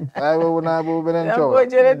 waaye boobu naa boobu beneen coow. boo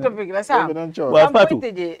jëlee topic la Sam. waaw Fatou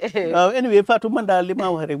anyway Fatou man daal li ma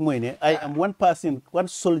wax rek mooy ne I am one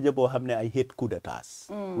soldier boo xam ne I hate coup d'états.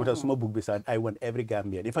 moo tax suma book bi sax I want every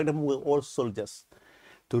Gambian, in fact dama want all soldiers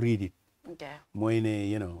to read it. mooy ne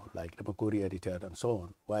you know like dama ko re-edited and so on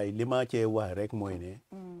waaye li ma cee wax rek mooy ne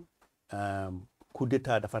coup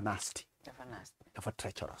d'état dafa nasty, dafa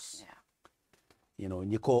treacherous. you know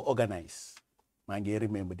ñi ko organise maa ngi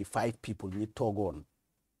remember the 5 people ñi toogoon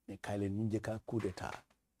ne kaay leen ñu njëkka coup d'état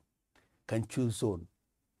kan choose zone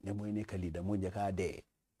ne mooy nekk leader moo njëkka dee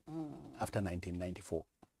after 1994.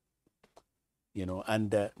 you know,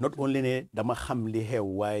 and not only ne dama xam li xew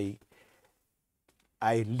waaye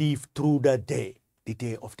I lived through that day, the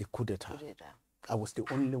day of the coup d'etat. I was the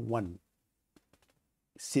only one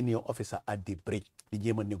senior officer at the bridge, the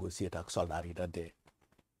German negotiator, soldier that day.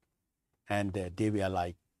 And they were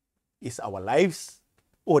like, it's our lives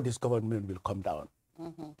or this government will come down.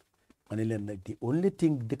 And then the only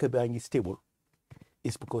thing they can be stable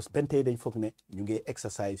is because Bente then fogne you get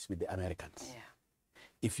exercise with the Americans.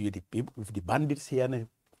 If the bandits here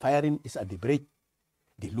firing is at the bridge,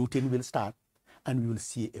 the looting will start. And we will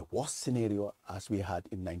see a worse scenario as we had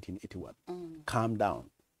in 1981. Calm down.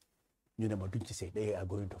 You know, don't you say they are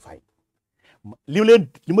going to fight. The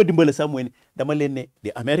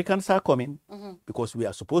Americans are coming because we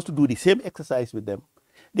are supposed to do the same exercise with them.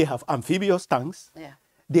 They have amphibious tanks.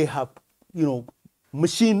 They have, you know,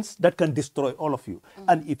 machines that can destroy all of you.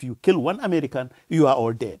 And if you kill one American, you are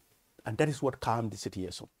all dead. And that is what calmed the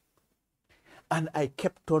situation. And I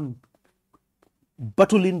kept on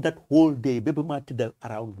battling that whole day, baby Matty,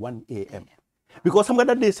 around 1 a.m. Because some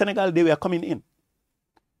other day, Senegal, they were coming in.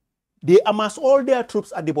 They amassed all their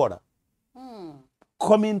troops at the border,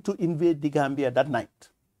 coming to invade the Gambia that night.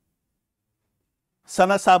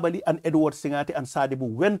 Sana Sabali and Edward Singati and Sadibu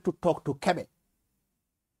went to talk to Kebe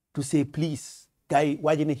to say, please, guy,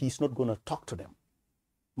 wajine he's not going to talk to them.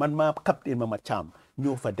 Man ma captain mama cham,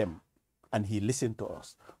 knew for them. And he listened to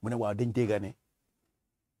us. Mune wa den degane,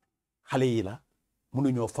 hale yila,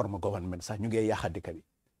 mënuñoo form government sax ñu ngi yaxa dëkk bi,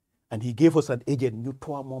 and he gave us an agent ñu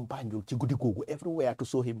toa moom Banjul ci guddi googu everywhere to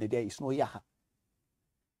show him that there is no yaxa.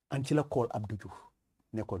 And ci la call Abdou Diouf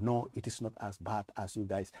ne ko no, it is not as bad as you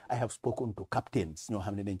guys. I have spoken to captains ñoo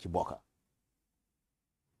xam ne dañ ci bokka.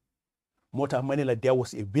 moo tax ma ne la there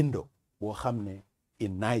was a window boo xam ne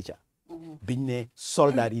in Niger biñ ne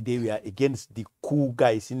soldat yi they were against the coup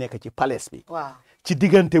guys yi nekk ci palace bi ci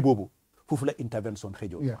diggante boobu foofu la intervention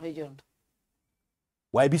xëjoon.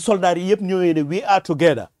 waaye bi soldat yi yëpp ñëwee ne we are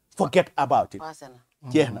together, forget about it.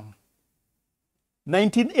 jeex na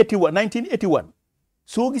 1981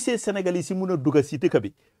 soo gisee Senegalese yi mun a dugg si dëkk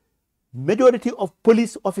bi, majority of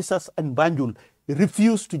police officers in Banjul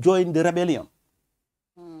refused to join the rebellion.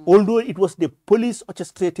 Although it was the police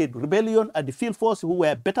orchestrated rebellion and the field force who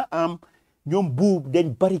were better armed, ñoom buub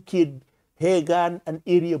dañ barricade Hegan and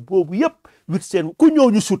area boobu yëpp with seen ku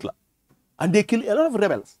ñëw ñu shoot la, and they kill a lot of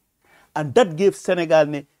rebels. And that gave Senegal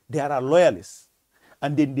ne there are loyalists.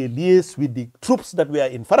 And then they liaise with the troops that were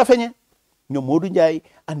in Farafenye, ñoom Modou Njie,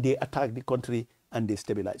 and they attack the country and they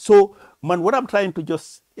stabilize. So, man, what I'm trying to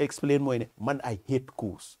just explain more, man, I hate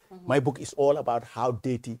coups. My book is all about how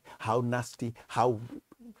dirty, how nasty, how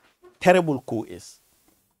terrible coup is.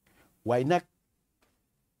 Why not?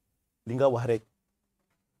 Linga wax rek,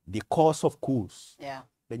 the cause of coups,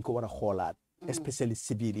 dañ ko war a xoolaat, especially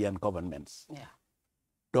civilian governments.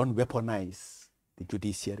 Don't weaponize the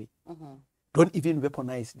judiciary. Don't even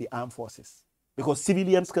weaponize the armed forces, because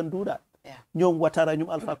civilians can do that. Ñoom Ouattara, ñoom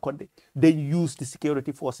Alpha Condé, they use the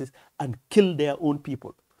security forces and kill their own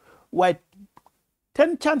people. Why?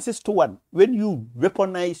 10 chances to 1, when you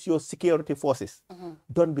weaponize your security forces,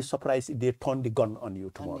 don't be surprised if they turn the gun on you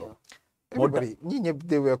tomorrow. Everybody,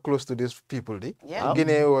 they were close to these people.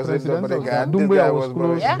 Guinea was a Dumbuya was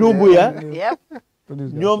close. Dumbuya.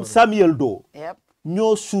 Ñoom Samuel Doe.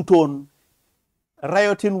 ñoo suutoon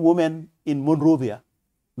rioting women in Monrovia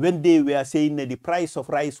when they were saying that the price of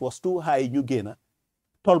rice was too high. ñu génna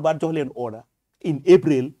Tolbert jox leen order in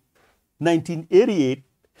April 1988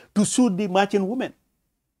 to shoot the merchant women.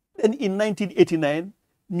 then in 1989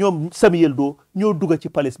 ñoom Samuel Doe ñoo dugga ci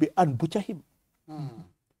palace bi and butcher him.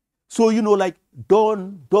 So you know, like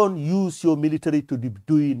don't use your military to be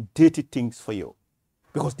doing dirty things for you,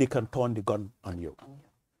 because they can turn the gun on you.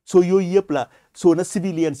 So yooyu yëpp la so na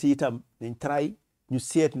civilians yi itam nañ try ñu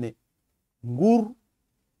seet ne nguur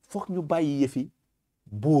foog ñu bàyyi yëfi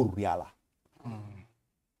buur yàlla.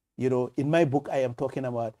 You know, in my book, I am talking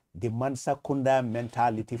about the Mansa Kunda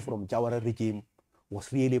mentality from Jawara regime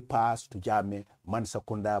was really passed to Jammeh, Mansa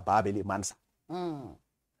Kunda, Babeli, Mansa.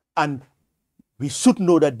 And we should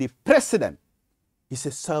know that the president is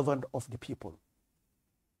a servant of the people.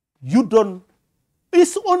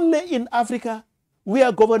 It's only in Africa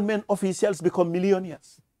where government officials become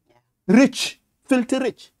millionaires. Rich, filthy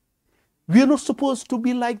rich. We are not supposed to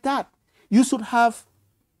be like that. You should have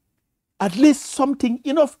at least something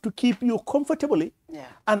enough to keep you comfortably.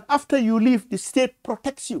 And after you leave, the state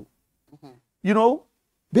protects you. You know,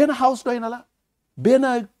 bena house doy na la,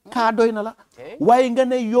 bena car doy na la. Why nga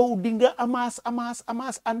ne yow dinga amass,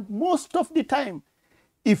 and most of the time,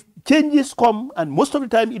 if changes come, and most of the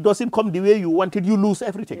time it doesn't come the way you wanted, you lose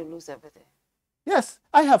everything. You lose everything. Yes,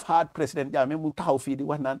 I have had President Jammeh mu taxaw fii di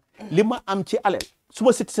wax naan li ma am ci alal su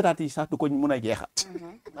ma stratégie sax du ko mun a jeexat.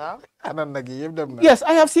 Yes,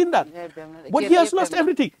 I have seen that. But he has lost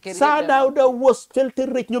everything. Sarr Dawda was filthy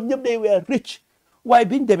rich. Ñoom ñëpp they were rich. Why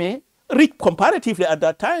biñ demee rich comparatively at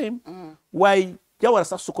that time. Why Jawara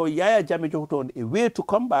sax su ko Yaya Jammeh joxutoon a way to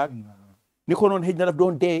come back. Ni ko noon xëj na daf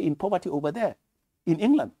doon dee in poverty over there in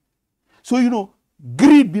England. So you know,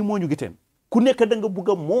 greed bi moo ñu giteen. Ku nekk da nga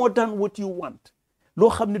bëgg more than what you want. Loo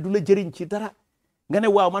xam ne du la jëriñ ci dara. Nga ne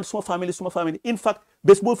waaw man suma family. In fact,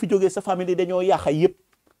 bés boo fi jógee sa family dañoo yàqa yëpp.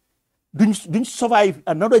 Duñ survive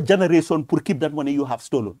another generation pour keep that money you have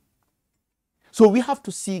stolen. So we have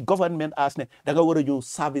to see government as ne da nga war a ñëw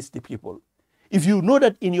service the people. If you know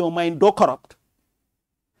that in your mind doo corrupt,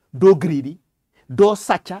 doo greedy, doo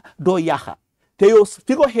sàcca, doo yàqa. Te yow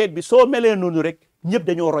figurehead bi soo melee noonu rek ñëpp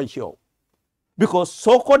dañoo roy ci yow. Because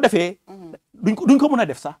soo ko defee duñ ko mën a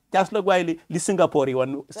def sax just like waaye li Singapore yi wan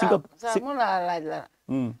mën naa laaj la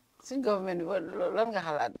suñ government lan nga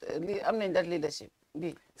xalaat am nañ that leadership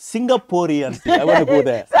bi Singaporeans I want to go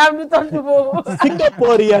there Sam du tontu boobu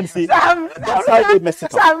Singaporeans that's how they mess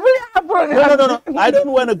it up no I don't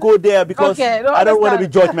want to go there because I don't want to be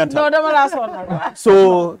judgmental no dama la sonal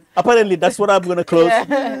so apparently that's what I'm going to close.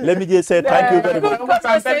 Let me just say thank you very much.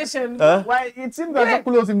 Conversation. Why it seems like you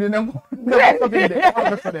close him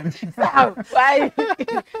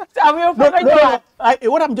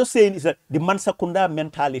what I'm just saying is that the Mansa Kunda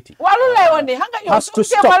mentality has to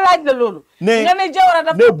stop.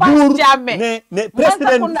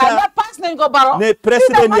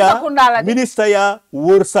 President ya minister ya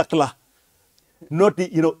wursak la not the,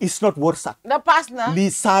 you know, it's not wursak li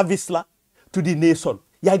service la to the nation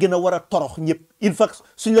yaa gën a war a torox ñëpp in fact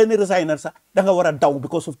suñu la ne resigner sax da nga war a daw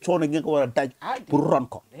because of coono nga war a daj pour ron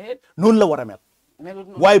ko noonu la war a mel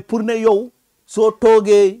waaye pour ne yow soo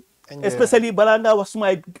toogee especially balaa ngaa wax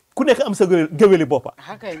sumaay ku nekk am sa géwéli boppa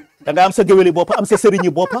da nga am sa géwéli boppa am sa sëriñi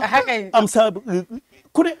boppa am sa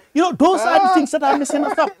ku ne you know those are the things that are missing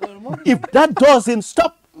us up if that doesn't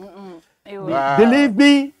stop believe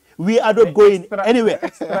me we are not going anywhere.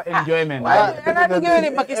 Extra enjoyment. I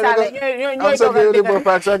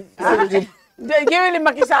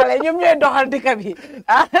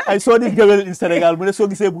saw this girl in Senegal. Mu ne soo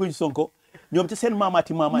gisee bëgg Sonko ñoom ci seen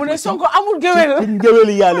maamaati mu ne Sonko amul géwél ci géwél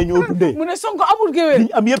yaa la ñoo dundee mu ne Sonko amul géwél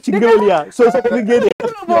am yëpp ci géwél yaa soo sa ko génnee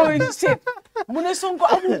mu ne Sonko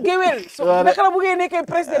amul géwél naka la bëggee nekkee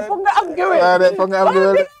président foog nga am géwél foog nga am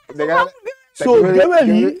géwél so géwél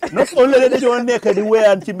yi not only la dañoo nekk di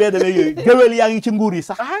wéyaan ci mbedd yooyu géwél yaa ngi ci nguur yi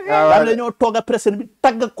sax daan la ñoo toog a président bi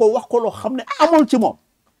tagg ko wax ko loo xam ne amul ci moom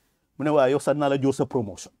mu ne waa yow sax dinaa la jox sa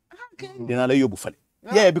promotion dinaa la yóbbu fale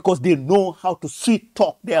yeah, because they know how to sweet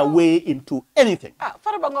talk their way into anything. Is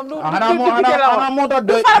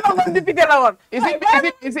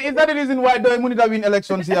that the reason why they Munita win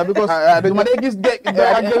elections here? Because all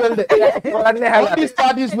these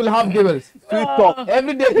parties will have devils. Sweet talk.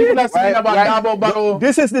 Every day people are saying about Dabo Barrow.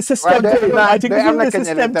 This is the system change. I think this is the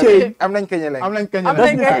system change.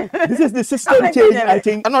 This is the system change. I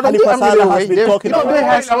think Khalifa Sallah has been talking about.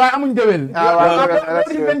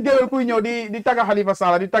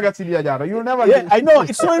 You'll never I know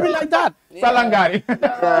it's not even like that. Salangari.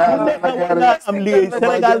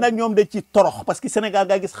 Senegal nag ñoom de ci torox parce que Sénégal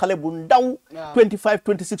nga gis xale bu ndaw 25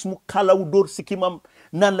 26 mu kalaw dóor sikimam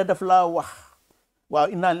naan la daf laa wax waaw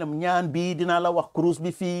inaa la ñaan bi dinaa la wax cruise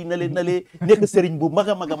bi fii na le nekk sëriñ bu mag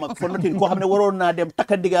a mag fo nati koo xam ne waroon naa dem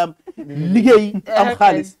takka digaam liggéey am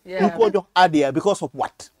xaalis ñu ko jox adiya because of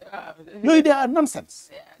what No, they are nonsense.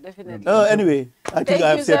 Yeah, definitely. Anyway, I think I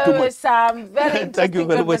have said too much. Very Thank you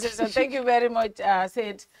very much. Thank you very much,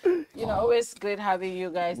 Sait. You know, always great having you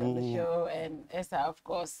guys on the show, and Esther, of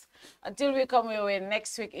course. Until we come your way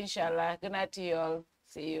next week, inshallah. Good night to you all.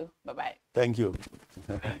 See you. Bye-bye. Thank you.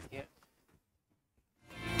 Thank you.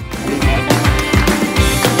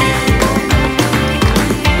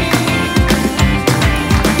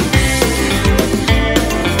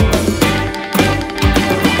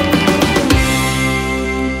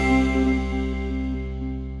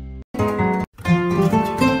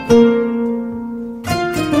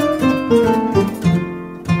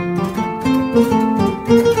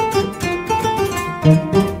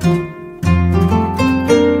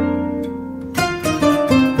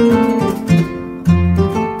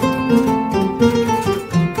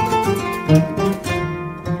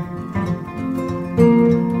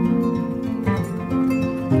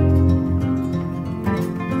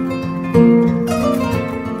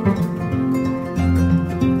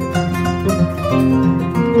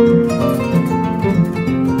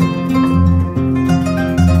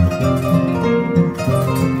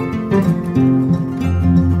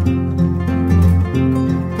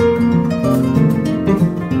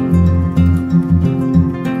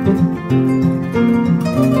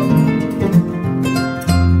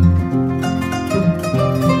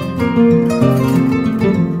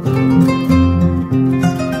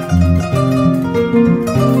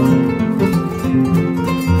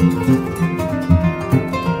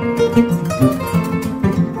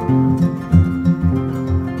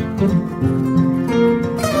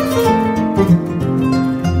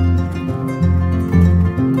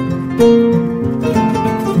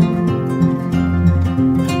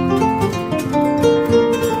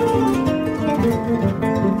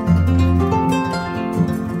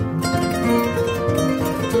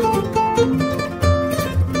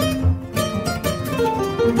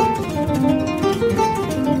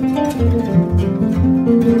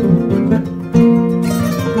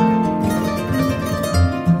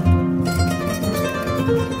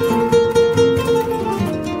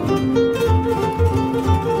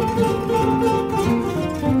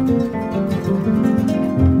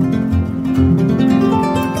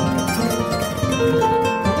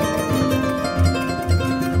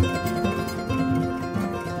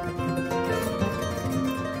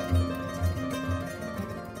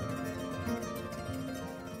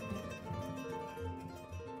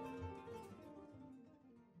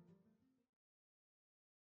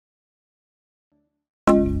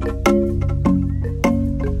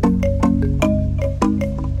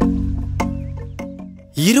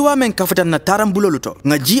 yiriwa men kafutan na tarambulolu to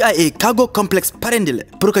nga GIA cargo complex parendile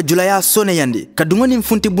pour que julaya sone yandi kadungoni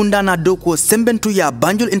funti bunda na doko sembentu ya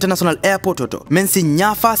Banjul International Airport to men si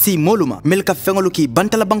nyafa si moluma melka fengolu ki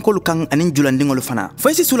bantala bankolu kan anin julandingolu fana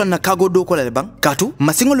foysi sula na cargo doko le bang katu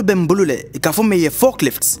masingolu bembulule ikafo meye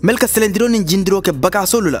forklifts melka selendiro ni jindiro ke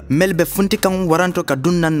bagasolu la melbe funti kan waranto ka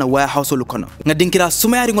dunnan na warehouse lu kono nga dinkira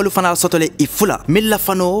sumayari ngolu fana sotole ifula milla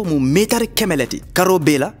fano mu metari kemeleti karo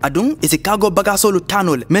bela adun isi cargo bagasolu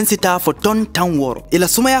tano men sita fo ton tan woro ila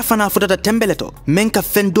sumaya fana futata tembeleto men ka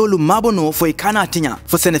fendolu mabono fo ikana tinya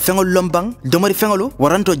fo sene fengol lombang domori fengolu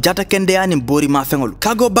waranto jata kende ani bori ma fengolu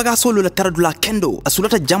kago bagasolu la taradula kendo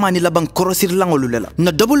asulata jamani laban korosir langolu lela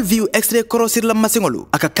na double view x-ray korosir la masingolu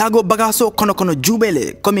aka kago bagaso kono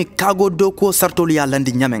jubele komi kago doko sartolu ya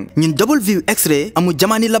landi nyameng nyin double view x-ray amu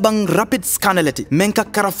jamani laban rapid scanaleti men ka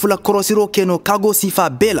karafula korosiro keno kago sifa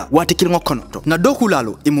bela wati kilngo kono to na doku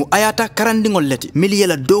lalo imu ayata karandingol leti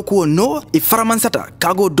yela dokuo no iframansata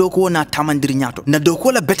kago dokuo na tamandiri nyato na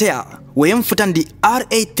dokuo la betea wayem futandi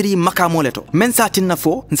RA3 makamoleto mensatin na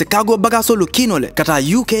fo nse kago bagasolu kinole kata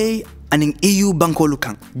UK aning EU bankolu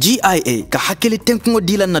kan GIA ka hakili tenkungo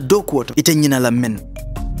dila na dokuo to ite nyina la men.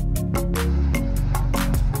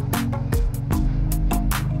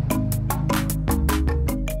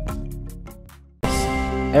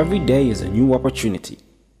 Every day is a new opportunity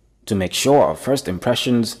to make sure our first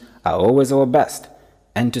impressions are always our best,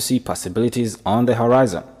 and to see possibilities on the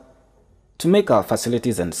horizon, to make our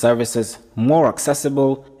facilities and services more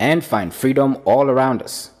accessible and find freedom all around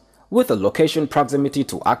us. With a location proximity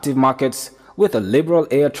to active markets, with a liberal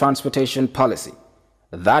air transportation policy,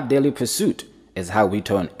 that daily pursuit is how we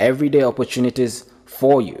turn everyday opportunities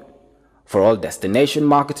for you. For all destination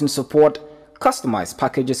marketing support, customized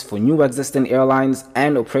packages for new existing airlines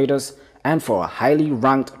and operators, and for a highly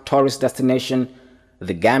ranked tourist destination,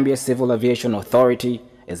 the Gambia Civil Aviation Authority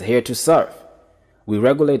is here to serve. We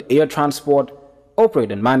regulate air transport,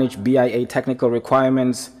 operate and manage BIA technical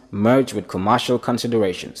requirements, merged with commercial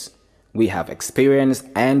considerations. We have experienced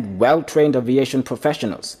and well-trained aviation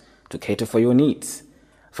professionals to cater for your needs.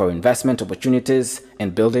 For investment opportunities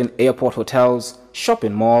in building airport hotels,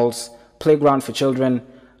 shopping malls, playground for children,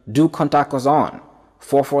 do contact us on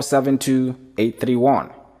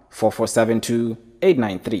 4472-831,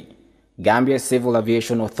 4472-893. Gambia Civil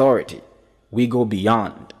Aviation Authority. We go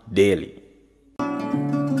beyond daily.